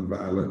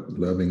 nonviolent,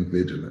 loving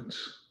vigilance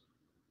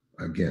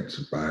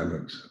against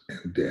violence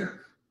and death.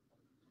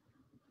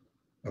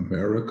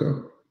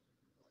 America,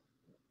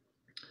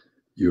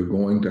 you're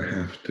going to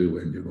have to,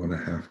 and you're going to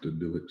have to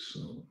do it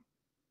soon.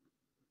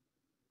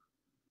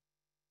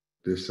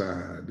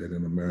 Decide that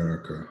in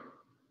America,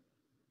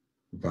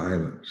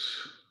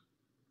 violence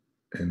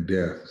and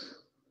death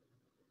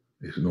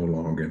is no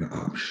longer an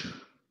option.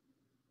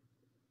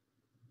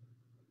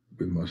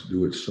 We must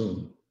do it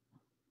soon.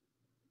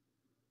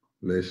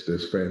 Lest,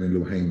 as Fannie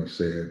Lou Hamer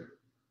said,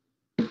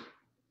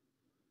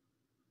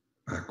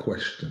 I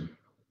question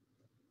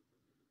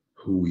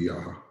who we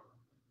are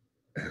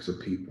as a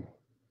people.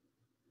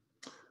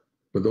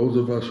 For those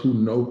of us who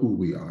know who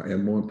we are,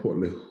 and more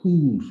importantly,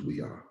 whose we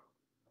are,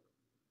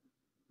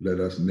 let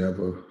us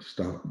never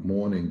stop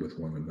mourning with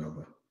one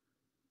another,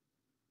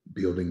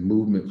 building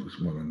movements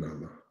with one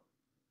another,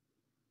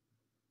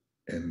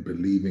 and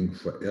believing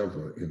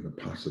forever in the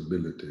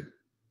possibility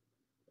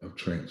of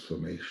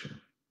transformation.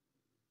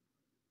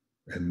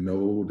 And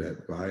know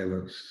that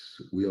violence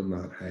will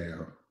not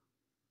have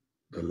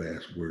the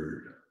last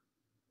word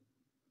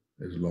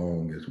as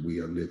long as we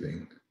are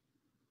living,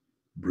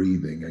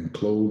 breathing, and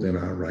clothed in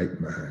our right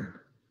mind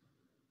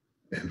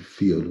and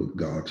filled with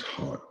God's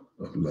heart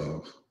of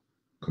love,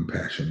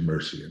 compassion,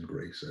 mercy, and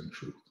grace and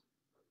truth.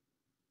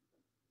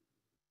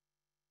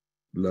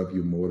 Love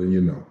you more than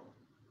you know.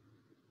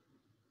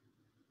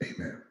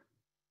 Amen.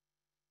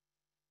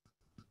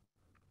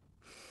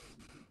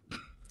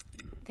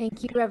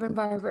 Thank you, Reverend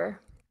Barber.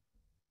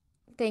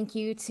 Thank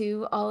you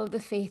to all of the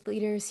faith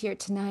leaders here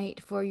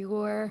tonight for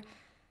your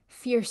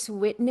fierce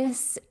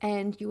witness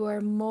and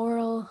your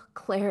moral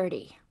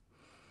clarity.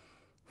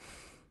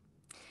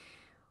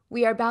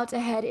 We are about to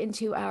head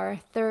into our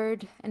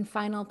third and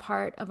final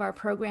part of our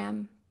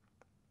program.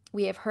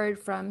 We have heard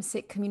from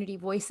Sikh community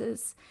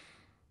voices.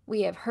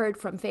 We have heard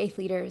from faith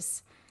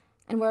leaders,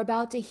 and we're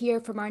about to hear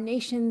from our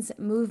nation's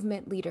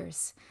movement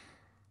leaders.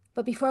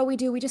 But before we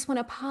do, we just want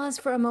to pause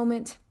for a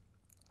moment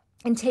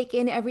and take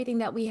in everything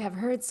that we have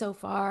heard so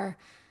far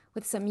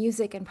with some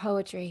music and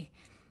poetry.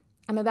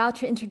 I'm about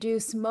to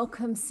introduce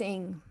Mokum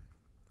Singh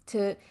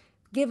to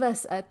give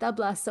us a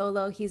tabla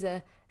solo. He's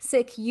a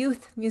Sikh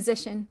youth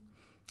musician.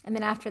 And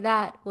then after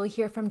that, we'll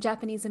hear from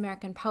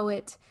Japanese-American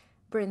poet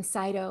Bryn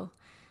Saido.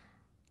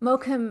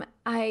 Mokum,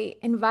 I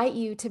invite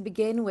you to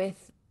begin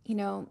with,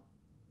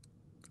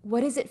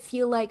 what does it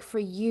feel like for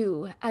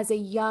you as a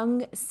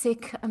young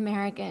Sikh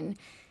American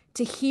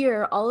to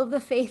hear all of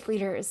the faith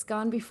leaders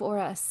gone before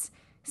us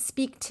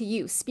speak to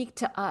you, speak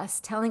to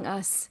us, telling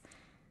us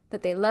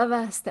that they love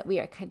us, that we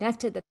are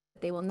connected, that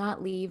they will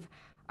not leave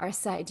our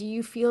side? Do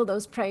you feel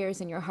those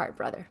prayers in your heart,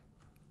 brother?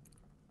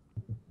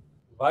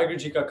 Vaheguru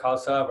Ji Ka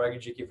Khalsa, Vaheguru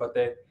Ji Ki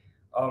Fateh.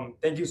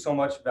 Thank you so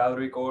much,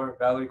 Valerie Kaur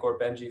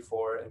Benji,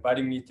 for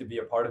inviting me to be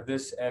a part of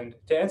this. And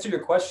to answer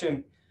your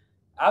question,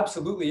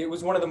 absolutely, it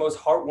was one of the most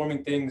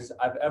heartwarming things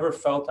I've ever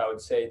felt, I would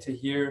say, to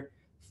hear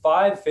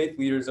 5 faith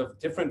leaders of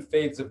different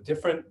faiths, of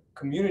different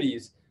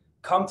communities,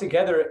 come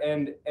together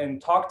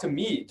and talk to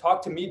me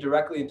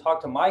directly and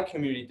talk to my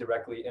community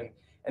directly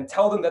and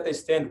tell them that they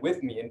stand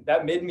with me. And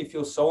that made me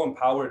feel so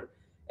empowered.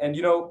 And,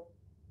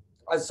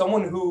 as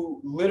someone who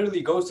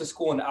literally goes to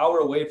school an hour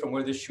away from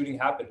where this shooting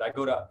happened, I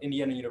go to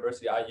Indiana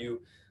University, IU.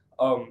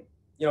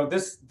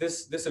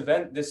 This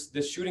event,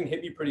 this shooting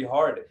hit me pretty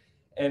hard,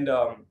 and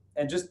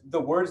just the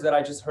words that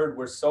I just heard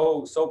were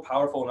so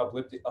powerful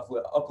and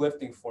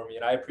uplifting for me,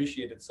 and I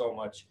appreciate it so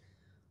much.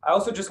 I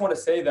also just want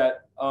to say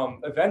that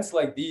events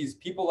like these,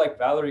 people like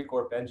Valerie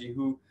Kaur Benji,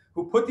 who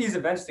put these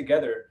events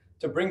together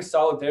to bring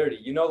solidarity.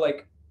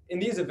 In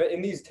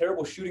these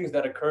terrible shootings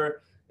that occur,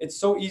 it's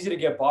so easy to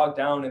get bogged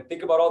down and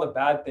think about all the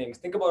bad things,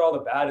 think about all the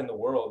bad in the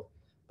world.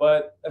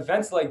 But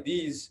events like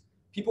these,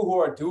 people who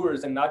are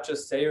doers and not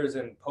just sayers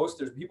and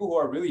posters, people who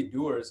are really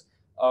doers,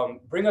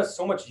 bring us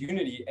so much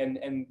unity.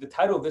 And the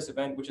title of this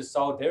event, which is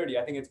Solidarity,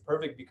 I think it's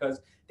perfect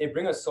because they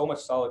bring us so much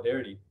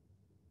solidarity.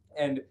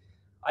 And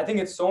I think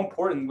it's so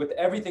important with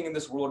everything in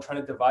this world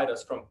trying to divide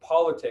us, from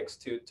politics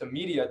to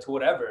media to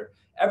whatever.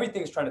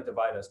 Everything's trying to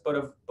divide us.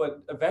 But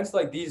events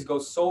like these go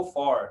so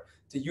far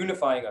to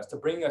unifying us, to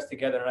bringing us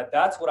together. And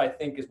that's what I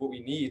think is what we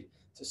need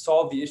to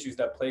solve the issues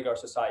that plague our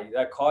society,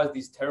 that caused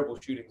these terrible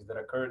shootings that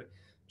occurred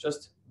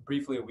just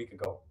briefly a week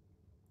ago.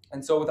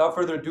 And so without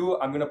further ado,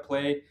 I'm going to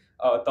play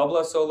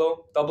tabla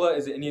solo. Tabla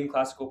is an Indian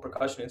classical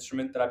percussion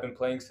instrument that I've been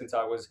playing since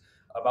I was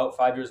about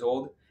 5 years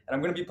old. And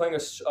I'm going to be playing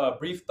a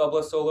brief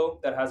tabla solo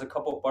that has a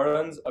couple of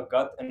parans, a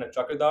gut, and a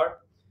chakradar.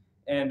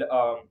 And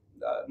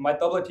my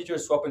tabla teacher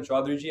is Swapan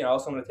Chaudhary ji, and I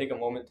also want to take a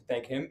moment to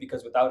thank him,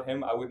 because without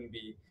him, I wouldn't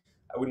be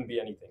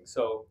anything.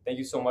 So thank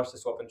you so much to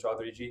Swapan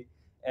Chaudhary ji.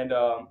 And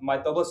my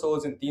tabla solo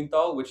is in teen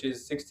tal, which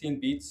is 16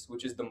 beats,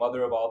 which is the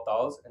mother of all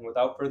tals. And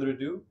without further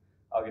ado,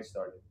 I'll get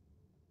started.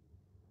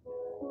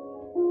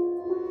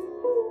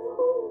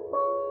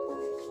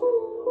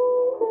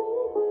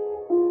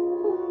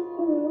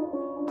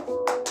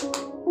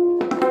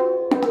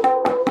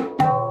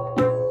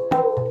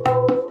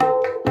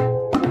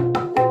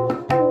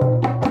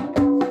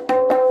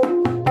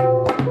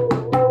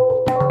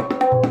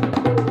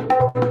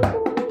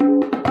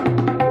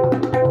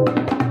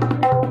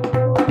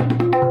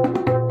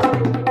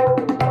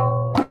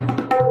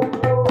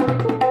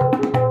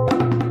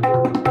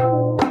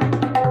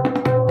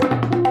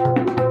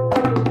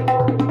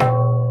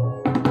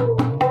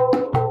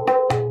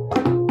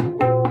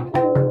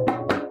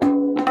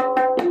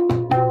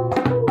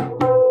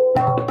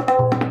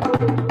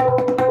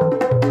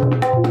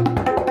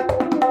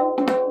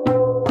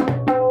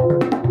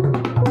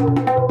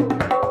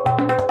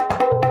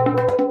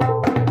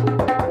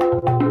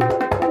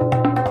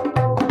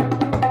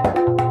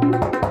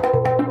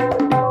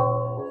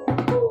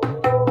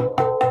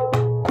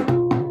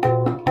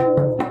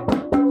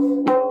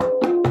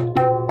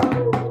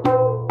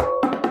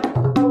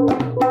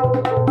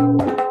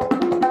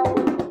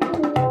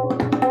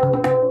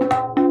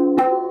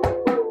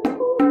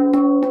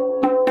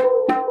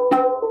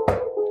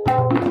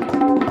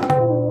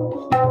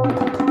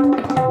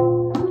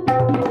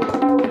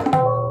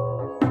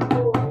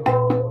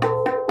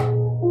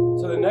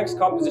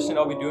 Composition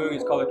I'll be doing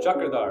is called a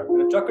chakradar.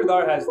 And a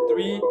chakradar has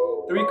three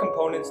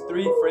components,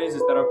 three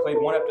phrases that are played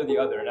one after the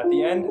other. And at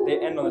the end, they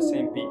end on the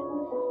same beat.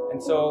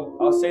 And so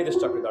I'll say this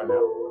chakradar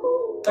now.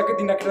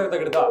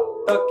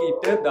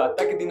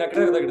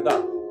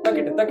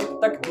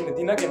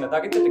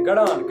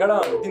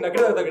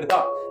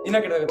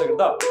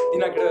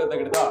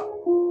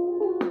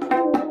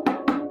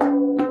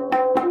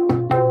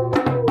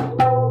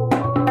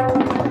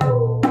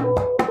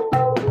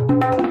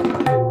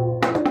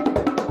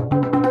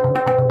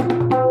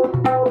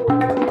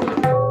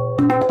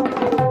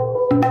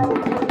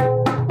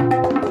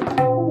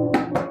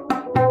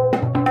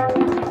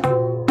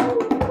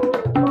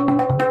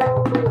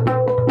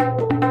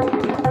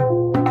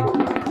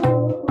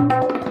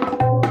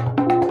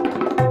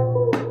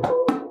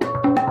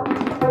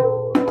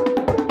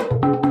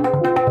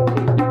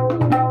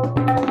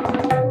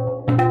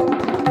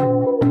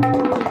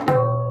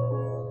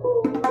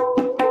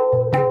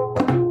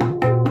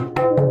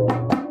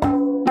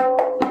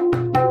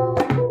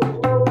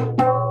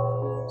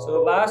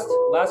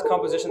 Last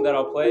composition that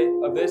I'll play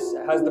of this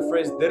has the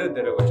phrase dira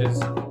dira, which is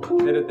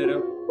dira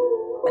dira.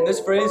 And this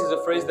phrase is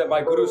a phrase that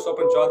my guru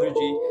Sopan Chaudhary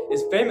ji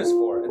is famous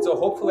for. And so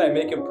hopefully I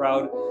make him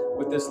proud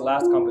with this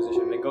last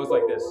composition. And it goes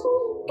like this.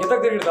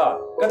 Gitak dira da,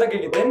 katak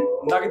gitin,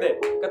 nagde,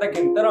 katak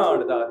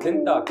gintaran da,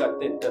 dinta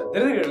katit,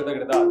 dira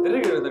dira da,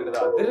 dira dira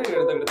da, dira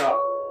dira da.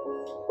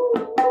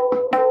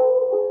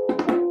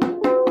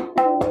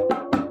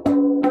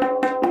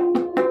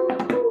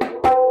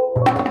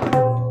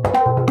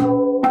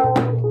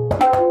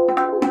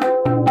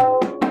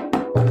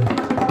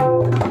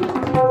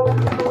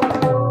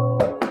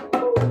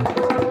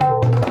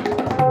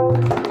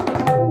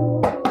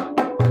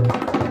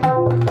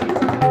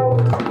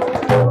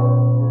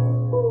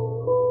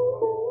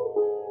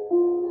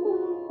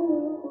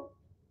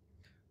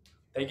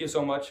 Thank you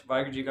so much.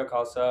 Vaheguru Ji Ka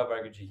Khalsa,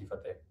 Vaheguru Ji Ki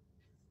Fateh.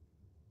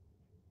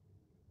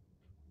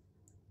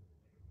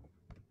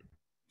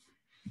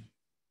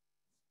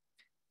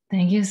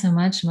 Thank you so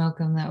much,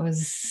 Malcolm. That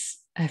was,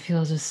 I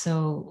feel just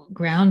so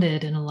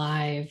grounded and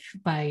alive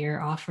by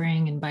your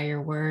offering and by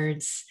your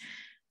words.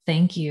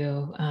 Thank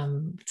you.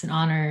 It's an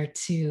honor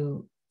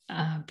to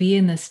be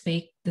in this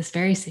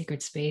very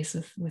sacred space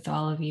with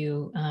all of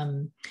you.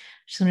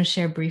 Just want to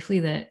share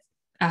briefly that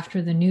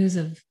after the news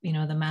of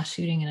the mass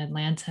shooting in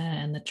Atlanta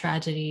and the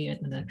tragedy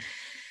and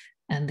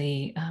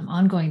the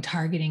ongoing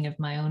targeting of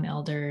my own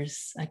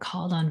elders, I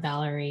called on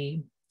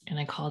Valerie and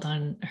I called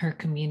on her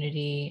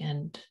community.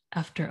 And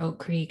after Oak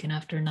Creek and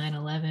after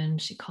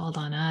 9/11, she called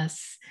on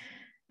us.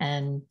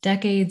 And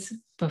decades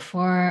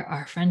before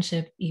our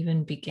friendship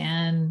even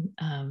began,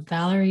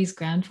 Valerie's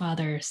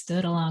grandfather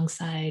stood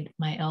alongside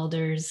my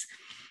elders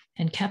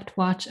and kept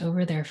watch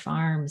over their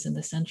farms in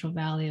the Central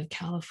Valley of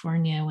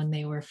California when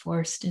they were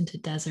forced into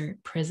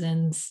desert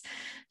prisons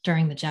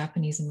during the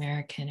Japanese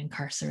American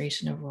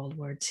incarceration of World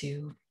War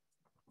II.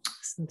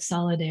 So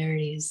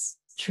solidarity is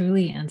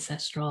truly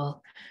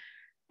ancestral.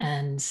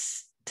 And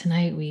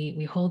tonight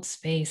we hold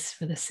space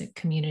for the Sikh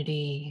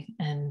community,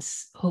 and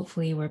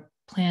hopefully we're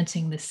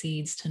planting the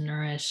seeds to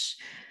nourish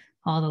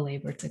all the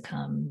labor to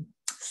come.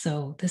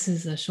 So this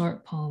is a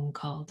short poem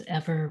called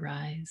Ever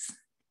Rise.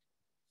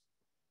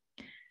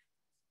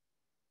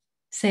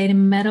 Say to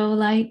meadow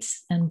light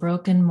and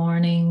broken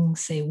morning,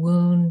 say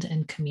wound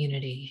and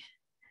community.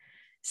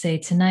 Say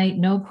tonight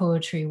no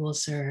poetry will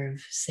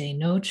serve, say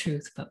no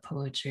truth but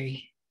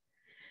poetry.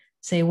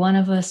 Say one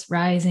of us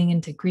rising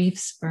into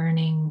grief's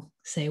burning,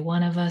 say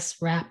one of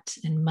us wrapped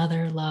in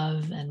mother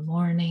love and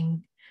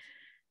mourning.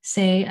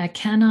 Say I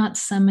cannot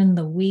summon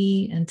the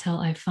we until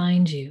I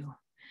find you.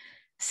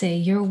 Say,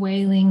 your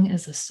wailing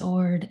is a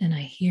sword and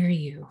I hear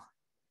you.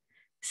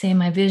 Say,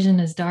 my vision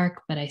is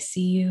dark, but I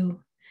see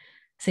you.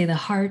 Say, the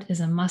heart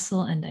is a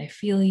muscle and I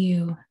feel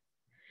you.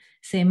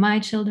 Say, my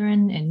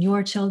children and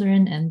your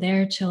children and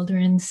their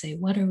children. Say,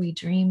 what are we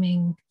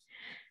dreaming?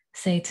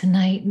 Say,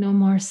 tonight, no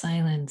more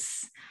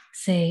silence.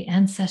 Say,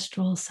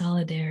 ancestral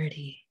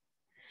solidarity.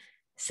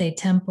 Say,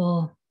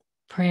 temple,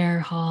 prayer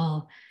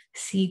hall,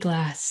 sea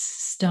glass,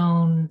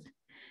 stone.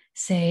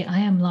 Say, I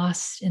am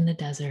lost in the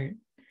desert.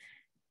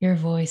 Your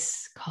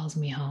voice calls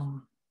me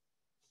home.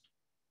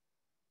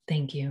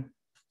 Thank you.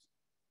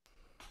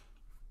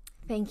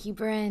 Thank you,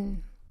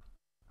 Bryn.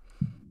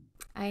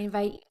 I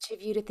invite each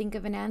of you to think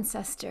of an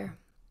ancestor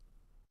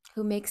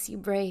who makes you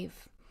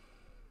brave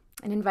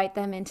and invite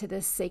them into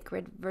this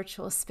sacred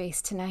virtual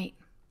space tonight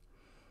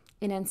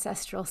in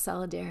ancestral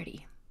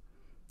solidarity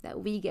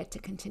that we get to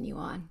continue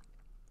on.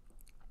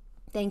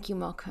 Thank you,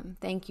 Malcolm.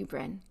 Thank you,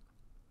 Bryn.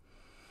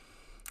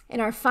 In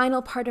our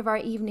final part of our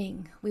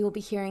evening, we will be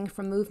hearing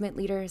from movement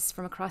leaders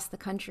from across the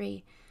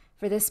country.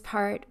 For this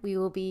part, we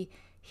will be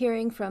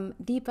hearing from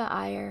Deepa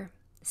Iyer,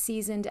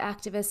 seasoned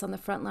activist on the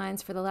front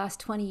lines for the last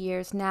 20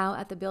 years, now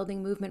at the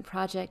Building Movement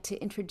Project,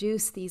 to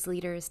introduce these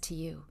leaders to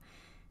you.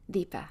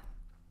 Deepa.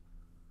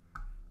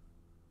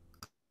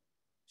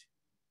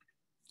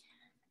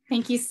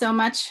 Thank you so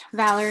much,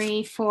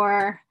 Valerie,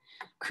 for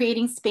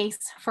creating space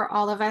for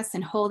all of us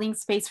and holding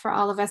space for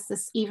all of us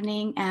this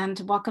evening. And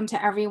welcome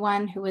to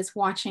everyone who is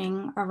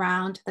watching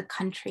around the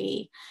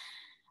country.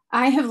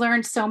 I have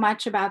learned so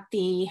much about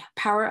the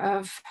power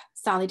of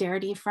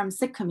solidarity from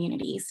Sikh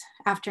communities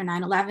after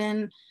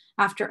 9/11,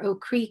 after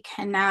Oak Creek,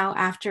 and now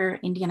after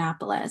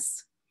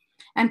Indianapolis.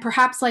 And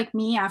perhaps like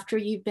me, after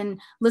you've been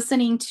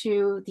listening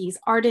to these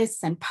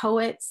artists and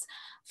poets,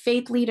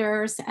 faith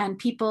leaders, and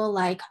people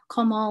like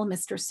Komal,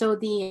 Mr.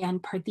 Sodhi,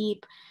 and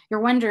Pardeep,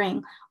 you're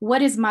wondering,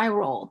 what is my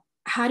role?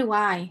 How do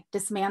I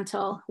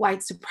dismantle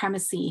white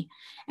supremacy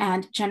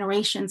and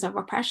generations of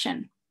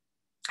oppression?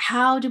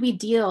 How do we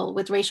deal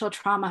with racial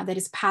trauma that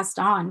is passed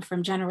on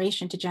from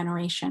generation to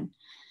generation?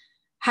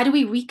 How do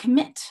we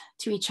recommit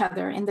to each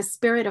other in the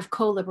spirit of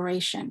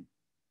co-liberation?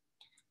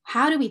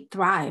 How do we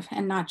thrive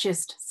and not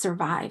just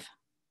survive?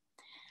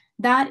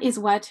 That is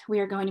what we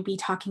are going to be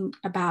talking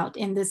about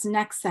in this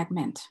next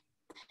segment.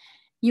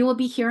 You will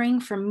be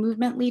hearing from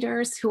movement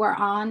leaders who are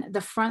on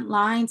the front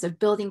lines of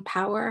building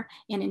power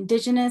in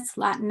Indigenous,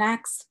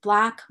 Latinx,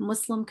 Black,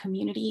 Muslim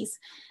communities.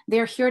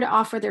 They're here to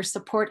offer their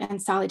support and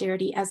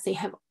solidarity as they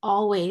have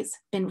always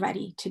been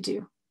ready to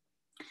do.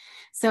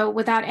 So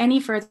without any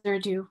further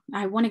ado,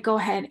 I want to go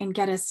ahead and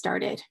get us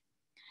started.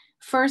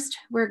 First,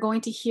 we're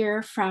going to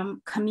hear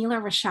from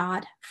Camila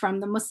Rashad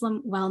from the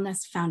Muslim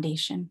Wellness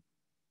Foundation.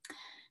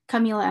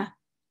 Camila,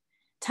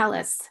 tell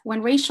us,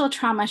 when racial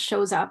trauma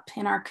shows up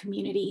in our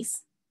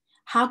communities,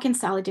 how can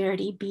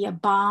solidarity be a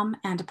balm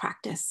and a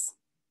practice?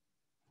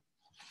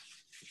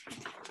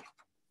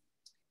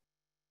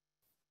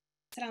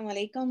 Assalamu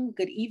alaikum,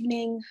 good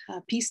evening.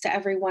 Peace to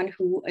everyone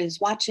who is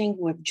watching,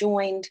 who have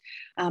joined.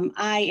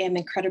 I am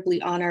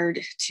incredibly honored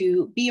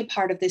to be a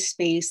part of this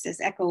space,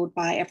 as echoed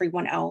by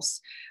everyone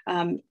else.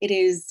 It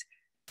is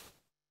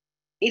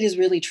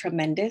really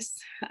tremendous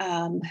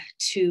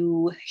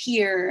to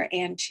hear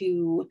and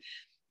to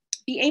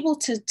be able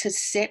to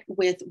sit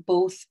with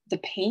both the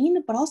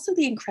pain, but also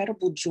the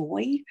incredible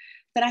joy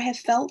that I have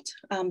felt,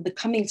 the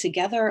coming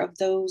together of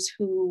those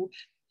who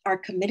are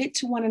committed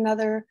to one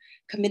another,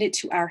 committed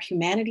to our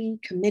humanity,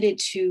 committed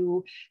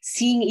to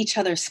seeing each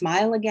other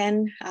smile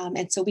again.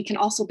 And so we can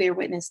also bear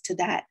witness to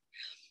that.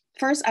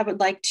 First, I would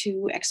like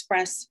to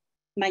express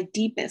my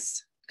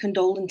deepest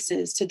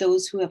condolences to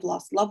those who have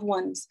lost loved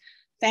ones,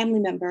 family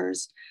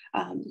members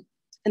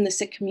in the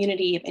Sikh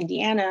community of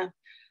Indiana.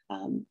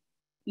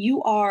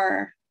 You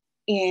are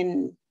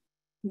in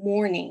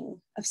mourning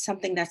of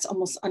something that's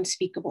almost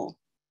unspeakable.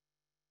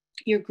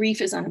 Your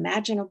grief is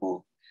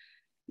unimaginable.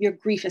 Your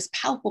grief is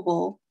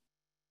palpable,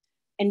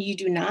 and you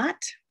do not,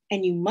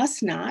 and you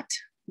must not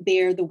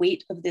bear the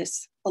weight of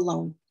this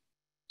alone.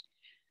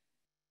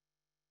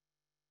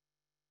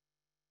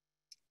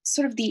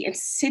 Sort of the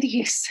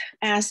insidious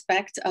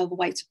aspect of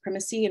white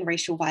supremacy and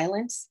racial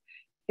violence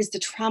is the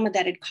trauma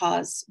that it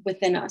caused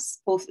within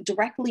us, both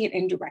directly and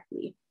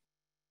indirectly.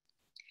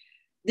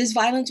 This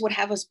violence would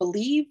have us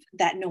believe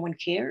that no one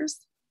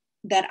cares,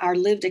 that our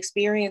lived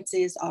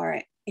experiences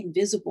are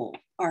invisible,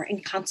 are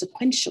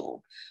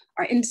inconsequential,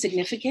 are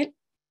insignificant,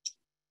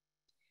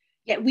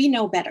 yet we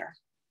know better.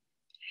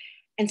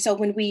 And so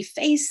when we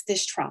face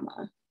this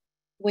trauma,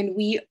 when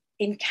we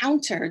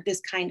encounter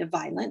this kind of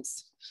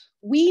violence,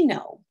 we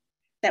know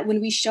that when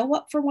we show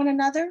up for one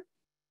another,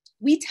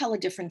 we tell a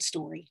different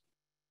story.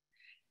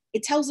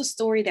 It tells a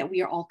story that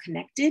we are all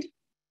connected,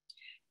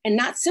 and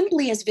not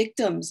simply as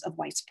victims of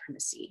white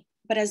supremacy,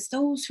 but as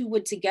those who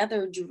would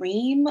together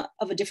dream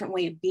of a different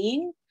way of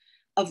being,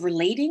 of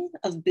relating,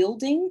 of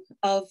building,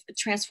 of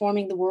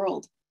transforming the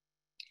world.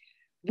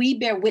 We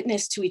bear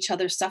witness to each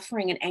other's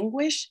suffering and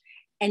anguish,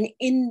 and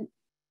in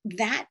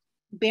that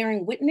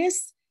bearing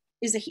witness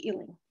is a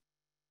healing.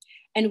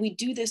 And we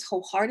do this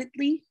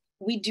wholeheartedly,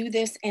 We do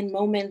this in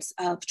moments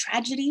of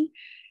tragedy,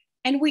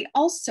 and we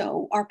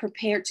also are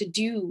prepared to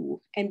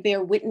do and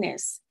bear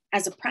witness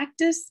as a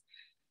practice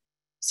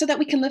so that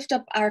we can lift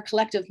up our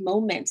collective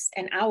moments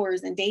and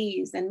hours and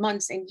days and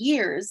months and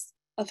years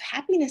of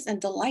happiness and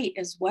delight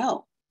as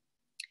well.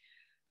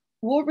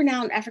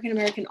 World-renowned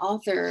African-American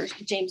author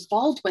James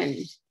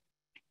Baldwin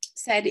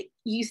said,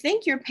 "You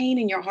think your pain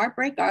and your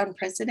heartbreak are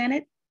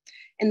unprecedented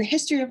in the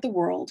history of the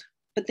world,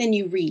 but then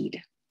you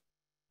read."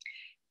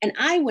 And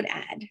I would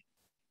add,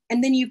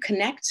 and then you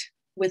connect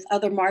with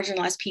other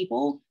marginalized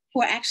people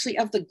who are actually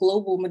of the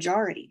global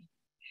majority,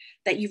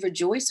 that you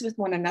rejoice with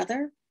one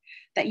another,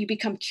 that you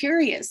become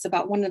curious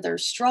about one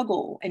another's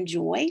struggle and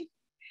joy,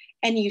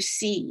 and you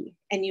see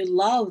and you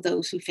love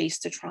those who face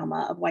the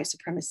trauma of white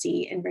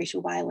supremacy and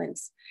racial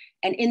violence.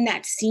 And in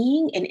that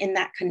seeing and in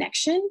that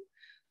connection,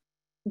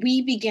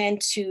 we begin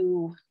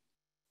to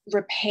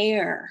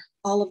repair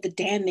all of the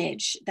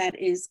damage that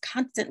is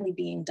constantly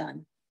being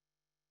done.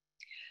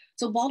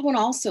 So Baldwin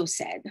also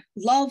said,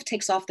 love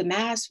takes off the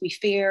mask we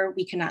fear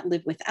we cannot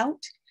live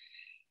without,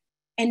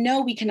 and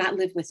no, we cannot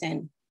live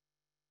within.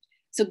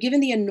 So given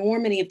the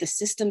enormity of the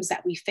systems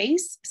that we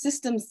face,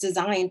 systems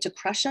designed to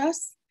crush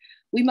us,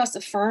 we must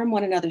affirm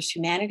one another's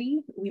humanity.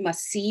 We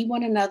must see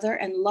one another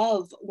and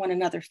love one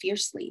another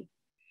fiercely.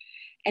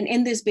 And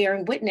in this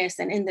bearing witness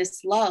and in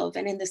this love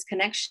and in this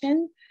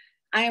connection,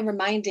 I am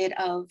reminded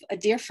of a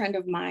dear friend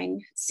of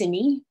mine,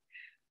 Simi,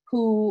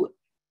 who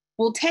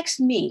will text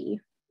me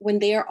when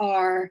there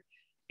are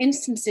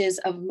instances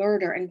of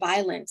murder and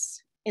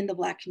violence in the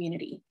Black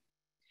community.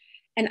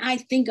 And I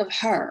think of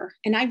her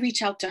and I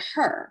reach out to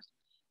her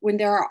when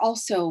there are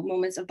also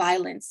moments of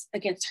violence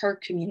against her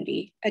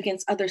community,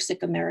 against other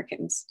Sikh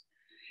Americans.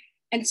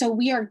 And so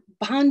we are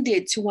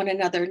bonded to one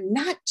another,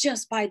 not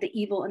just by the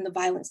evil and the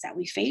violence that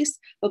we face,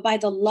 but by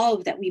the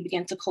love that we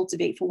begin to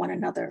cultivate for one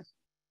another.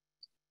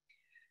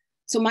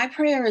 So my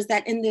prayer is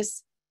that in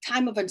this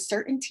time of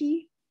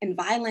uncertainty and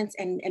violence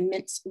and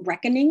immense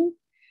reckoning,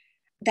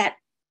 that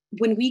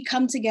when we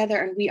come together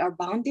and we are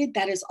bonded,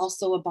 that is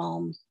also a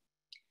balm.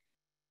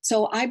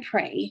 So I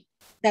pray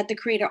that the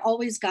Creator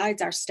always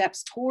guides our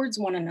steps towards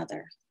one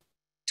another,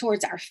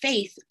 towards our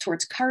faith,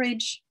 towards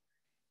courage,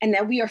 and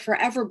that we are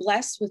forever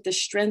blessed with the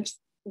strength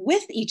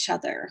with each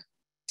other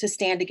to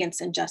stand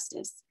against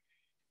injustice.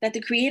 That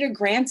the Creator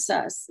grants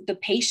us the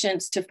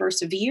patience to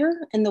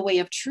persevere in the way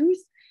of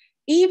truth,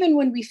 even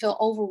when we feel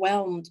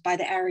overwhelmed by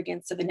the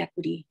arrogance of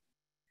inequity.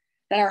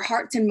 That our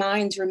hearts and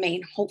minds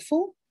remain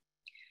hopeful,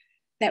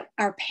 that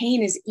our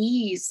pain is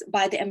eased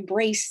by the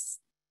embrace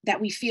that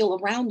we feel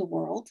around the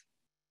world,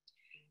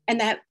 and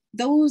that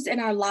those in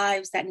our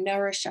lives that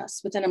nourish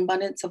us with an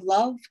abundance of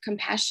love,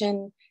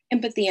 compassion,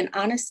 empathy, and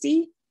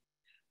honesty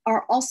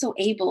are also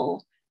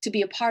able to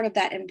be a part of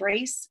that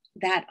embrace,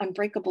 that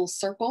unbreakable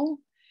circle,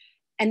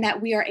 and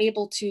that we are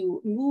able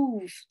to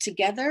move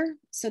together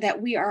so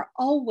that we are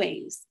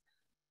always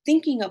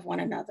thinking of one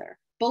another,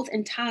 both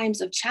in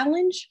times of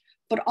challenge,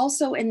 but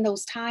also in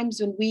those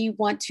times when we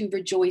want to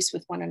rejoice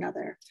with one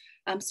another.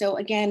 So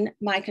again,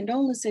 my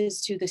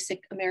condolences to the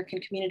Sikh American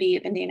community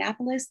of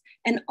Indianapolis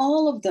and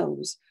all of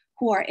those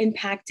who are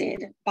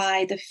impacted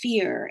by the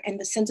fear and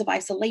the sense of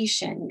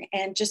isolation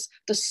and just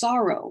the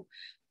sorrow,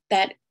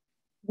 that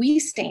we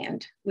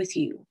stand with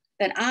you,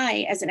 that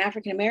I, as an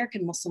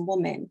African-American Muslim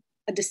woman,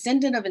 a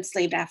descendant of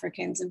enslaved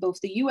Africans in both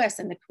the US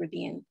and the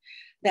Caribbean,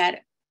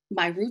 that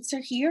my roots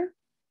are here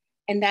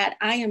and that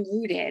I am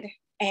rooted,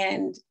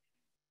 and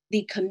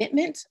the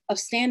commitment of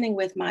standing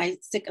with my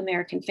Sikh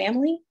American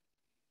family,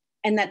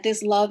 and that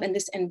this love and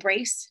this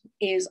embrace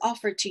is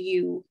offered to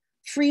you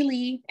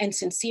freely and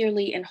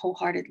sincerely and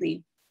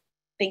wholeheartedly.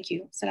 Thank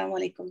you. Assalamu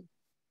alaikum.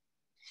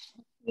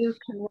 You,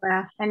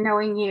 Kamila, and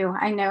knowing you,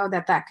 I know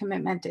that that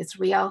commitment is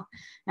real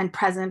and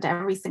present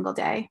every single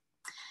day.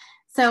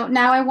 So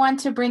now I want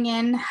to bring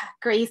in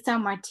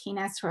Graisa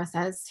Martinez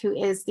Rosas, who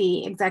is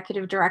the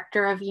Executive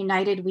Director of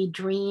United We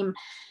Dream.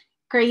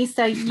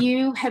 Graisa,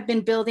 you have been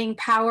building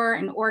power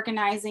and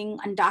organizing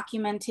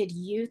undocumented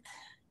youth,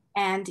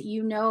 and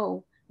you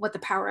know what the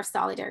power of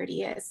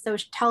solidarity is. So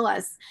tell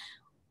us,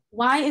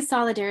 why is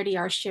solidarity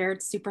our shared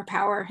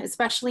superpower,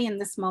 especially in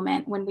this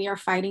moment when we are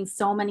fighting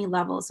so many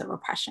levels of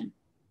oppression?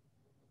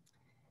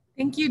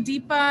 Thank you,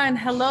 Deepa, and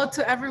hello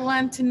to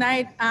everyone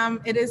tonight.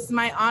 It is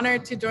my honor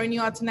to join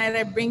you all tonight.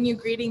 I bring you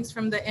greetings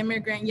from the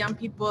immigrant young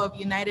people of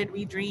United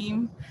We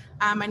Dream.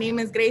 My name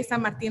is Graisa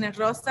Martinez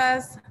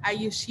Rosas. I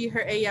use she,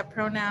 her, ella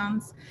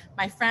pronouns.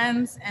 My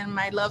friends and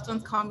my loved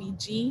ones call me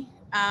G.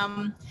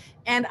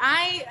 And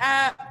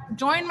I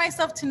join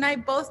myself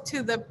tonight both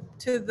to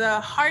the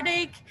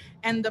heartache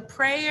and the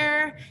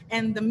prayer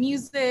and the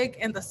music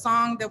and the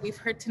song that we've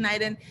heard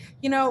tonight. And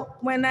you know,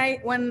 when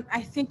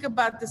I think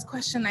about this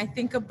question, I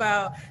think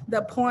about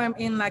the poem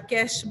In La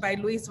Quech by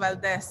Luis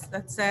Valdés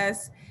that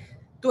says,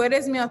 "Tú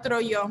eres mi otro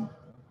yo.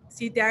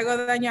 Si te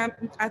hago daño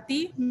a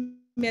ti,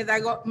 me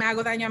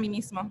hago daño a mí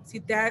mismo. Si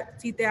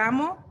te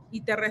amo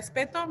y te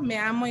respeto, me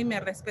amo y me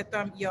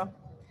respeto yo.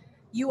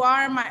 You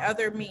are my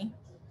other me.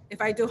 If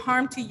I do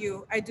harm to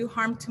you, I do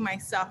harm to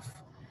myself.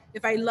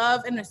 If I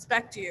love and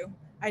respect you,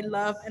 I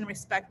love and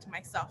respect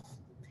myself.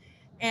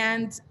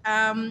 And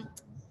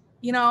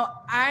you know,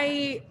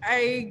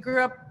 I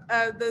grew up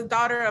the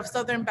daughter of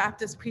Southern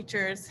Baptist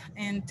preachers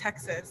in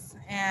Texas,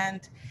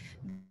 and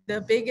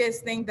the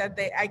biggest thing that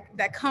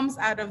that comes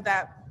out of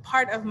that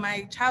part of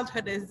my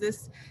childhood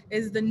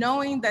is the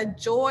knowing that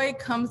joy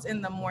comes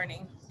in the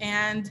morning,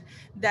 and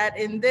that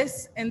in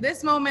this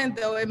moment,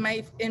 though it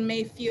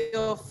may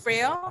feel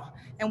frail,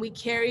 and we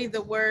carry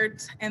the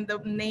words and the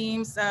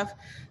names of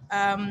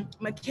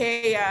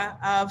Micaiah,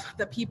 of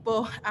the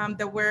people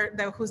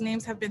whose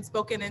names have been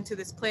spoken into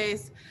this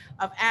place,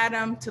 of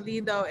Adam,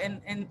 Toledo,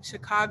 in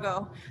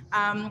Chicago,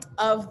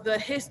 of the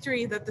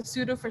history that the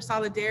Pseudo for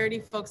Solidarity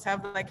folks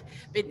have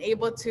been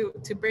able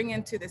to bring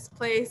into this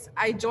place.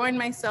 I join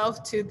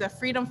myself to the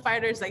freedom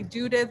fighters like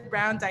Judith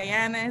Brown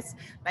Dianis,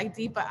 like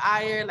Deepa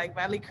Iyer, like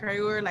Valley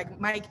Krayur, like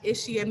Mike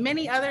Ishii, and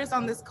many others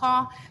on this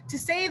call, to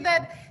say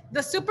that the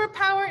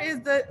superpower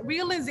is the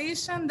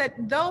realization that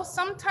though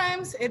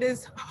sometimes it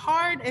is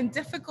hard and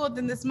difficult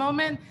in this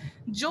moment,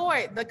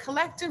 joy, the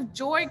collective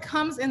joy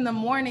comes in the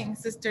morning,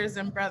 sisters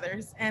and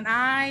brothers. And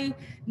I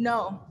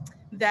know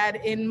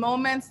that in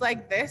moments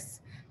like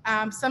this,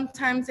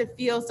 sometimes it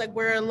feels like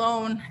we're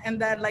alone,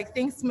 and that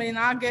things may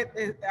not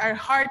are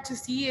hard to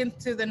see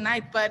into the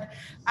night, but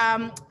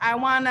I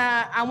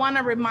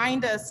wanna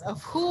remind us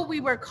of who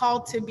we were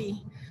called to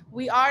be.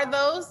 We are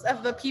those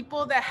of the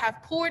people that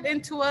have poured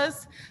into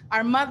us,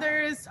 our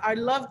mothers, our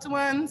loved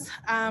ones.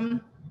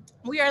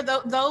 We are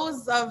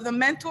those of the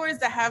mentors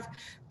that have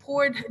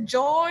poured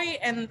joy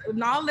and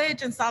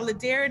knowledge and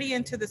solidarity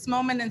into this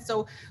moment. And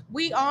so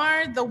we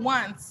are the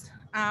ones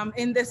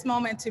in this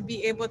moment to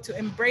be able to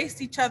embrace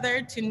each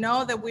other, to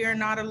know that we are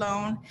not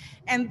alone,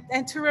 and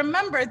to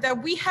remember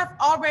that we have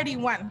already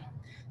won.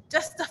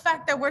 Just the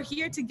fact that we're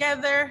here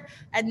together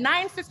at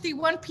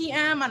 9:51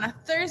 p.m. on a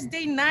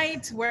Thursday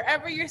night,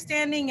 wherever you're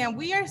standing, and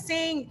we are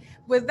saying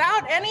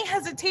without any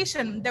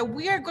hesitation that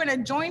we are going to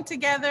join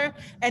together,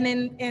 and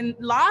in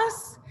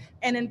loss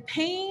and in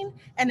pain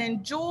and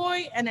in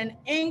joy and in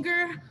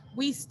anger,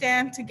 we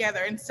stand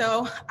together. And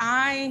so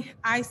I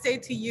say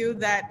to you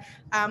that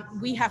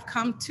we have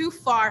come too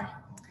far.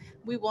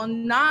 We will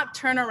not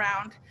turn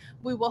around.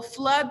 We will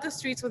flood the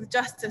streets with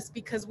justice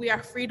because we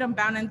are freedom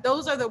bound. And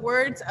those are the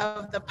words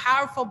of the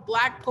powerful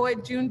Black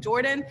poet, June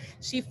Jordan.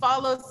 She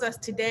follows us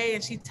today,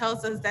 and she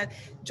tells us that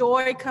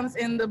joy comes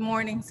in the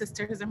morning,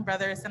 sisters and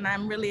brothers. And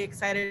I'm really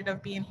excited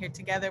of being here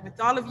together with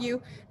all of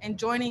you and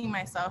joining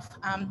myself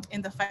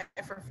in the fight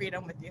for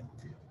freedom with you.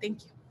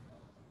 Thank you.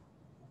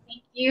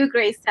 Thank you,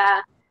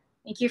 Gracia.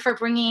 Thank you for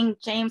bringing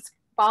James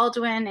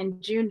Baldwin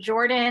and June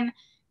Jordan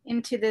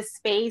into this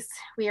space.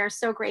 We are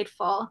so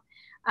grateful.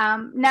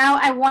 Now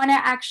I want to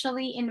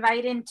actually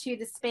invite into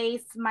the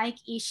space Mike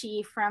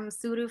Ishii from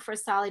Suru for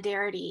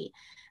Solidarity.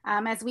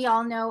 As we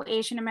all know,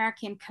 Asian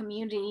American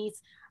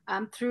communities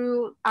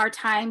through our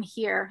time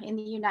here in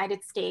the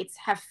United States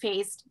have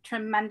faced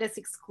tremendous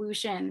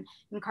exclusion,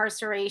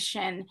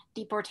 incarceration,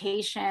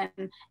 deportation,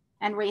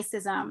 and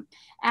racism.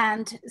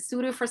 And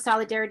Suru for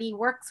Solidarity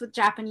works with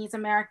Japanese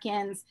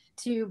Americans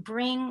to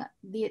bring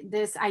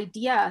this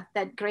idea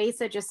that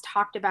Gracia just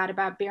talked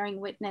about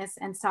bearing witness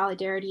and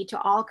solidarity to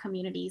all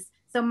communities.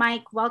 So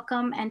Mike,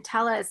 welcome, and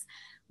tell us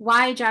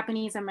why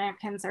Japanese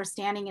Americans are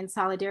standing in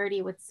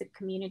solidarity with Sikh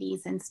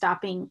communities and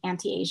stopping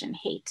anti-Asian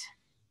hate.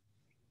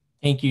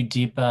 Thank you,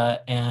 Deepa.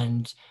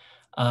 And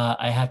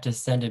I have to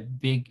send a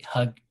big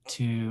hug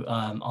to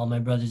all my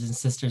brothers and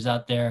sisters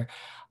out there.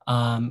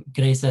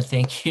 Gracia,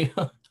 thank you.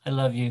 I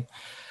love you.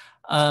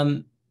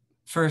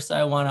 First,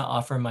 I want to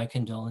offer my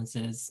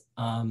condolences.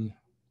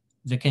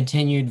 The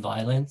continued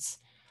violence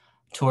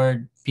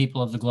toward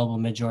people of the global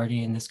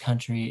majority in this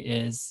country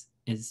is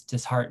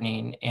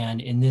disheartening.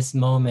 And in this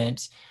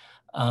moment,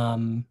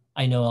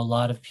 I know a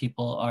lot of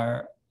people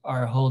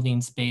are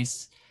holding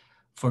space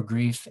for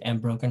grief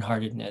and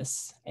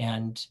brokenheartedness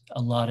and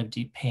a lot of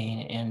deep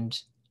pain.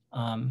 And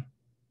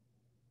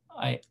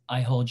I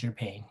hold your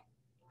pain.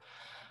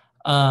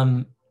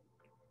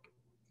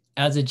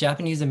 As a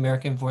Japanese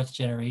American fourth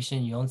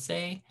generation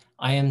Yonsei,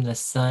 I am the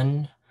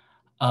son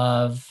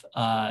of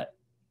a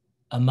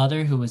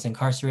mother who was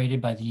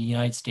incarcerated by the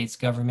United States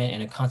government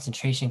in a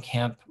concentration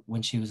camp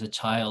when she was a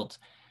child.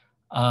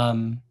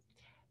 And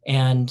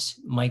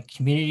my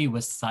community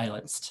was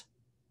silenced.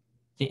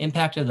 The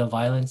impact of the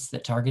violence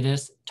that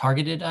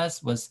targeted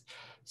us was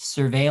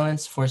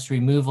surveillance, forced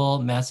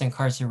removal, mass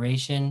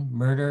incarceration,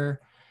 murder,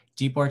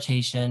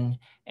 deportation,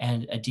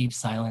 and a deep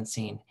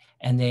silencing.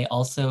 And they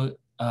also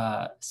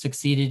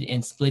succeeded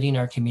in splitting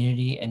our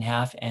community in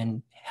half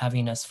and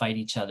having us fight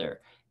each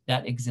other.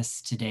 That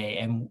exists today.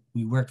 And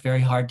we work very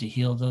hard to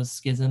heal those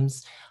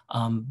schisms,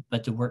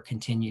 but the work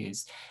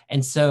continues.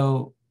 And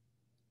so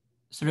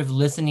sort of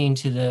listening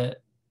to the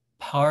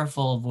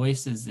powerful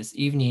voices this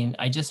evening,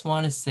 I just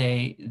want to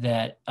say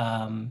that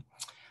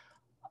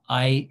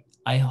I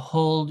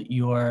hold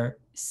your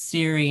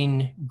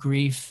searing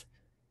grief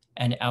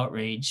and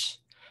outrage.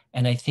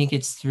 And I think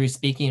it's through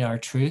speaking our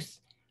truth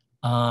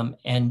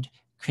and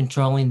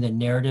controlling the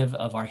narrative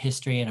of our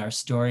history and our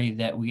story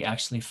that we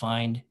actually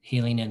find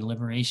healing and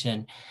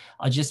liberation.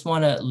 I just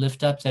want to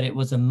lift up that it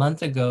was a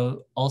month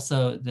ago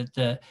also that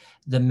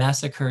the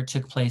massacre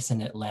took place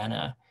in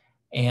Atlanta.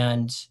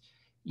 And,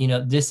 you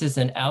know, this is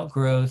an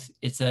outgrowth.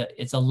 It's a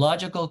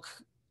logical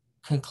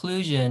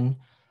conclusion.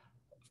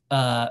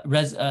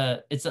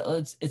 It's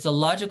a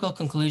logical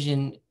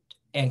conclusion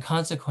and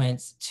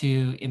consequence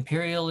to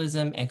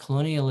imperialism and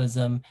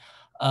colonialism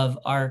of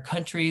our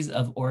countries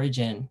of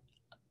origin.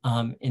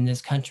 In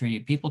this country,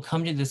 people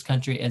come to this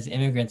country as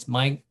immigrants.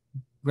 My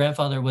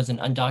grandfather was an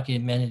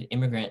undocumented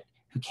immigrant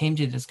who came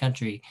to this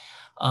country.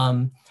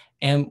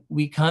 And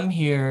we come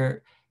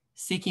here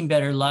seeking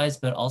better lives,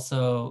 but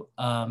also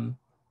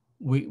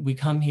we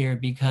come here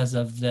because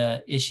of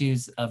the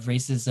issues of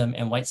racism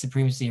and white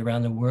supremacy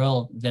around the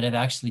world that have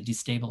actually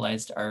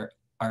destabilized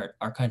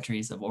our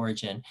countries of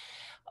origin.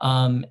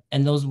 And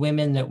those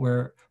women that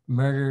were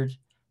murdered,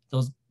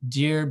 those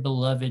dear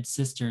beloved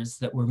sisters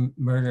that were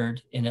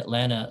murdered in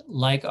Atlanta,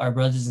 like our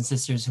brothers and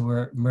sisters who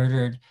were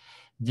murdered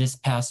this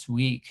past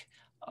week,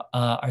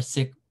 our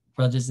Sikh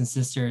brothers and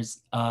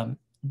sisters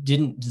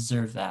didn't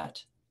deserve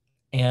that.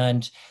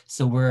 And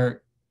so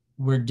we're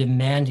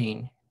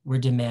demanding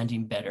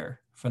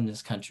better from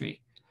this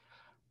country.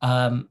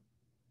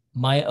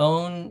 My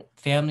own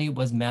family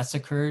was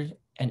massacred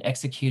and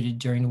executed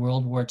during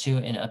World War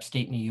II in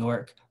upstate New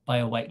York by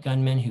a white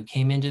gunman who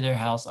came into their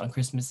house on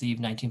Christmas Eve,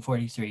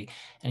 1943,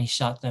 and he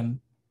shot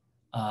them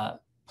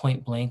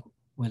point blank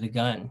with a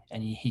gun,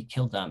 and he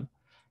killed them.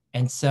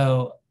 And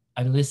so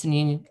I'm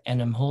listening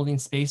and I'm holding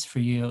space for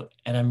you,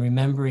 and I'm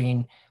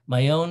remembering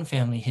my own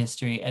family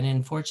history, and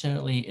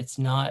unfortunately, it's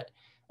not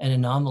an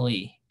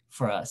anomaly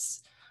for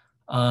us.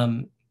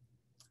 And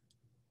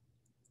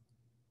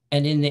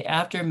in the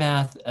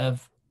aftermath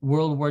of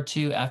World War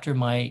II, after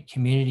my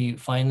community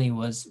finally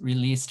was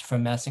released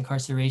from mass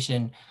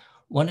incarceration,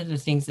 one of the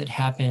things that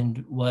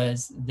happened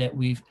was that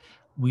we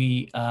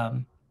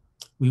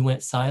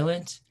went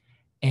silent,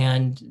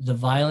 and the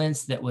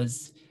violence that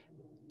was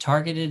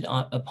targeted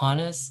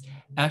upon us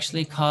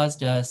actually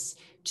caused us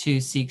to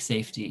seek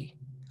safety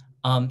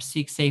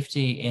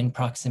in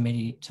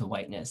proximity to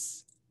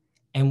whiteness.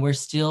 And we're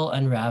still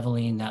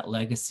unraveling that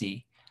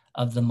legacy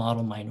of the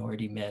model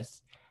minority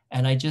myth.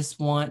 And I just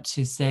want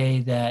to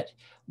say that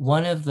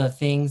one of the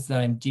things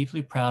that I'm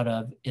deeply proud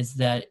of is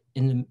that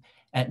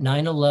at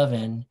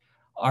 9/11,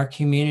 our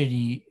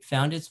community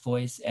found its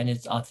voice and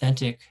its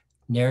authentic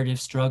narrative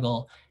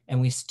struggle,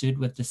 and we stood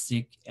with the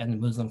Sikh and the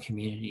Muslim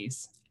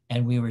communities,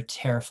 and we were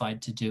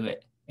terrified to do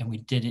it, and we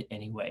did it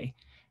anyway.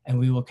 And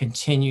we will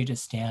continue to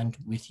stand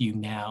with you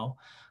now.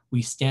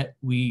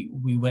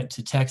 We went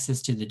to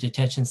Texas to the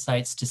detention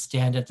sites to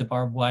stand at the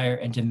barbed wire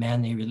and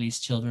demand they release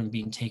children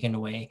being taken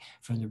away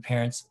from their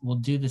parents. We'll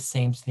do the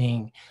same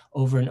thing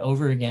over and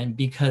over again,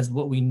 because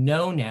what we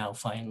know now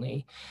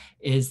finally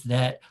is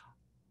that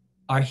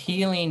our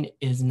healing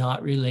is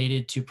not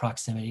related to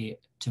proximity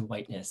to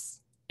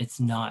whiteness. It's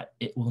not.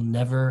 It will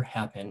never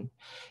happen.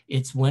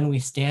 It's when we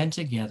stand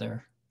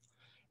together,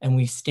 and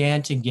we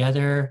stand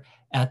together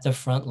at the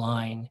front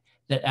line,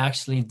 that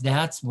actually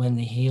that's when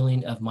the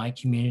healing of my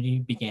community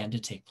began to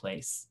take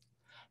place.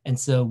 And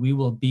so we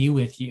will be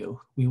with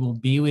you. We will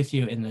be with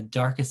you in the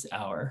darkest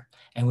hour,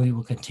 and we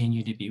will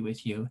continue to be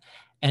with you.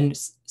 And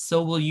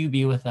so will you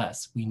be with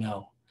us, we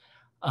know.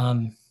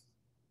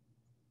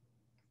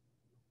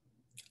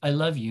 I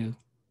love you,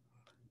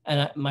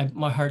 and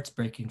my heart's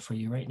breaking for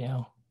you right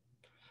now.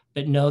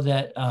 But know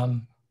that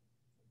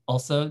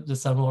also the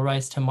sun will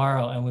rise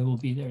tomorrow, and we will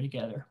be there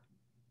together.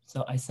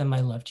 So I send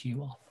my love to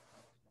you all.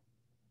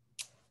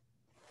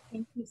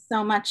 Thank you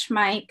so much,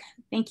 Mike.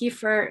 Thank you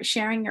for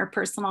sharing your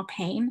personal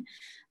pain.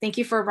 Thank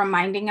you for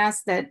reminding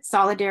us that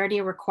solidarity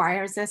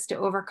requires us to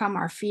overcome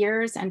our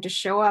fears and to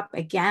show up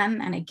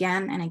again and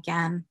again and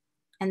again.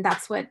 And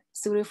that's what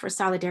Suru for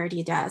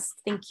Solidarity does.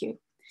 Thank you.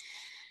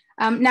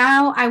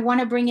 Now I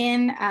want to bring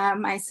in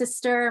my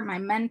sister, my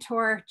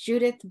mentor,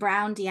 Judith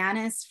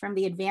Brown-Dianis from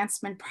the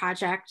Advancement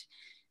Project.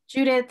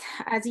 Judith,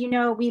 as you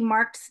know, we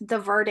marked the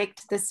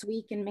verdict this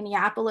week in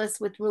Minneapolis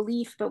with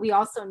relief, but we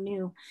also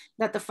knew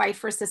that the fight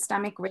for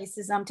systemic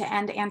racism to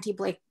end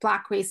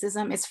anti-Black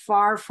racism is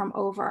far from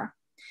over.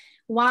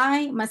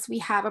 Why must we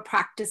have a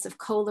practice of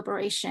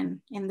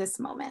co-liberation in this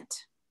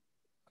moment?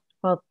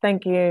 Well,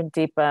 thank you,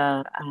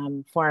 Deepa,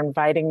 for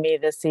inviting me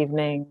this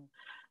evening.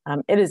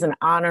 It is an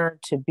honor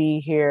to be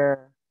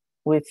here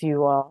with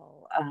you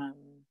all.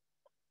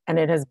 And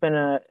it has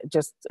been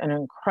just an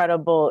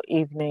incredible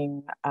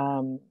evening.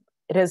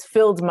 It has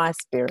filled my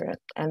spirit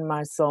and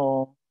my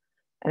soul.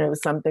 And it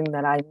was something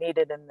that I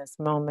needed in this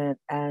moment.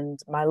 And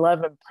my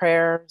love and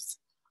prayers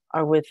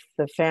are with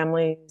the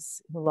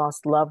families who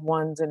lost loved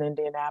ones in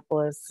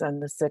Indianapolis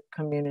and the Sikh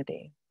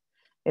community.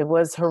 It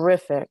was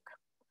horrific.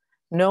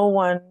 No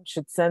one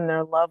should send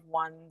their loved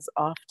ones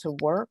off to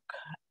work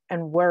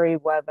and worry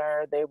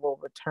whether they will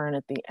return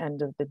at the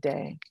end of the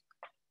day.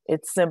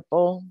 It's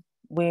simple.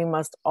 We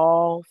must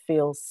all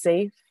feel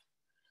safe.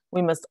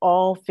 We must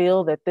all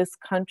feel that this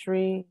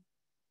country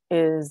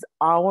is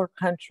our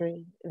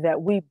country,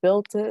 that we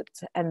built it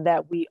and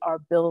that we are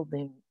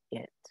building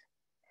it,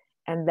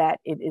 and that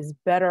it is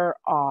better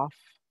off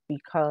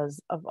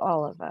because of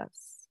all of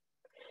us.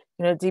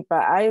 You know, Deepa,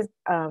 I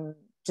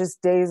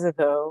just days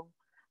ago,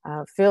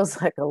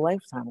 feels like a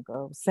lifetime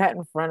ago, sat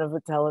in front of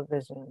a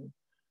television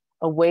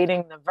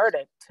awaiting the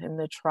verdict in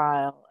the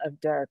trial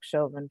of Derek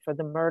Chauvin for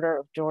the murder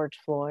of George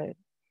Floyd.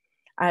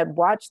 I had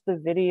watched the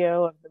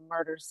video of the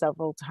murder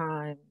several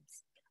times.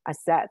 I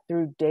sat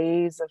through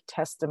days of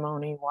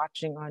testimony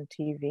watching on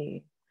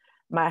TV.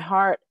 My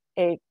heart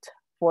ached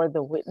for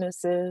the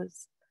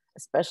witnesses,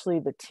 especially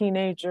the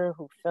teenager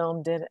who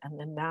filmed it and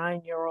the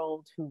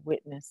 9-year-old who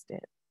witnessed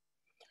it.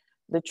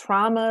 The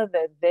trauma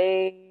that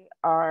they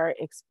are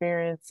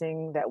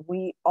experiencing, that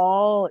we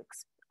all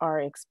are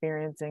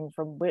experiencing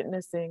from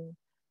witnessing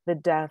the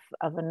death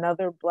of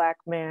another Black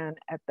man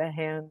at the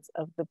hands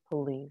of the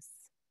police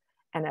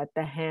and at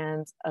the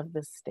hands of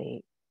the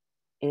state,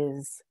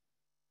 is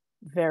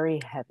very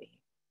heavy.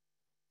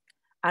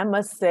 I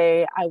must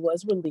say I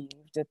was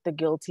relieved at the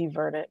guilty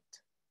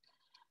verdict.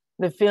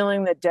 The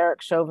feeling that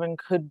Derek Chauvin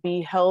could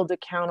be held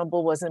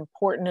accountable was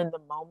important in the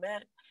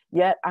moment,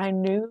 yet I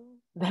knew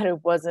that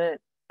it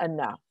wasn't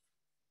enough,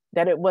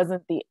 that it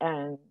wasn't the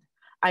end.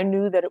 I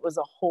knew that it was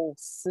a whole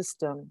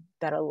system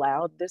that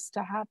allowed this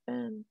to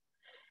happen,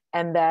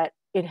 and that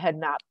it had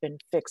not been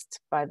fixed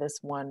by this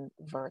one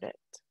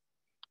verdict.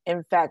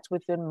 In fact,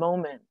 within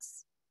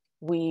moments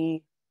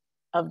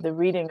of the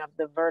reading of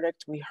the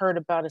verdict, we heard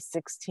about a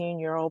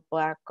 16-year-old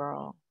Black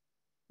girl,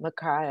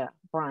 Ma'Khia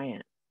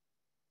Bryant,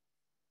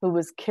 who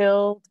was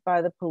killed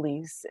by the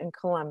police in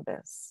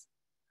Columbus.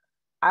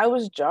 I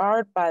was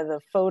jarred by the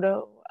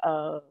photo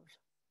of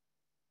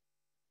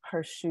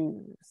her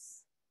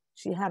shoes.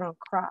 She had on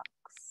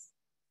Crocs,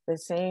 the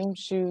same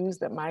shoes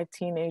that my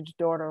teenage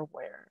daughter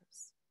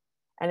wears.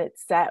 And it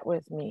sat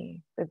with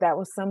me that that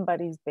was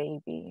somebody's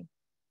baby,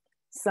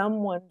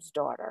 someone's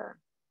daughter.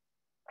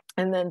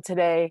 And then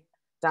today,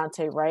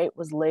 Dante Wright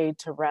was laid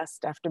to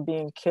rest after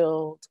being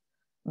killed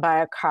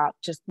by a cop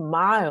just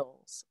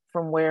miles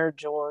from where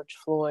George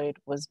Floyd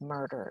was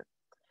murdered.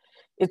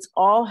 It's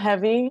all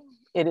heavy,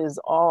 it is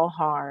all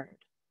hard.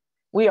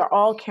 We are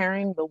all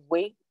carrying the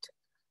weight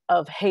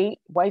of hate,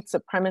 white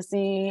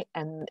supremacy,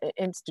 and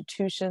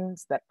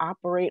institutions that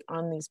operate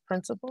on these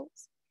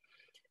principles.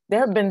 There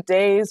have been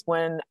days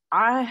when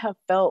I have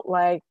felt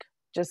like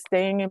just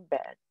staying in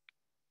bed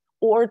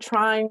or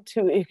trying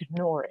to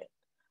ignore it,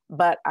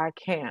 but I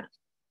can't.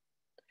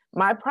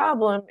 My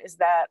problem is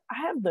that I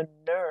have the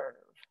nerve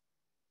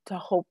to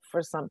hope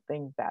for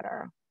something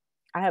better.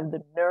 I have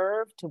the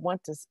nerve to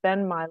want to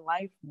spend my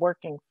life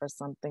working for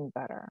something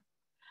better.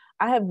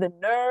 I have the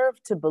nerve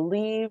to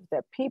believe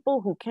that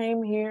people who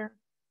came here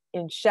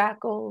in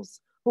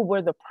shackles, who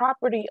were the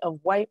property of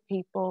white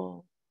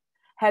people,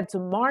 had to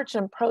march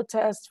and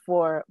protest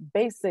for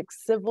basic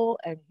civil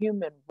and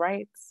human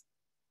rights,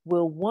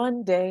 will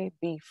one day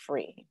be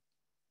free.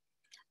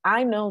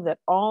 I know that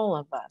all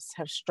of us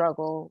have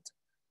struggled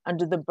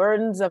under the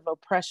burdens of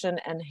oppression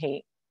and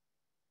hate.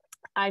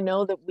 I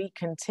know that we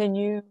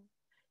continue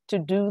to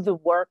do the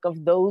work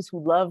of those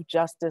who love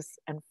justice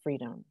and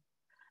freedom.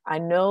 I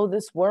know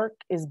this work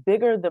is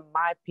bigger than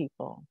my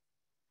people,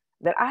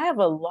 that I have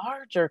a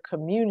larger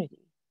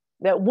community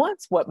that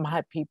wants what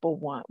my people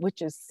want,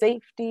 which is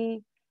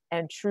safety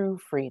and true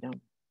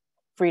freedom.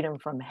 Freedom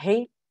from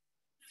hate,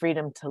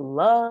 freedom to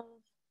love,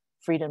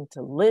 freedom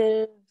to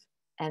live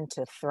and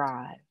to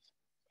thrive.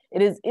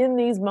 It is in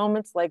these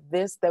moments like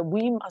this that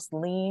we must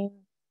lean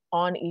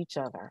on each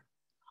other,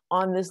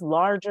 on this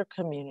larger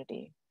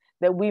community,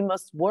 that we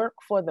must work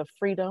for the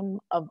freedom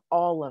of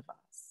all of us.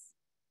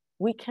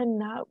 We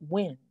cannot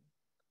win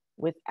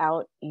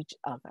without each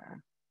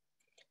other.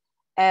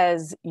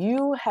 As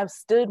you have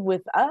stood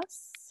with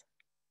us,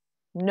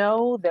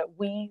 know that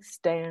we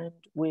stand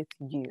with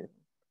you.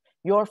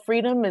 Your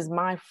freedom is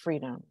my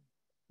freedom.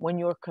 When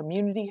your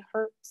community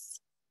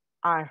hurts,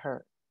 I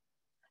hurt.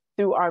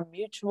 Through our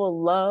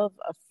mutual love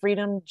of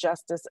freedom,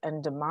 justice,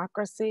 and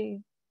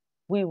democracy,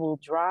 we will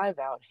drive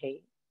out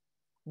hate.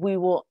 We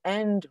will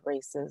end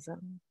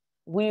racism.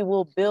 We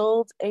will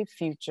build a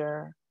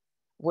future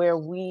where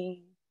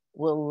we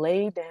will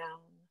lay down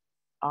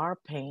our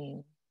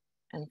pain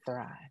and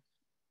thrive.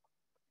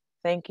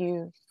 Thank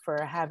you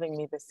for having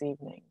me this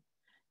evening.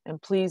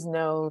 And please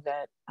know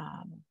that,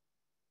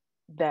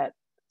 that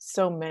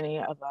so many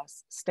of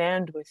us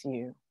stand with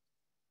you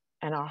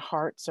and our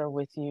hearts are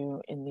with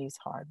you in these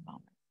hard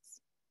moments.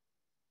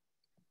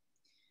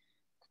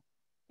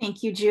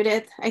 Thank you,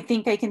 Judith. I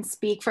think I can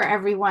speak for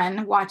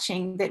everyone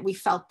watching that we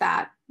felt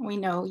that. We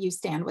know you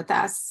stand with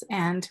us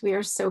and we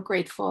are so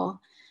grateful.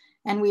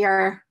 And we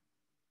are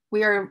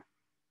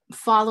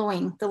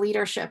following the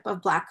leadership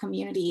of Black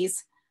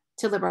communities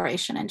to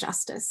liberation and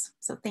justice.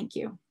 So thank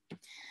you.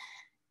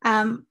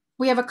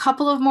 We have a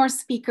couple of more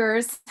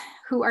speakers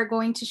who are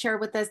going to share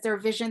with us their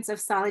visions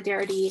of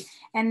solidarity.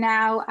 And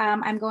now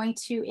I'm going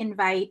to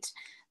invite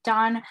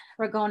Don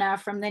Ragona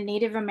from the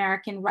Native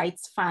American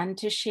Rights Fund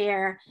to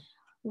share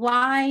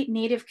why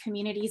Native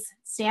communities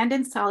stand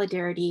in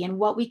solidarity and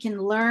what we can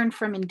learn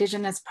from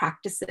Indigenous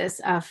practices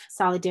of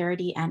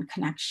solidarity and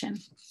connection.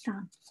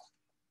 Don.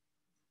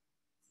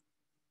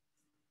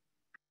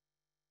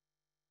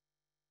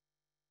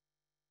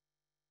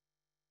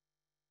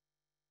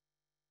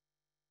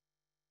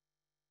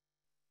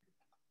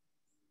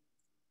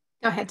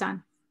 Go ahead,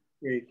 Don.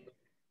 Great.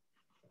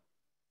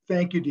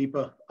 Thank you,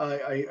 Deepa.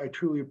 I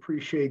truly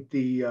appreciate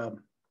the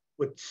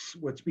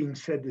what's being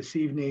said this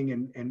evening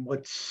and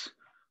what's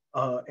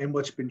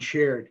been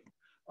shared.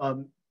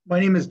 My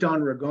name is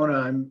Don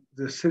Ragona.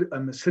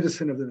 I'm a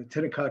citizen of the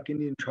Natinecock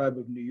Indian Tribe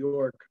of New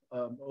York.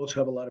 I also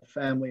have a lot of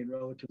family and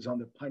relatives on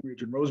the Pine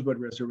Ridge and Rosebud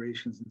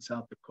reservations in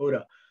South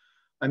Dakota.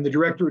 I'm the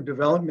Director of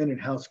Development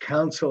and House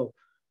Counsel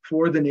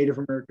for the Native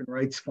American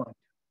Rights Fund.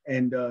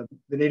 And the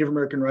Native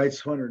American Rights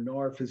Fund, or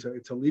NARF,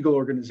 it's a legal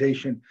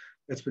organization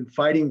that's been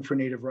fighting for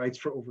Native rights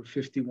for over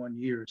 51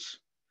 years.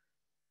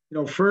 You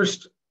know,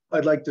 first,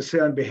 I'd like to say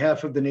on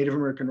behalf of the Native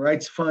American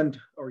Rights Fund,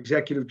 our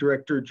Executive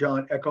Director,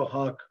 John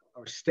Echohawk,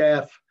 our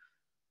staff,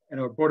 and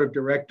our Board of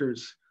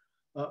Directors,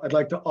 I'd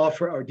like to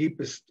offer our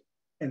deepest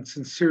and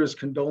sincerest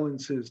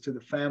condolences to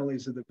the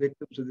families of the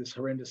victims of this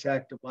horrendous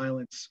act of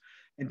violence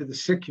and to the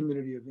Sikh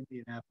community of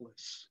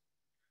Indianapolis.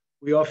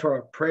 We offer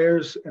our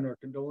prayers and our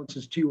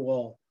condolences to you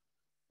all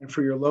and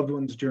for your loved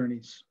ones'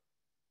 journeys.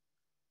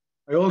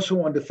 I also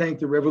want to thank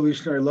the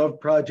Revolutionary Love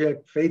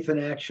Project, Faith in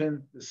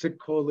Action, the Sikh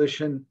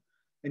Coalition,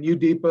 and you,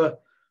 Deepa,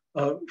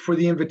 for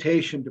the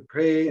invitation to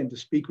pray and to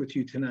speak with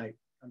you tonight.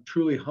 I'm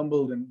truly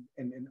humbled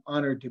and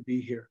honored to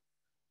be here.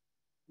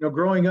 You know,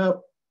 growing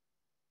up,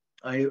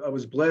 I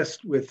was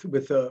blessed with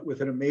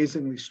an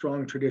amazingly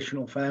strong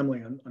traditional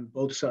family on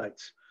both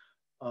sides.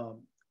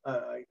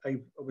 I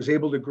was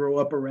able to grow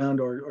up around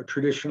our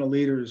traditional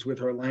leaders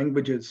with our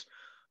languages,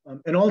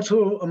 and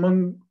also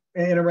among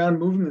and around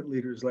movement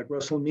leaders like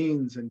Russell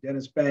Means and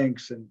Dennis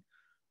Banks and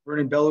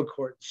Vernon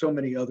Bellecourt, and so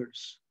many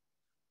others.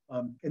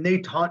 And they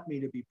taught me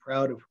to be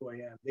proud of who I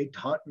am. They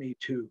taught me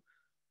to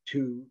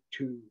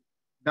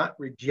not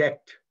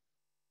reject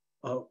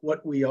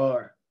what we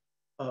are,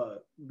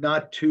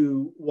 not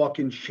to walk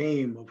in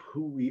shame of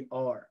who we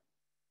are.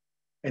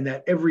 And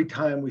that every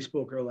time we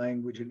spoke our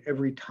language and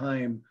every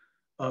time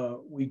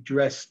we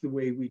dressed the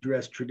way we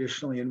dress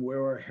traditionally and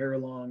wear our hair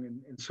long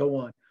and so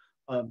on,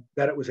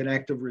 that it was an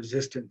act of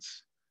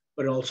resistance,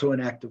 but also an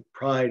act of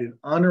pride and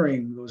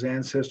honoring those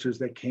ancestors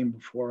that came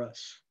before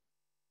us.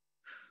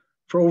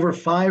 For over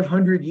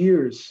 500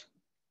 years,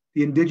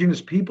 the indigenous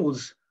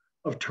peoples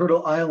of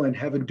Turtle Island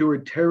have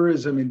endured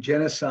terrorism and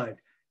genocide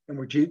and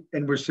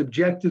were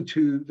subjected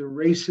to the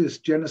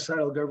racist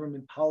genocidal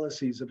government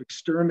policies of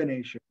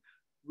extermination,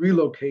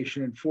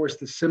 relocation, and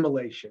forced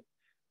assimilation.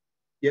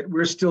 Yet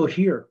we're still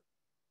here.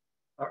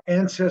 Our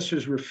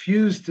ancestors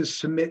refused to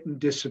submit and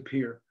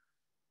disappear.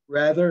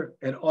 Rather,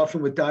 and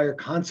often with dire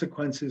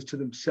consequences to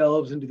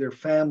themselves and to their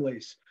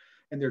families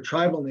and their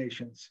tribal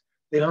nations,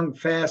 they hung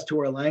fast to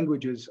our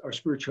languages, our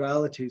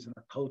spiritualities, and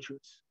our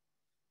cultures.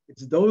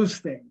 It's those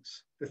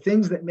things, the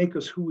things that make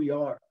us who we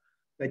are,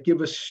 that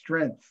give us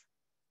strength.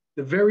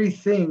 The very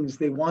things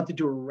they wanted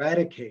to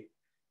eradicate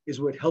is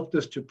what helped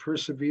us to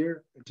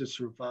persevere and to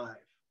survive.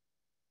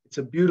 It's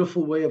a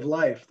beautiful way of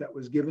life that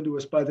was given to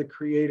us by the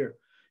Creator,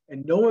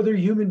 and no other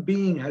human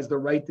being has the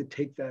right to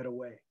take that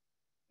away.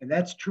 And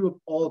that's true of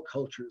all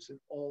cultures and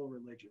all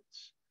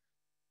religions.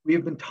 We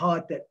have been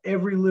taught that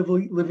every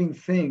living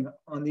thing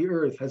on the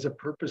earth has a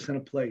purpose and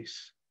a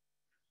place.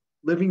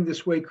 Living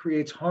this way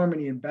creates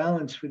harmony and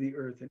balance for the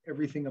earth and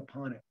everything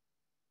upon it.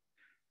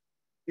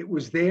 It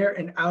was their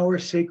and our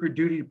sacred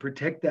duty to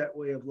protect that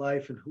way of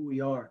life and who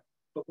we are,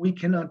 but we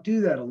cannot do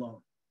that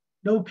alone.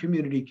 No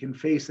community can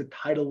face a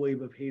tidal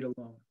wave of hate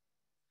alone.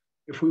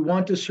 If we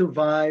want to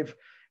survive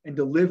and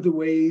to live the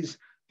ways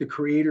the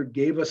Creator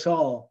gave us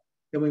all,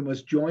 then we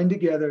must join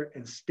together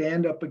and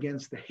stand up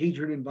against the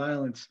hatred and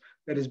violence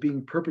that is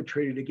being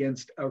perpetrated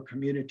against our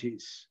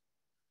communities.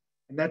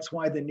 And that's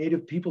why the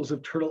Native peoples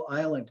of Turtle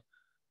Island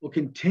will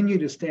continue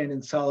to stand in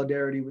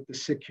solidarity with the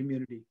Sikh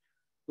community,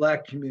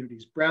 Black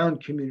communities, brown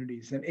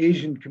communities, and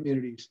Asian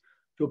communities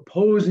to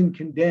oppose and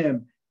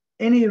condemn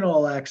any and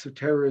all acts of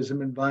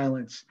terrorism and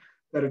violence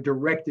that are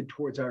directed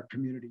towards our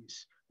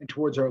communities and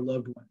towards our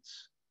loved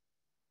ones.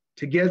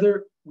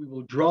 Together, we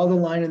will draw the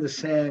line in the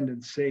sand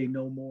and say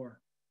no more.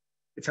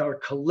 It's our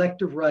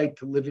collective right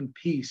to live in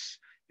peace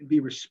and be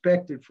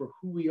respected for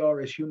who we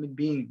are as human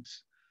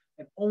beings.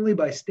 And only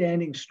by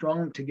standing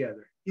strong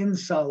together in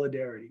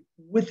solidarity,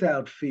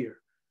 without fear,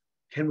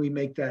 can we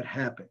make that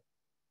happen.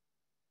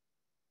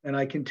 And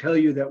I can tell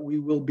you that we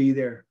will be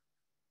there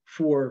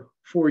for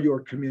your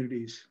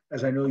communities,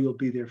 as I know you'll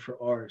be there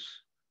for ours.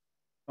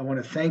 I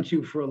want to thank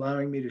you for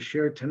allowing me to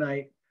share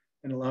tonight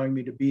and allowing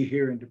me to be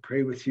here and to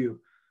pray with you.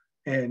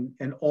 And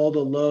all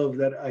the love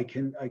that I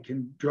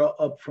can draw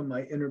up from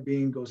my inner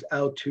being goes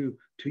out to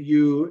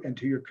you and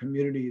to your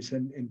communities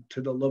and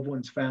to the loved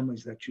ones'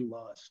 families that you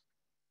lost.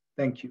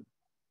 Thank you.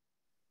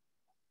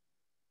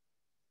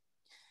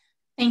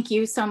 Thank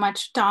you so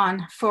much,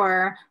 Don,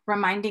 for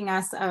reminding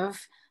us of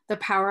the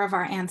power of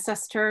our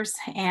ancestors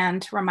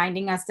and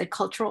reminding us that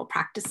cultural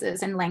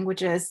practices and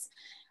languages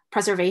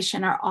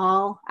preservation are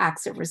all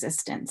acts of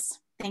resistance.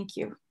 Thank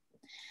you.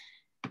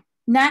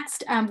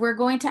 Next, we're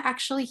going to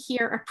actually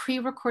hear a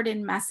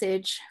pre-recorded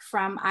message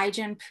from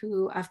Ai-jen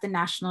Poo of the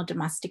National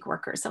Domestic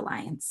Workers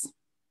Alliance.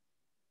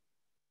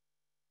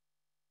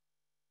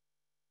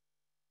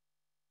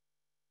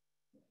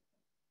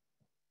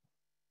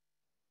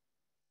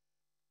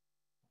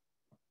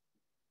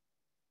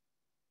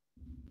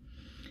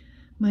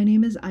 My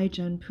name is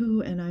Ai-jen Poo,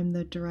 and I'm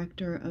the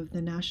director of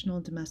the National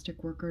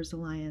Domestic Workers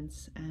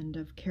Alliance and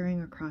of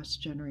Caring Across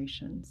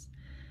Generations.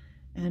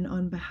 And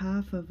on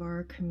behalf of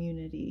our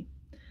community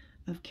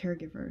of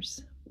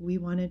caregivers, we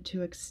wanted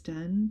to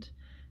extend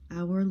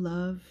our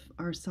love,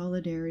 our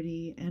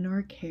solidarity, and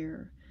our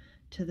care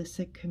to the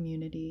Sikh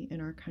community in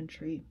our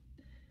country.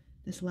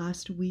 This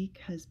last week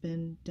has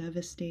been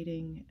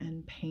devastating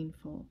and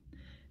painful,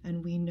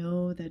 and we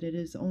know that it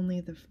is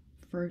only the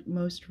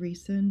most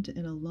recent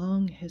in a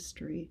long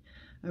history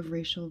of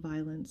racial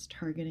violence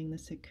targeting the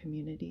Sikh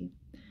community.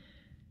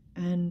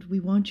 And we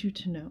want you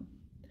to know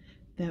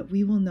that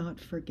we will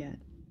not forget.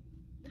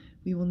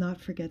 We will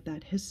not forget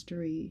that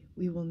history.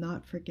 We will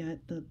not forget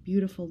the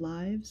beautiful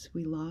lives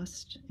we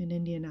lost in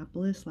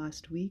Indianapolis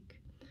last week,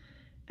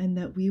 and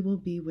that we will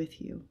be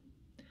with you,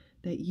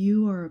 that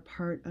you are a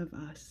part of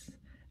us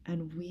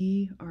and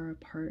we are a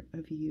part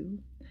of you,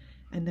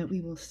 and that we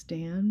will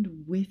stand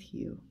with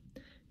you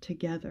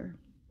together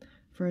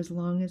for as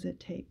long as it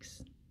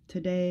takes,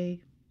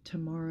 today,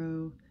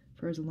 tomorrow,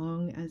 for as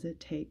long as it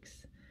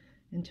takes,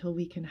 until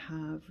we can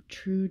have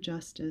true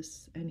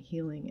justice and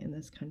healing in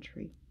this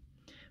country.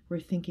 We're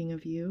thinking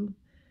of you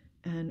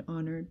and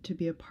honored to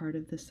be a part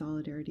of the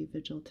Solidarity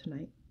Vigil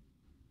tonight.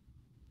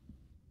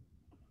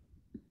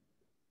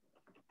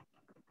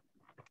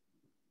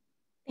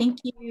 Thank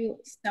you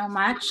so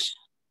much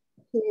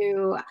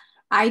to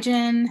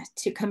Ai-jen,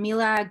 to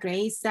Camila,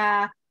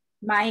 Graisa,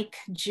 Mike,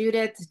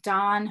 Judith,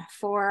 Dawn,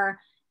 for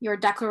your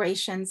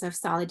declarations of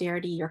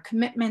solidarity, your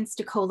commitments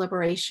to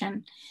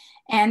collaboration.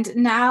 And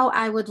now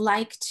I would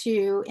like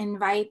to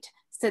invite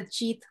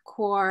Sajid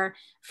Kaur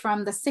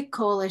from the Sikh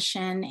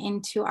Coalition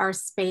into our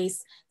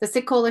space. The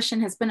Sikh Coalition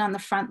has been on the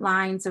front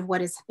lines of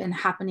what has been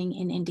happening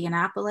in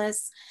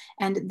Indianapolis,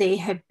 and they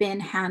have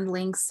been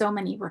handling so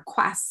many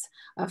requests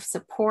of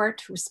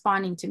support,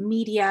 responding to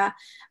media,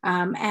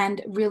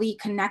 and really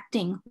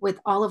connecting with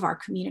all of our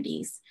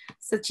communities.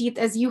 Sajid,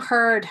 as you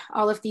heard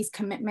all of these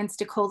commitments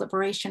to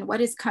collaboration,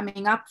 what is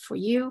coming up for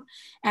you,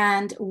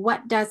 and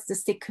what does the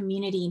Sikh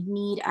community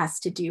need us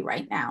to do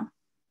right now?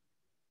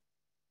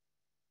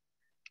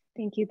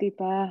 Thank you,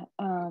 Deepa.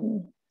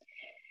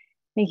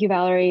 Thank you,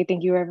 Valerie.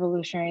 Thank you,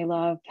 Revolutionary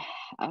Love,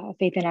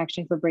 Faith in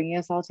Action, for bringing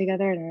us all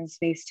together in this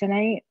space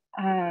tonight.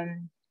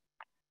 You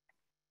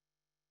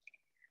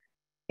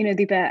know,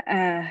 Deepa,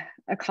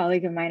 a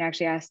colleague of mine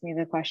actually asked me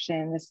the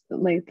question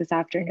late this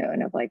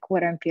afternoon of like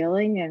what I'm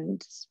feeling,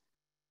 and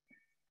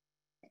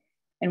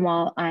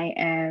while I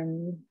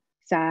am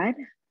sad,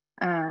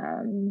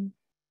 I'm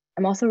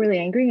also really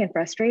angry and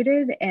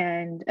frustrated,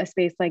 and a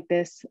space like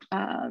this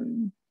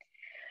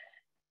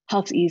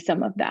helps ease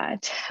some of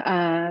that.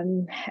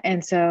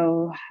 And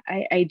so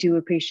I do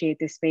appreciate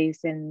this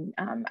space, and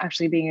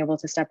actually being able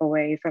to step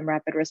away from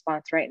rapid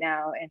response right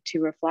now and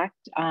to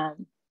reflect,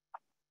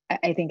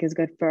 I think is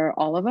good for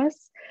all of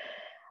us.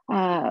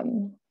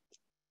 You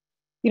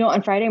know,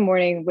 on Friday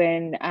morning,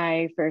 when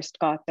I first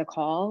got the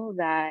call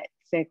that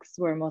Sikhs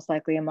were most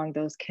likely among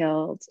those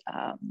killed,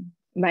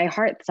 my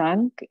heart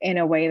sunk in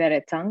a way that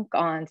it sunk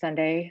on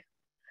Sunday,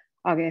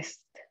 August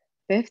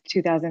 5th,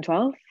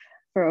 2012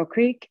 for Oak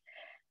Creek.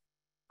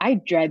 I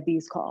dread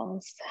these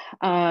calls.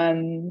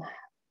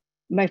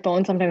 My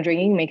phone sometimes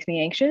ringing makes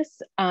me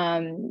anxious,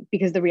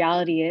 because the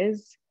reality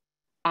is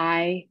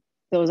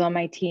those on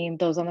my team,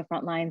 those on the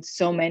front line,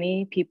 so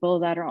many people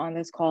that are on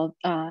this call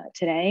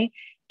today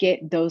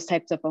get those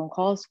types of phone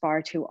calls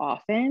far too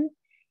often,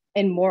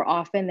 and more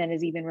often than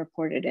is even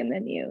reported in the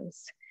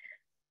news.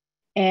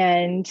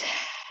 And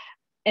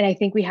I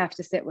think we have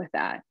to sit with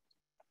that.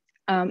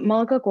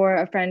 Malika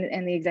Kaur, a friend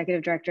and the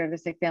executive director of the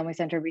Sikh Family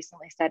Center,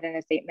 recently said in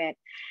a statement,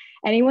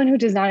 "Anyone who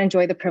does not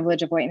enjoy the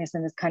privilege of whiteness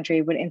in this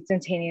country would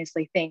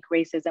instantaneously think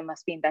racism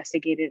must be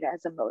investigated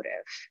as a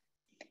motive."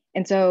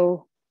 And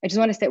so I just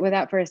want to sit with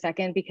that for a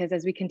second, because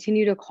as we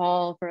continue to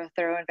call for a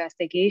thorough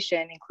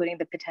investigation, including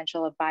the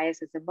potential of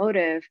bias as a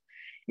motive,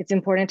 it's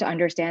important to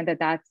understand that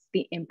that's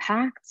the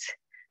impact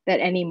that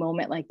any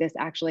moment like this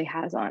actually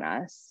has on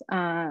us.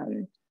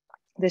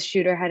 This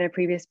shooter had a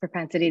previous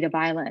propensity to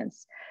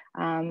violence.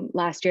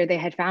 Last year, they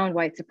had found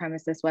white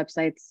supremacist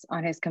websites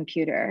on his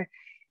computer,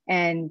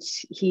 and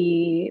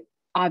he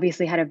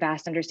obviously had a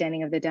vast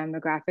understanding of the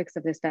demographics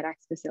of this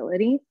FedEx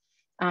facility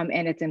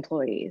and its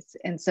employees.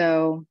 And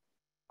so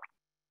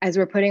as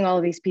we're putting all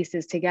of these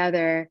pieces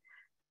together,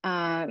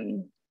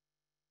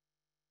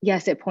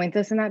 yes, it points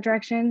us in that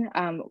direction.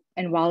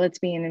 And while it's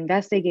being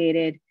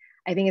investigated,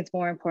 I think it's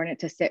more important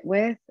to sit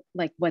with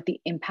like what the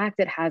impact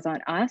it has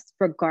on us,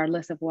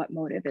 regardless of what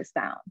motive is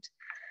found.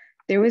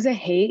 There was a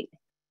hate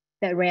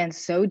that ran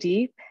so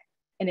deep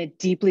in a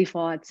deeply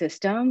flawed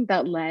system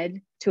that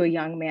led to a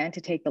young man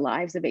to take the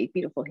lives of 8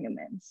 beautiful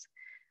humans.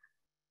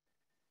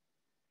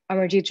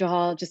 Amarjit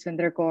Johal,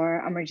 Jasvinder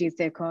Kaur, Amarjit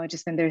Seko,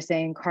 Jasvinder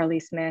Singh, Carly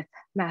Smith,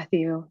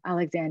 Matthew,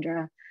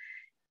 Alexandra,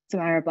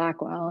 Samira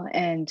Blackwell,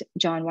 and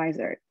John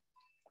Weisert.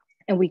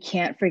 And we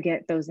can't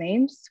forget those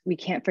names. We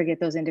can't forget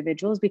those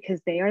individuals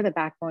because they are the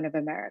backbone of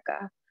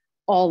America,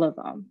 all of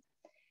them.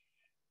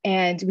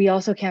 And we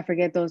also can't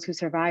forget those who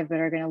survived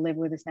but are going to live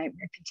with this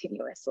nightmare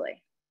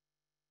continuously.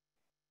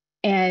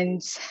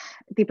 And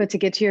Deepa, to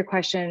get to your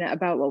question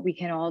about what we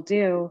can all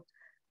do,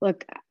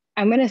 look,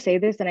 I'm going to say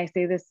this, and I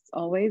say this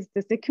always,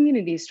 the Sikh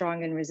community is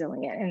strong and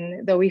resilient.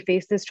 And though we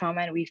face this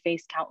trauma and we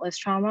face countless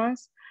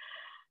traumas,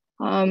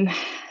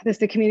 the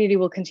Sikh community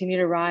will continue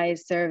to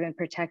rise, serve, and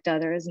protect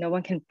others. No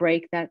one can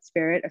break that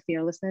spirit of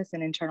fearlessness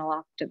and internal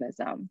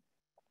optimism.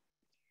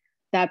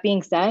 That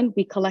being said,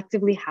 we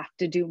collectively have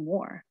to do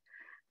more.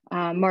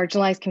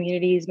 Marginalized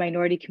communities,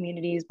 minority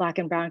communities, Black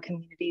and Brown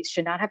communities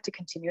should not have to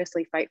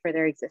continuously fight for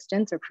their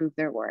existence or prove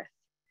their worth.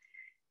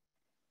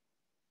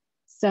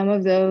 Some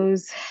of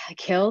those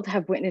killed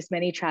have witnessed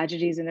many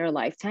tragedies in their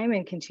lifetime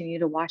and continue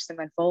to watch them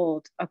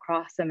unfold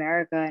across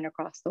America and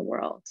across the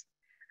world.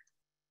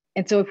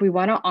 And so if we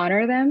want to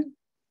honor them,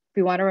 if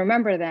we want to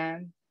remember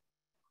them,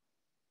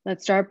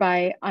 let's start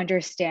by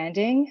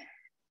understanding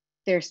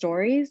their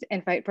stories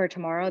and fight for a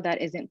tomorrow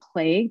that isn't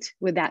plagued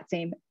with that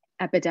same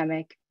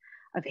epidemic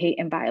of hate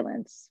and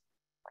violence.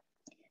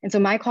 And so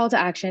my call to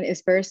action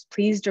is, first,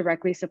 please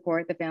directly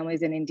support the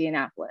families in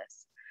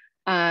Indianapolis.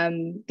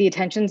 The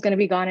attention's going to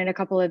be gone in a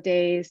couple of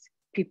days.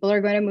 People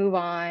are going to move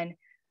on,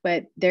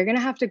 but they're going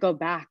to have to go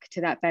back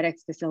to that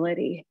FedEx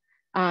facility.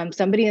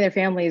 Somebody in their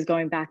family is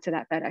going back to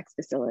that FedEx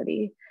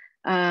facility.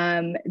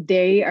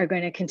 They are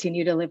going to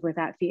continue to live with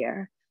that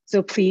fear.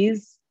 So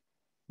please,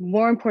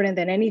 more important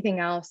than anything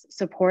else,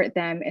 support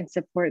them and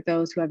support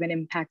those who have been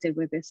impacted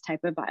with this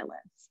type of violence.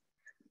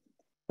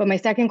 But my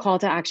second call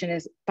to action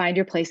is find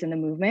your place in the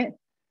movement,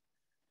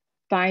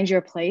 find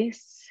your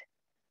place,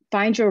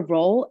 find your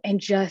role,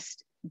 and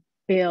just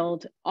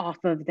build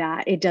off of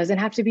that. It doesn't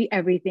have to be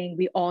everything.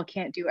 We all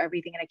can't do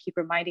everything. And I keep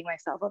reminding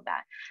myself of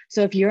that.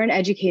 So if you're an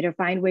educator,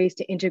 find ways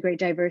to integrate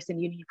diverse and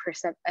unique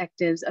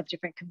perspectives of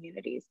different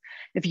communities.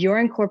 If you're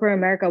in corporate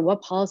America,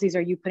 what policies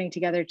are you putting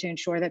together to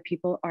ensure that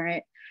people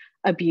aren't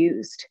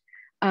abused?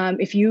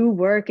 If you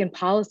work in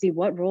policy,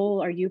 what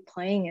role are you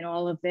playing in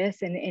all of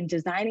this and in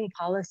designing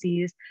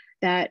policies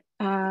that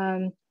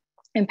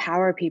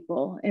empower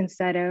people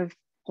instead of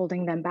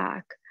holding them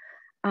back?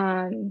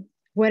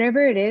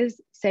 Whatever it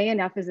is, say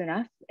enough is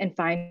enough and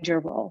find your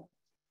role.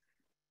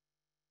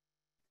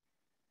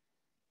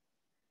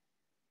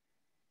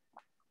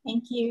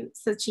 Thank you,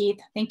 Sajid.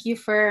 Thank you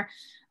for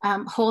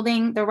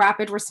holding the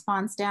rapid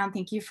response down.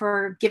 Thank you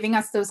for giving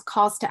us those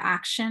calls to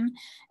action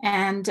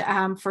and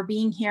for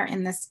being here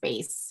in this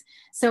space.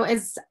 So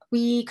as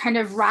we kind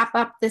of wrap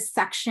up this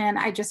section,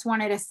 I just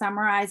wanted to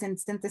summarize and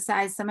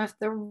synthesize some of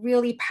the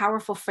really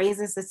powerful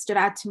phrases that stood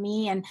out to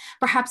me. And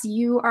perhaps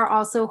you are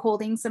also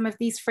holding some of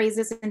these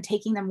phrases and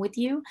taking them with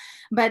you.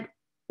 But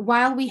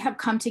while we have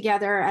come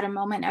together at a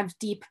moment of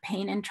deep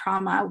pain and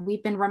trauma,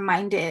 we've been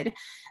reminded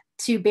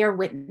to bear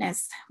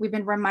witness. We've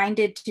been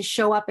reminded to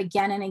show up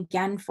again and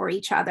again for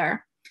each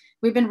other.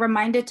 We've been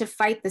reminded to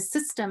fight the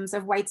systems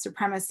of white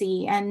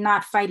supremacy and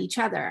not fight each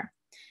other.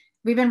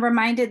 We've been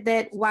reminded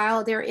that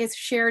while there is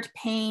shared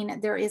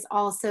pain, there is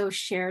also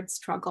shared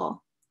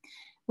struggle.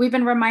 We've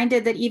been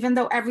reminded that even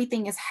though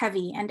everything is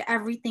heavy and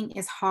everything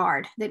is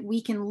hard, that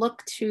we can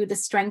look to the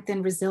strength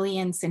and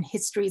resilience and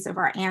histories of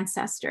our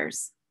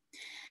ancestors.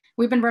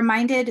 We've been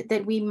reminded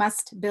that we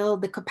must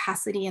build the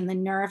capacity and the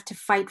nerve to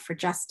fight for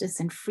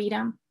justice and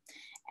freedom,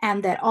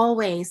 and that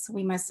always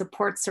we must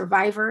support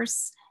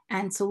survivors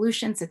and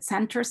solutions that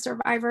center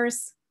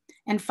survivors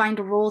and find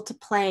a role to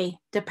play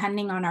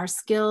depending on our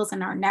skills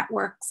and our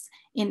networks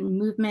in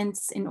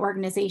movements, in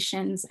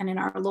organizations, and in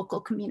our local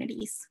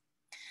communities.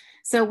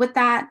 So with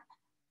that,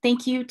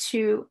 thank you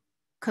to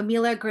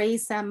Camila,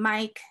 Grace,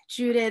 Mike,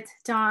 Judith,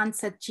 Dawn,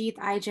 Sajid,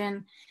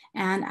 Aijan,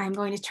 and I'm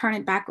going to turn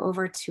it back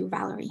over to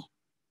Valerie.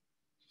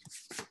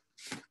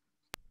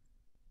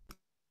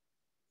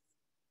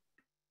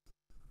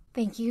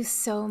 Thank you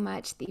so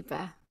much,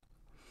 Deepa.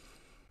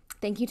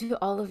 Thank you to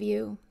all of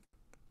you.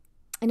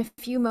 In a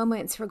few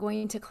moments, we're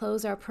going to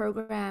close our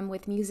program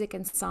with music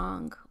and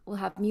song. We'll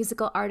have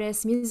musical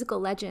artists, musical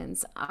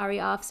legends, Ari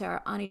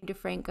Afsar, Ani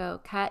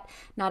DeFranco, Kat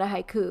Nada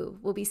Haiku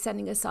will be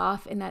sending us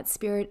off in that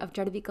spirit of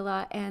Chardi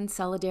Kala and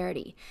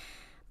solidarity.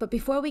 But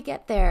before we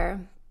get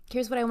there,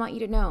 here's what I want you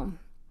to know.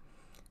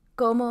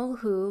 Komal,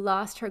 who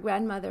lost her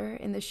grandmother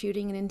in the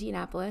shooting in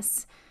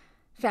Indianapolis,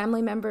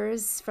 family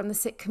members from the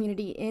Sikh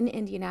community in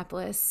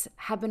Indianapolis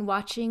have been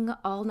watching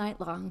all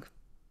night long,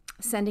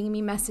 sending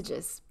me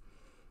messages,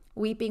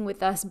 weeping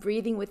with us,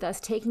 breathing with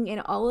us, taking in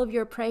all of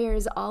your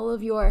prayers, all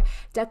of your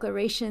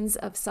declarations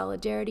of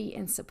solidarity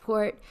and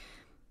support.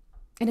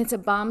 And it's a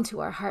balm to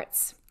our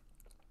hearts.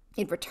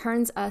 It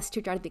returns us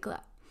to Chardi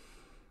Kala.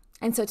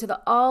 And so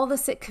to all the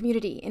Sikh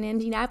community in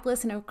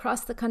Indianapolis and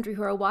across the country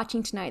who are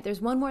watching tonight, there's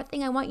one more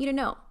thing I want you to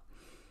know.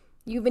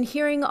 You've been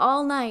hearing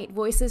all night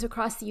voices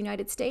across the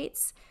United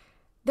States.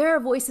 There are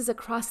voices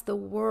across the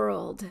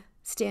world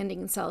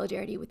standing in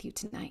solidarity with you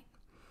tonight.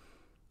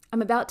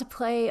 I'm about to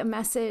play a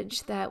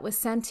message that was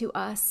sent to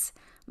us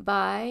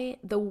by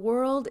the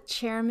world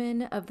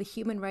chairman of the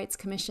Human Rights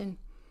Commission,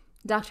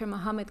 Dr.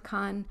 Muhammad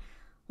Khan.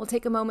 We'll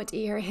take a moment to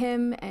hear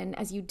him, and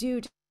as you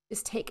do,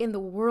 just take in the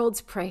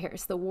world's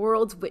prayers, the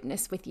world's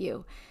witness with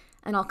you.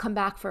 And I'll come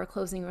back for a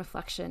closing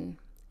reflection,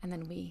 and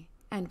then we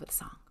end with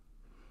song.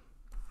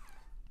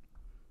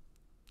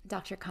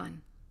 Dr.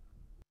 Khan.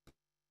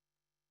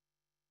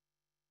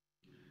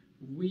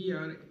 We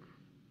are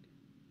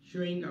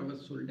showing our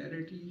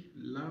solidarity,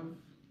 love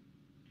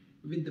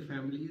with the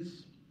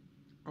families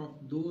of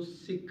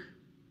those Sikh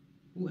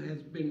who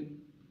has been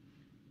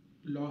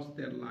lost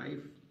their life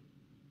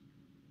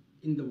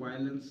in the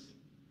violence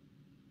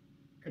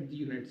at the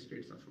United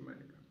States of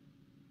America.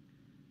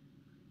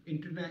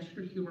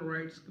 International Human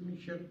Rights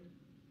Commission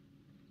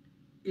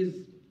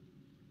is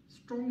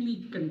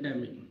strongly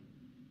condemning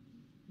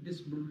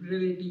this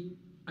brutality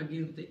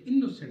against the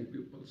innocent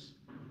peoples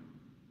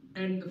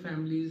and the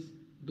families,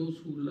 those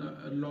who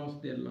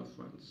lost their loved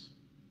ones.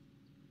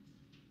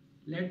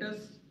 Let us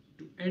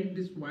to end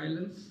this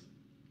violence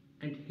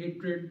and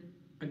hatred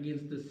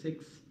against the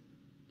Sikh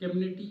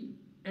community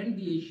and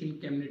the Asian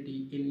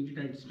community in the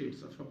United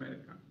States of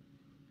America,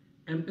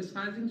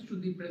 emphasizing to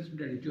the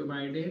President Joe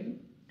Biden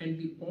and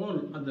the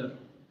all other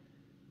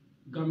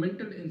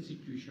governmental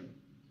institutions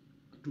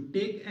to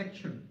take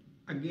action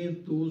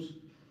against those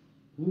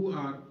who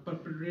are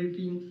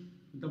perpetrating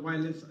the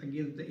violence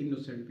against the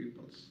innocent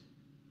peoples.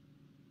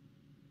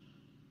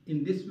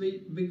 In this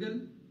way,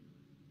 Vigil,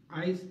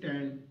 I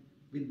stand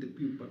with the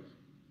people.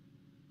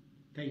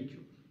 Thank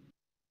you.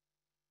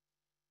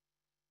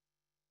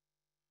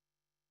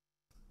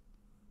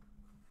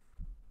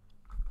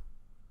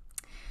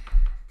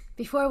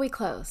 Before we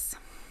close,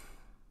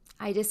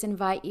 I just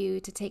invite you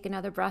to take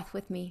another breath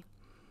with me.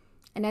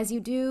 And as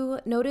you do,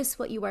 notice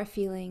what you are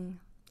feeling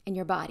in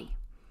your body.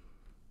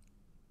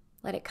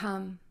 Let it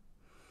come.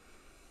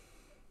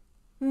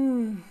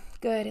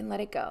 Good, and let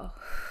it go.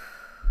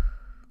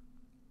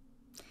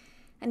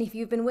 And if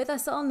you've been with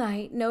us all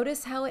night,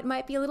 notice how it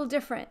might be a little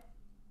different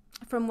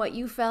from what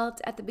you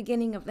felt at the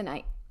beginning of the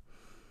night.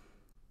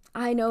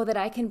 I know that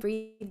I can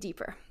breathe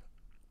deeper.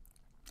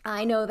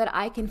 I know that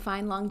I can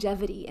find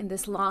longevity in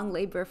this long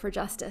labor for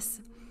justice,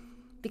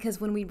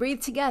 because when we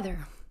breathe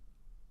together,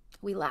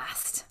 we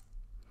last.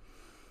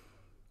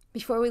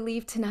 Before we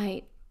leave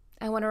tonight,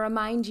 I want to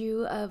remind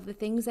you of the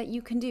things that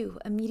you can do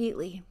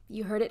immediately.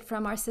 You heard it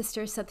from our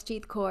sister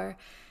Satyajit Kaur,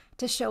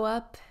 to show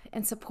up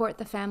and support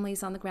the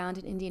families on the ground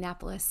in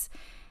Indianapolis.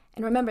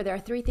 And remember, there are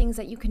 3 things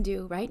that you can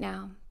do right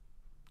now.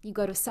 You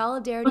go to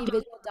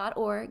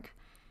solidarityvigil.org,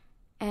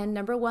 and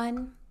number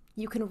 1,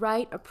 you can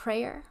write a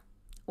prayer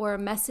or a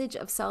message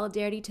of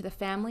solidarity to the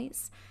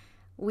families.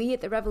 We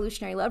at the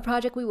Revolutionary Love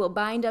Project, we will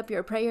bind up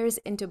your prayers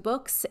into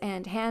books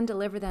and hand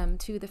deliver them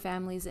to the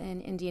families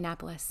in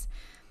Indianapolis.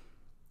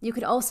 You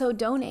could also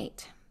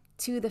donate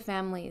to the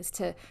families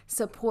to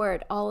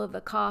support all of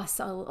the costs,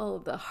 all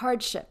of the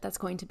hardship that's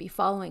going to be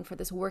following for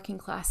this working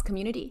class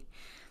community.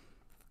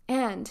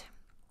 And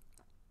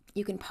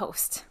you can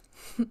post.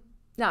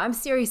 Now, I'm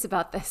serious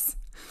about this.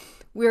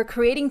 We're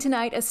creating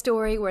tonight a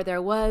story where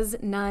there was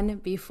none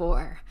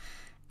before.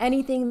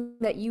 Anything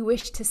that you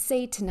wish to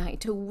say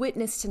tonight, to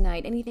witness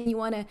tonight, anything you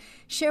want to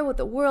share with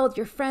the world,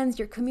 your friends,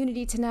 your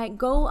community tonight,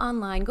 go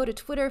online, go to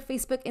Twitter,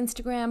 Facebook,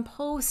 Instagram,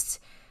 post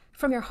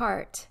from your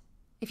heart.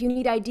 If you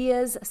need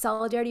ideas,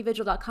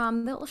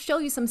 solidarityvigil.com, they'll show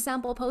you some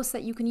sample posts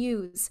that you can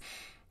use.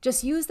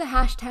 Just use the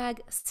hashtag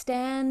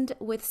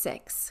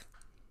 #StandWithSikhs.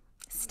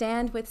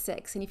 Stand with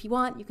Sikhs. And if you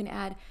want, you can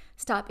add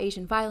Stop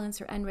Asian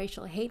Violence or End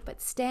Racial Hate,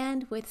 but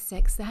stand with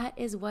Sikhs. That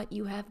is what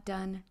you have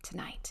done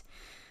tonight.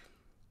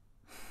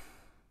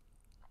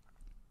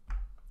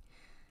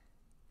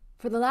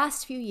 For the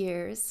last few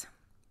years,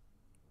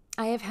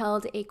 I have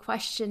held a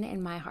question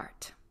in my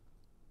heart.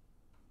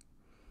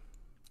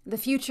 The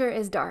future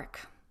is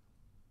dark.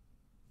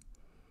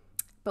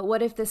 But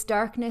what if this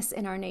darkness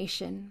in our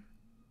nation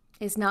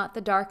is not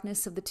the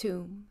darkness of the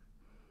tomb,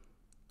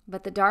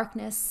 but the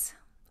darkness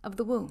of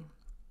the womb?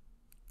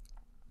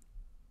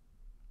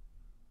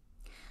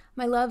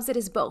 My loves, it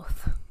is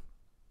both.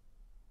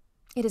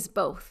 It is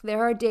both.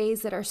 There are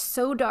days that are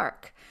so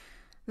dark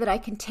that I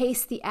can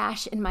taste the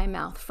ash in my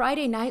mouth.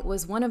 Friday night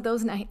was one of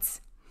those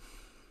nights.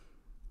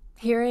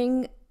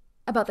 Hearing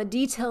about the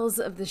details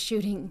of the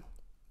shooting,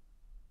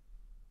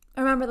 I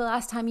remember the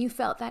last time you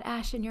felt that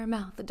ash in your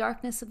mouth, the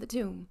darkness of the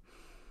tomb.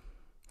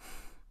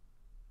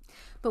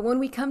 But when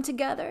we come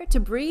together to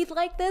breathe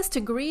like this, to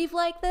grieve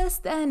like this,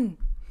 then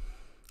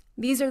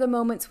these are the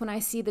moments when I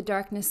see the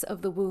darkness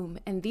of the womb.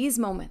 And these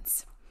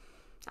moments,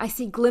 I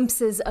see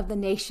glimpses of the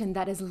nation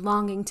that is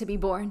longing to be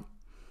born.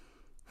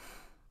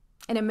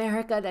 An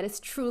America that is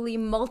truly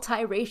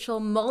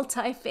multiracial,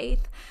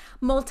 multi-faith,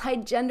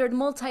 multi-gendered,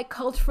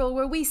 multicultural,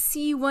 where we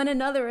see one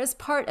another as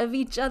part of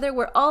each other,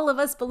 where all of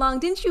us belong.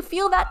 Didn't you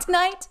feel that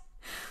tonight?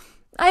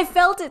 I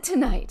felt it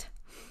tonight.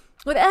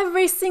 With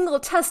every single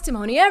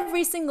testimony,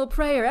 every single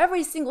prayer,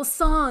 every single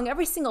song,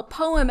 every single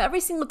poem, every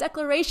single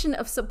declaration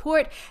of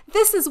support,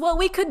 this is what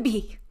we could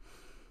be.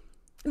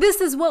 This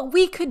is what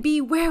we could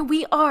be where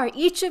we are.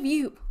 Each of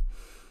you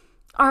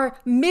are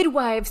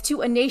midwives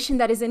to a nation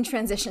that is in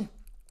transition.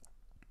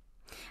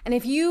 And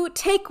if you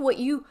take what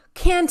you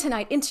can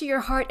tonight into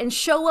your heart and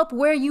show up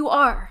where you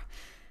are,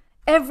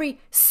 every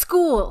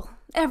school,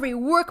 every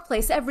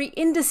workplace, every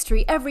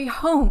industry, every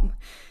home,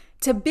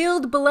 to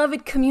build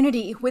beloved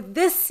community with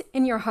this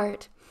in your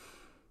heart,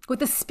 with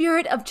the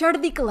spirit of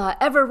Chardi Kala,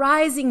 ever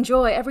rising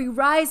joy, every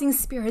rising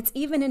spirits,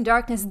 even in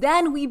darkness,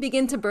 then we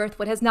begin to birth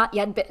what has not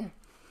yet been.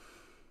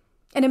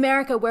 An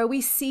America where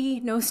we see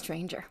no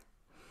stranger.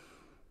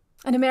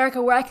 An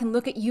America where I can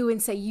look at you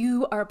and say,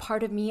 you are a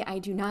part of me I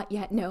do not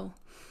yet know.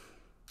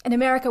 An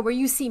America where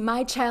you see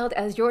my child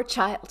as your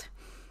child,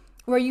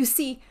 where you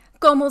see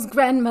Gomo's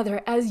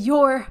grandmother as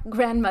your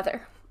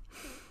grandmother,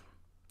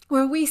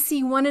 where we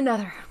see one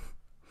another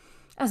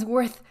as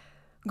worth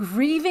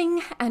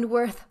grieving and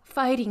worth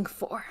fighting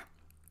for.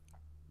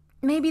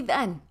 Maybe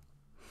then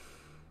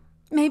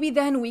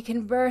we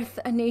can birth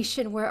a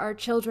nation where our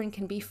children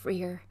can be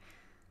freer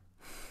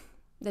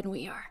than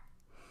we are.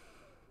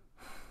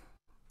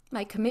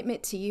 My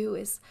commitment to you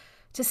is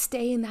to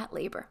stay in that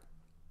labor,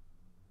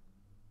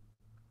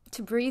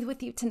 to breathe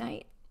with you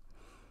tonight,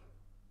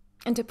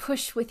 and to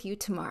push with you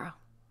tomorrow.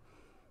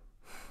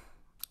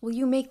 Will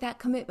you make that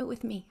commitment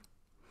with me?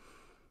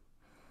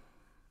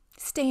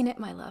 Stay in it,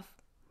 my love.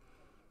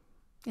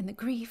 In the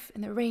grief,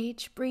 in the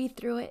rage, breathe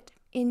through it,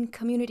 in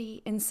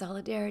community, in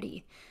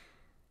solidarity.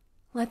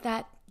 Let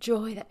that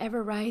joy, that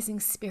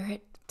ever-rising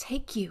spirit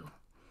take you.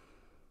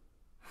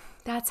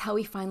 That's how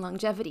we find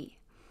longevity.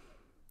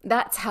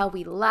 That's how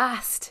we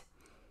last.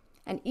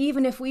 And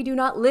even if we do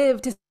not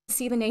live to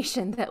see the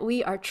nation that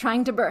we are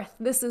trying to birth,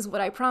 this is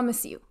what I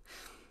promise you.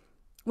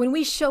 When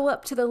we show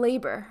up to the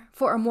labor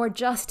for a more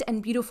just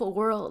and beautiful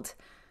world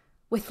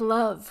with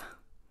love,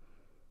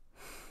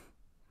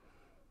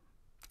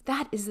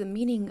 that is the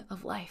meaning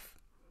of life.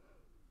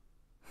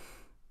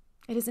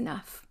 It is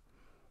enough.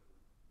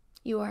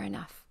 You are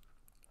enough.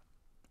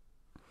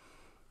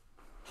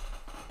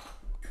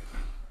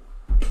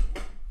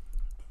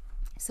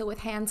 So with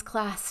hands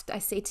clasped, I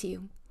say to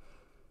you,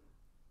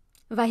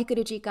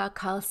 Vaheguru Ji Ka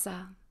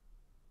Khalsa,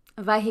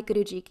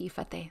 Vaheguru Ji Ki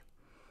Fateh.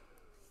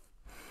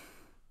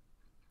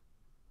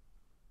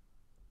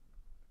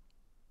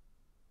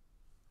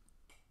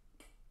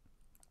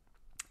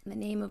 In the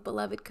name of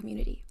beloved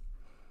community,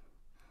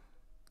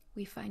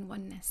 we find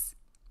oneness.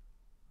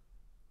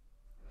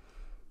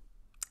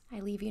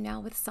 I leave you now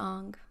with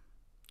song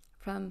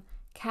from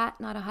Cat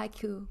Not a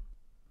Haiku,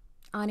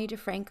 Ani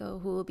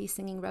DeFranco, who will be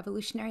singing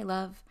Revolutionary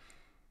Love,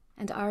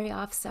 and Ari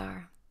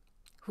Afsar,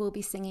 who will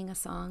be singing a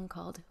song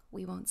called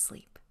We Won't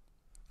Sleep.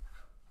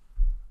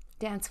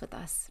 Dance with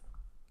us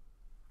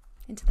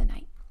into the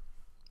night.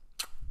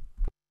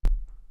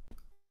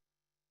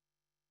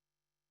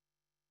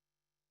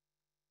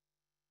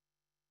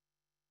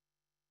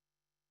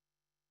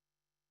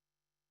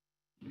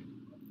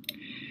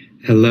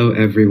 Hello,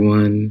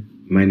 everyone.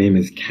 My name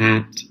is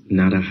Cat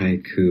Not a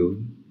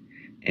Haiku,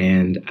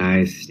 and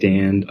I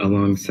stand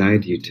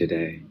alongside you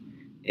today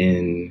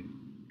in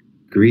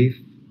grief,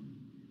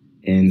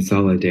 in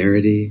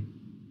solidarity,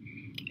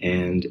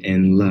 and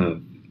in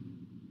love.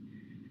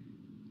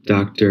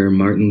 Dr.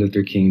 Martin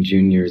Luther King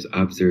Jr.'s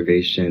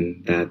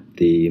observation that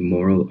the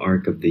moral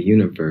arc of the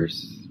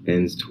universe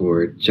bends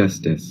toward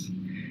justice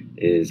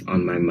is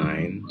on my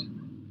mind.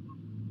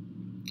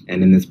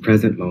 And in this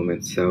present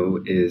moment,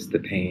 so is the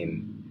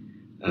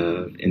pain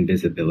of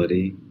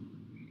invisibility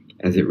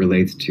as it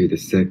relates to the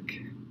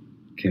Sikh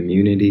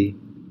community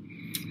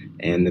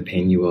and the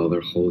pain you all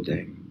are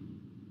holding.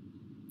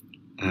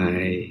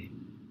 I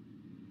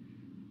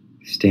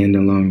stand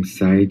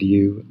alongside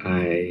you.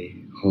 I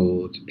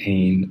hold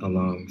pain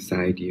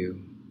alongside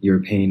you,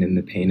 your pain and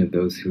the pain of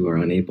those who are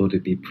unable to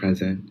be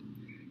present.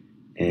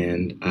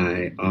 And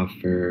I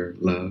offer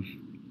love.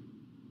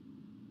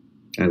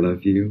 I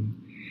love you.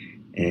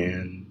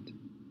 And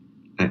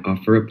I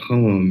offer a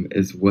poem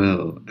as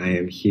well. I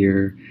am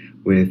here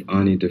with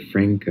Ani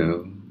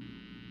DeFranco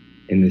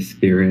in the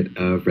spirit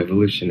of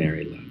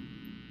revolutionary love.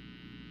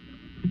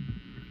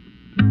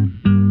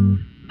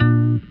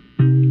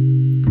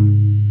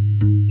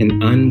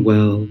 An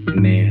unwell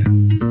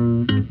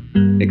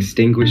man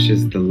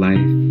extinguishes the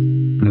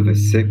life of a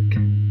sick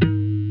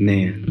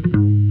man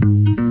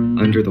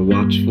under the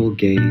watchful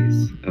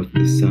gaze of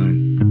the sun.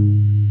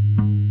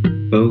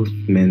 Both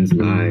men's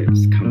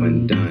lives come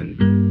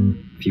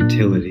undone.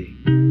 Futility,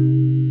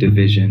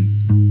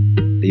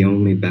 division, the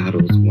only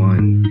battles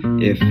won.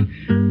 If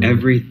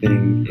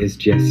everything is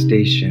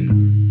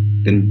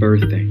gestation, then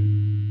birthing,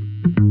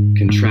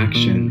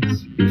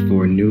 contractions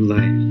before new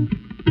life.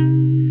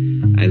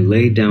 I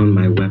lay down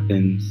my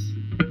weapons,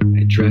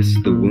 I dress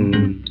the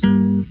wound,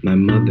 my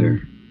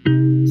mother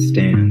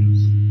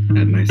stands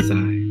at my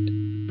side.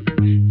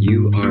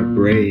 You are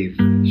brave,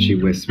 she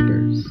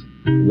whispers,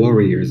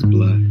 warrior's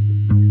blood,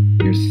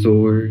 your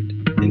sword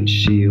and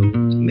shield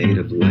made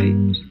of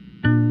light.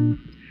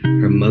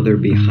 Her mother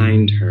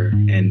behind her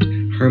and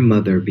her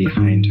mother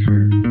behind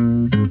her.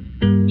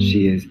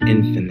 She is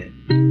infinite,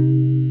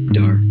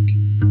 dark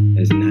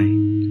as night.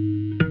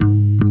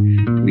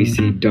 We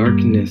see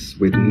darkness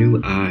with new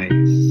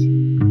eyes,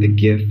 the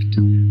gift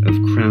of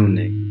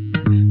crowning,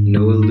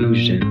 no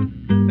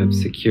illusion of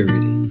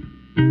security.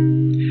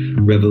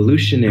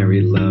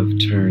 Revolutionary love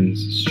turns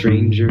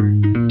stranger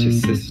to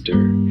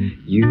sister.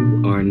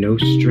 You are no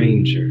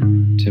stranger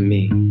to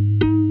me.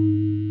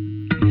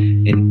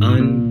 An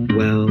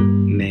unwell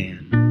man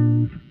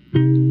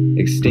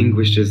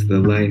extinguishes the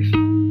life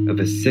of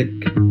a sick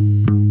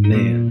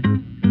man,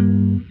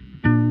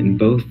 and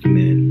both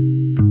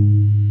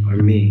men are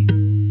me.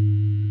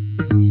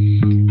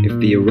 If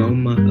the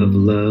aroma of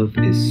love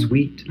is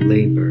sweet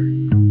labor,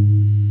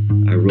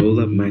 I roll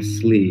up my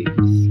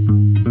sleeves,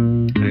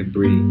 I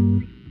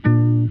breathe.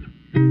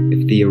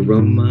 If the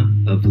aroma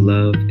of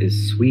love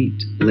is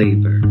sweet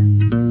labor,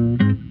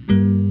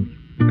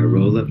 I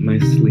roll up my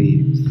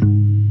sleeves,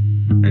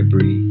 I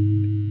breathe.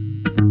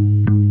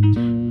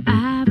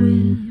 I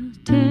will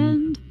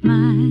tend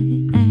my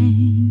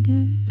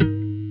anger.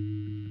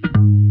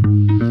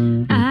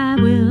 I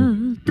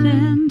will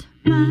tend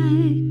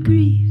my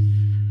grief.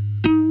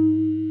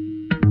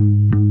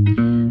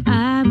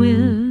 I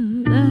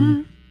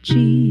will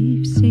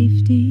achieve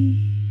safety.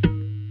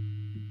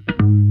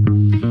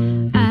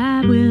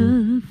 I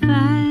will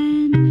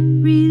find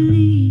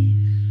relief.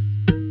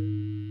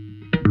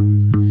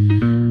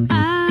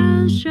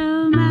 I'll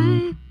show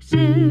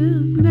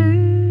myself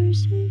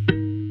mercy.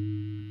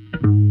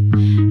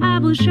 I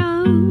will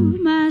show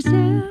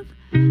myself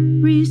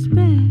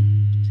respect.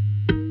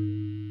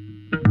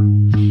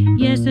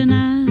 Yes, and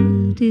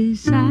I'll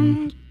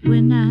decide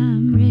when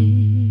I'm ready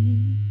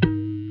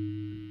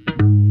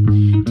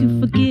to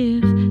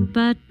forgive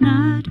but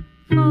not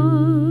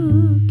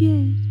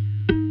forget.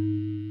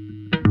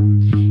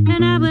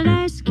 And I will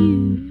ask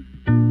you,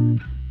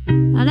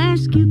 I'll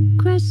ask you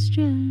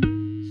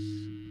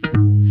questions,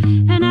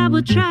 and I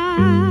will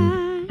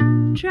try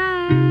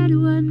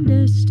to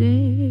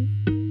understand.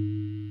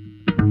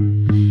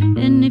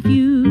 And if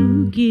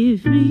you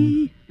give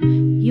me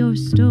your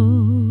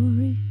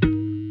story,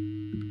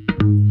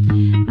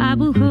 I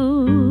will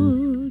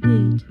hold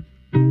it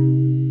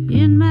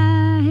in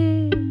my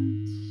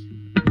hands,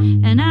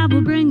 and I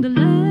will bring the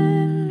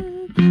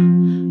love,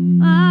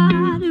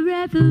 the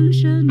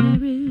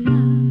revolutionary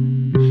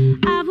love.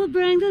 I will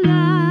bring the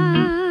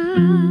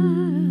love,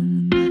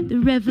 the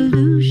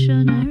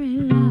revolutionary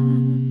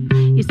love.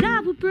 Yes, I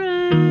will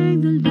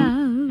bring the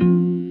love,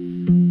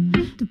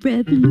 the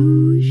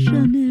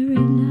revolutionary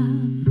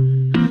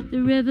love,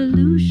 the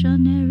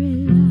revolutionary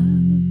love.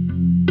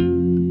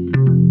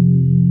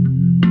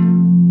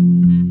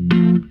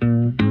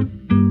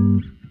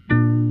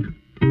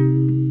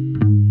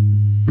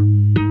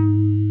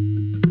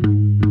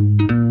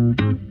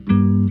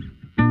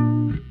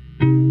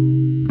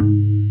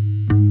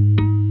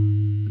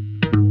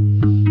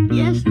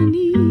 Yes, and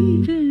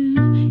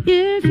even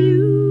if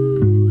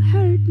you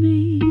hurt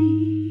me,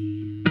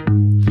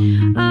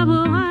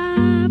 oh,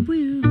 I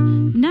will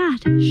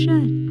not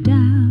shut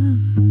down.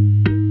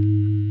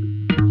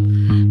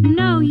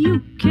 No, you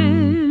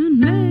can't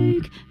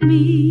make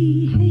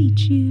me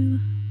hate you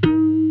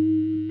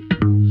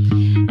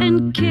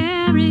and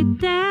carry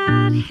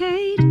that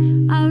hate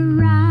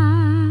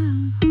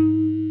around.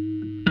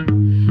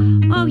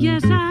 Oh,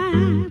 yes,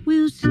 I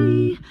will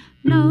see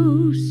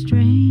no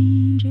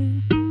stranger,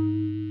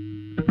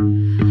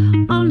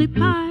 only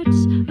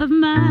parts of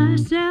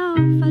myself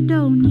I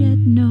don't yet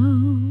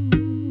know.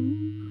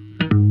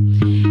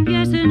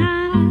 Yes, and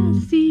I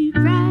see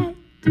right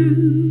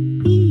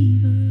through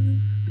evil,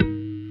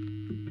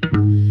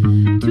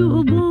 to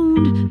a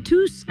wound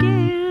too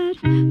scared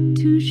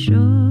to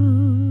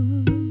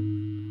show.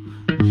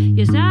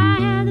 Yes, I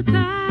have the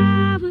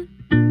power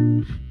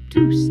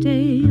to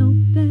stay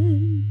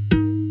open.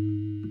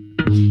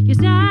 Yes,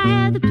 I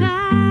have the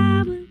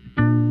power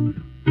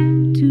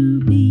to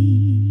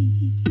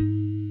be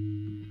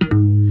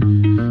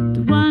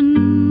the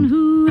one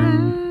who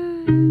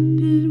I've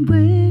been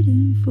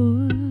waiting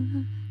for,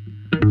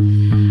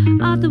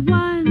 or the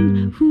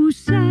one who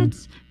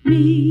sets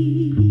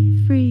me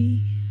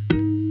free.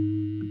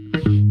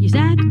 Yes,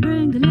 I can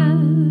bring the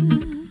love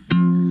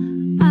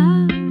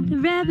of the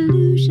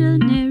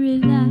revolutionary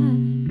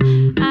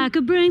love. I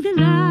could bring the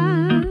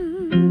love,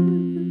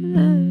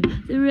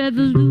 the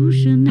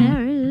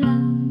revolutionary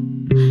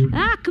love.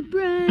 I could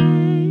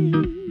bring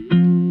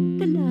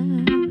the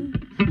love,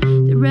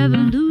 the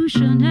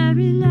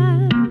revolutionary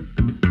love,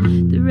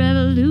 the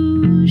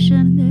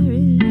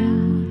revolutionary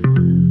love.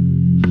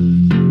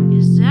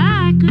 Yes,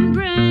 I can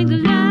bring the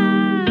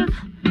love,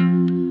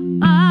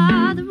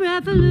 the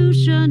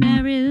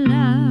revolutionary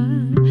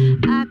love.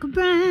 I could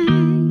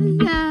bring the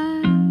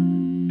love,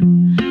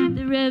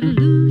 the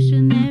revolutionary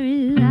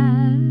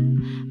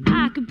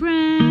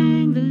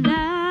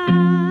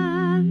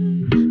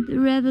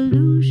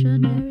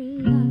revolutionary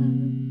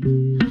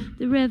love,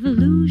 the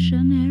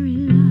revolutionary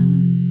love.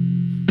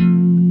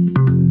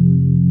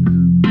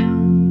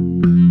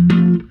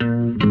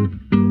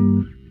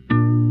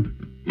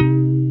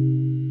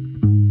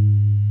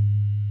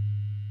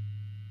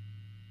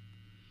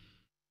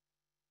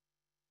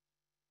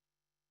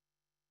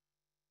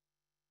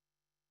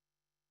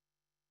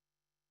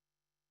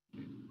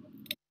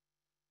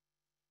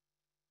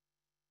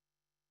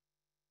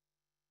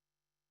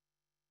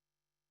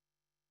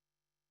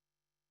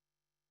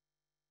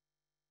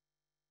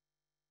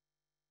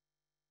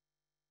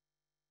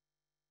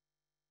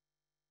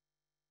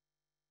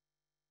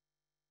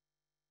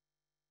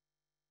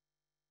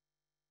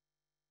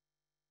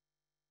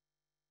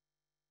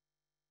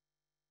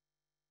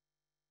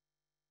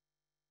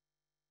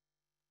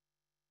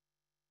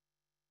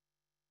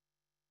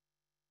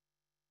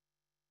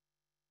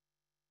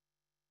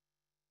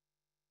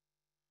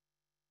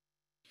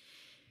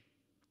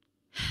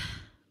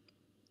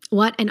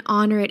 What an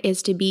honor it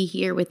is to be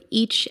here with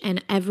each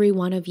and every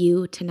one of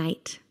you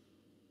tonight.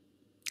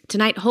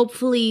 Tonight,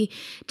 hopefully,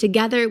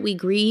 together we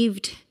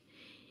grieved,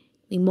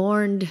 we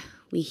mourned,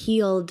 we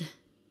healed,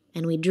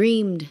 and we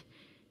dreamed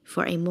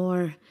for a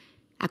more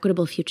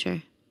equitable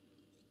future.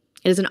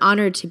 It is an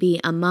honor to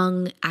be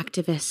among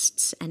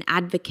activists and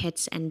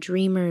advocates and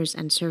dreamers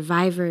and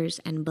survivors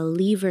and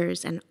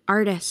believers and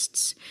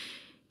artists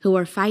who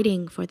are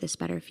fighting for this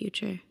better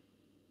future.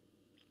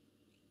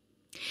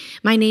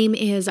 My name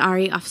is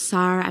Ari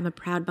Afsar. I'm a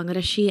proud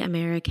Bangladeshi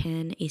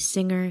American, a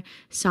singer,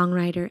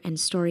 songwriter, and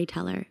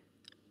storyteller.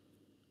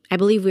 I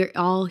believe we're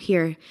all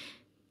here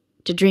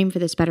to dream for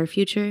this better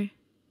future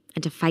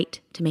and to fight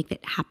to make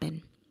it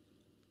happen.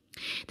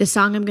 The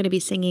song I'm going to be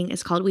singing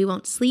is called We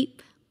Won't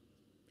Sleep.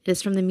 It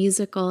is from the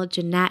musical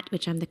Jeanette,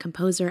 which I'm the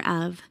composer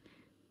of,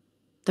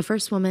 the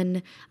first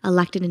woman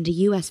elected into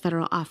U.S.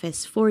 federal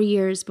office 4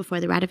 years before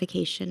the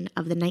ratification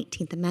of the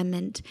 19th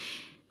Amendment,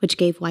 which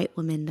gave white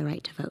women the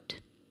right to vote.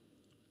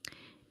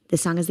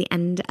 This song is the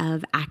end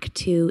of Act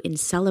 2 in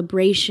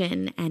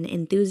celebration and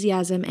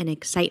enthusiasm and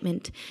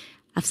excitement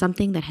of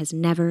something that has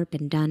never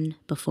been done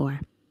before.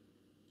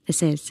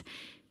 This is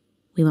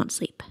We Won't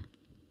Sleep.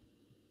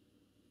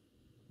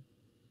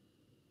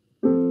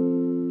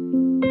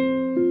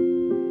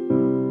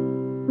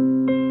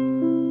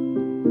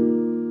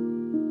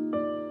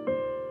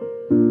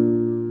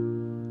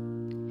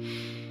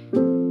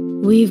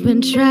 We've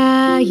been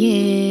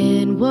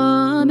trying,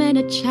 woman,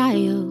 a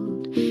child.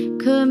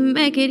 Could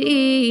make it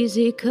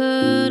easy,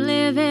 could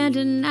live in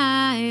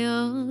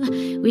denial.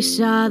 We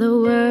saw the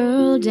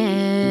world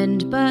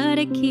end, but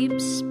it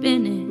keeps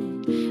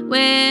spinning.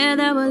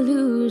 Whether we're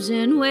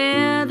losing,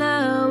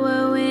 whether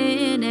we're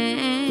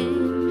winning.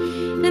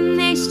 Then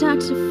they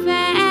start to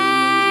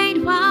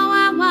fade while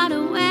we're wide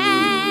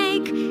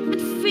awake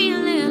and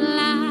feeling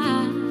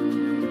alive.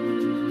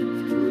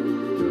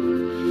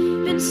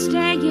 Been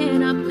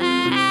staying up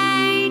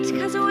late,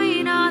 cause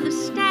we know the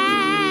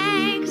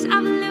stakes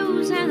of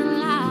losing a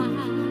life.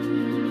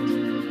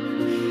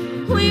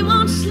 We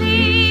won't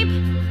sleep,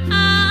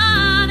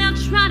 they'll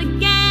try to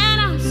get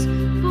us,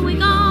 but we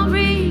gon'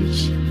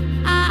 reach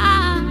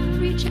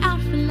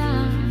out for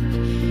love.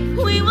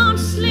 We won't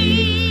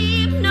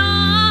sleep,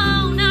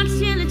 no, not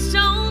till it's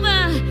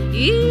over,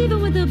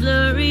 even with the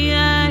blurry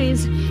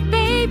eyes,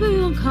 baby, we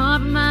won't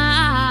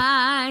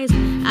compromise.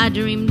 I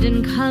dreamed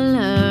in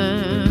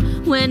color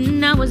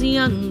when I was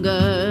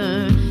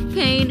younger,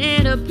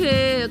 painted a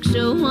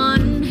picture,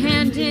 one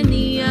hand in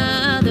the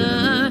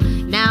other.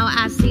 Now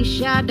I see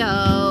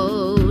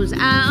shadows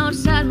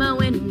outside my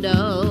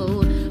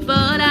window,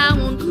 but I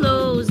won't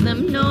close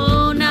them,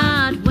 no,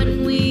 not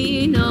when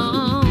we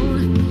know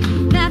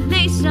that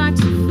they start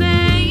to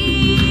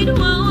fade.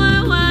 Whoa,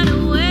 we're wide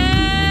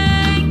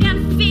awake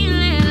and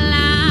feeling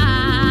alive.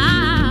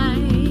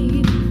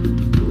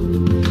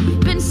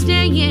 Been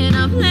staying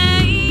up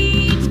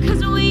late,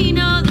 cause we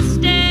know the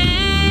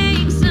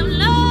stakes of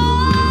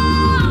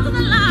love,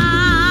 the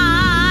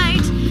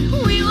light.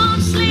 We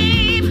won't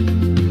sleep,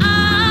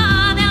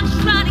 they'll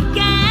try to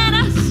get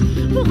us,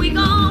 but we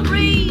gon'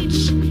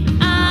 reach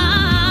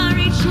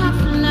out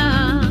for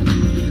love.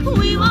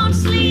 We won't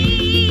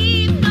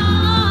sleep,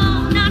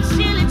 no, not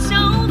till it's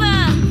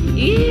over,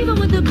 even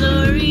with the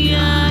blurry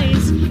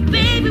eyes,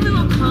 baby, we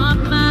won't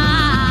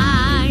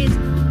compromise.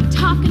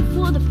 Talking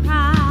for the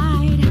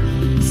pride,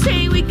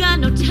 say we got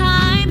no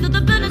time, though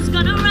the bullet's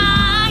gonna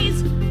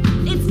rise.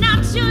 It's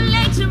not too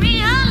late to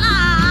realize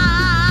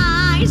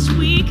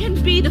we can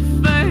be the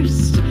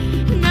first,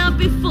 not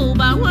be fooled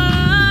by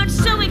words.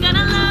 So we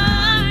gotta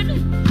learn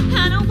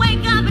how to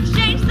wake up and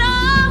change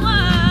the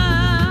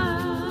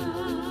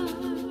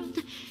world.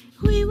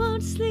 We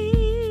won't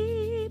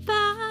sleep,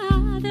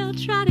 they'll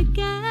try to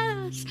get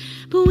us,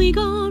 but we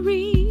gon'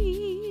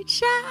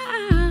 reach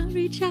out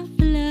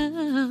for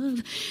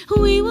love.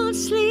 We won't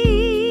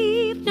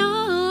sleep,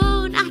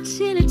 no, not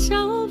till it's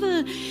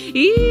over,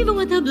 even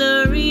with the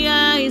blurry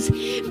eyes,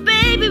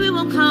 baby, we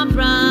won't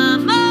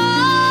compromise.